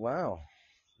it. Wow.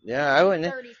 Yeah, I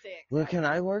wouldn't. 36. Well, can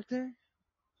I work there?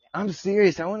 Yeah. I'm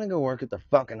serious. I want to go work at the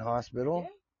fucking hospital.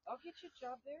 Yeah, I'll get you a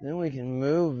job there. Then we can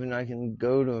move and I can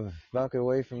go to fuck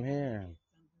away from here.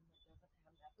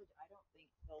 I don't think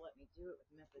they'll let me do it with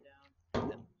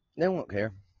methadone. They won't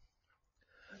care.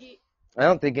 I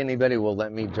don't think anybody will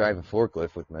let me drive a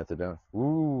forklift with methadone.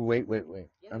 Ooh, wait.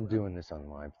 Yeah, I'm doing this on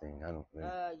live thing. I don't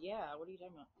know. Yeah, what are you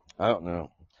talking about? I don't know.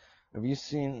 Have you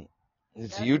seen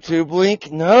his YouTube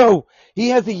link? No! He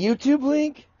has a YouTube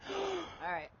link?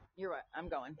 Alright, you're right. I'm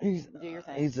going. Do your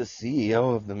thing. He's the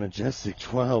CEO of the Majestic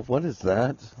 12. What is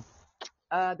that?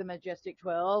 The Majestic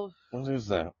 12. What is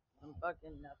that? I'm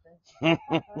fucking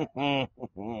nothing.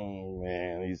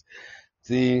 Man,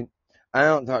 see, I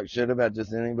don't talk shit about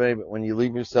just anybody, but when you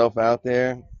leave yourself out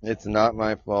there, it's not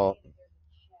my fault.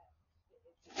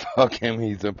 Fuck him,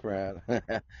 he's a prat.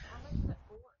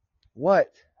 What?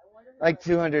 Like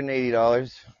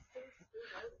 $280.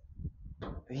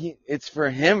 It's for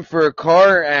him for a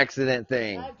car accident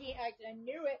thing. I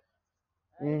knew it.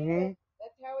 Mm-hmm.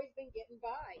 That's how he's been getting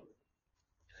by.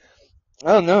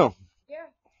 Oh, no. Yeah,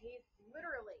 he's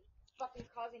literally fucking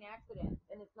causing accidents,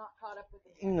 and it's not caught up with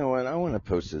You know what? I want to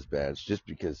post this badge just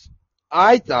because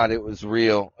I thought it was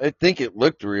real. I think it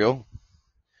looked real.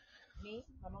 Me?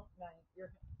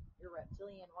 Your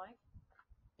reptilian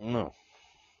wife?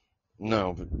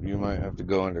 No, but you might have to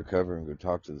go undercover and go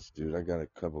talk to this dude. I got a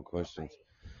couple questions.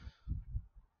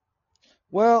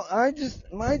 Well,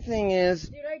 my thing is,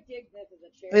 dude, I dig this as a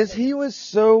chair. he was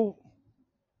so,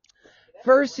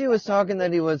 first he was talking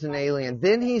that he was an alien.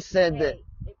 Then he said that,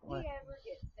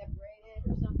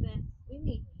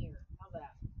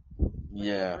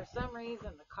 Yeah. For some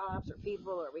reason, the cops or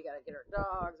people, or we gotta get our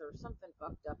dogs, or something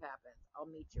fucked up happens, I'll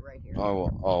meet you right here. I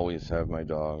will always have my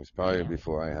dogs, probably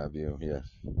before I have you,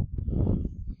 yes.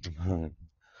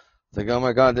 It's like, oh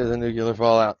my god, there's a nuclear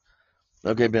fallout.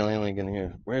 Okay, Billy Lincoln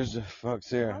here. Where's the fuck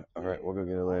Sarah? Alright, we'll go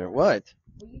get her later. What?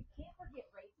 Well, you can't forget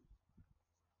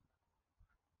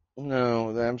Raven. No,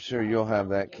 I'm sure you'll have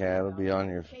that cat. It'll be on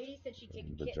your Katie said she'd take a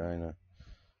kitten. vagina.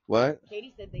 What?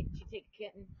 Katie said she'd take a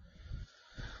kitten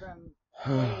from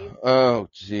Wave. Oh,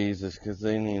 Jesus, because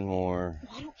they need more.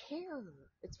 I don't care.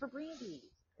 It's for Brandy.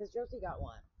 Because Josie got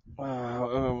one.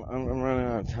 Wow, I'm running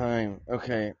out of time.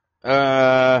 Okay.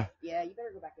 Yeah, you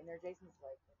better go back in there. Jason's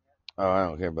like in there. Oh, I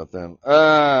don't care about them.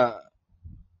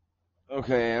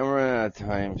 Okay, I'm running out of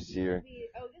time here.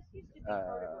 Oh, this used to be part of a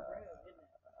room, didn't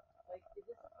it? Like, is this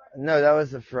the front? No, that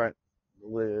was the front,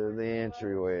 the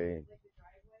entryway.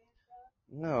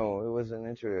 No, it was an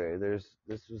entryway.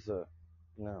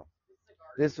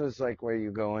 This was like where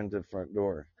you go into the front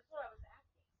door.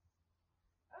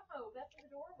 That's what I was asking. Oh, that's where the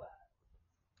door was.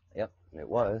 Yep, it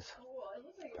was. Cool. It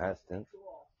looked like Past tense.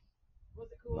 cool. Was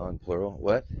it cool? Non-plural.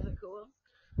 What? Was it cool?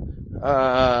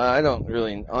 I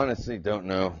honestly don't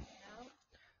know.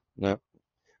 No.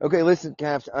 Okay, listen,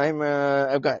 Caps.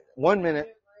 I've got 1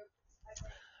 minute.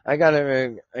 I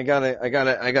gotta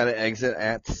exit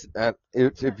at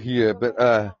here, but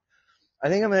I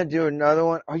think I'm gonna do another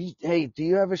one. Hey, do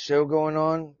you have a show going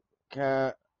on?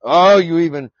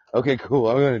 Okay, cool.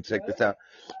 I'm gonna check this out.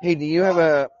 Hey, do you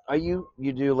have you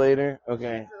do later?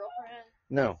 Okay.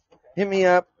 No. Hit me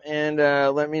up and,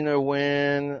 let me know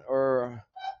when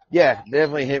yeah,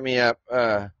 definitely hit me up.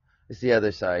 It's the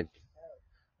other side.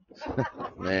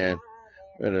 Man,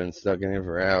 I've been stuck in here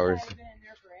for hours.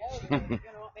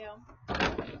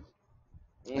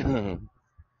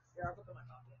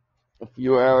 A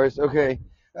few hours. Okay.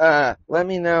 Let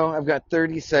me know. I've got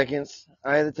 30 seconds.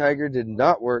 Eye of the Tiger did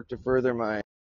not work to further my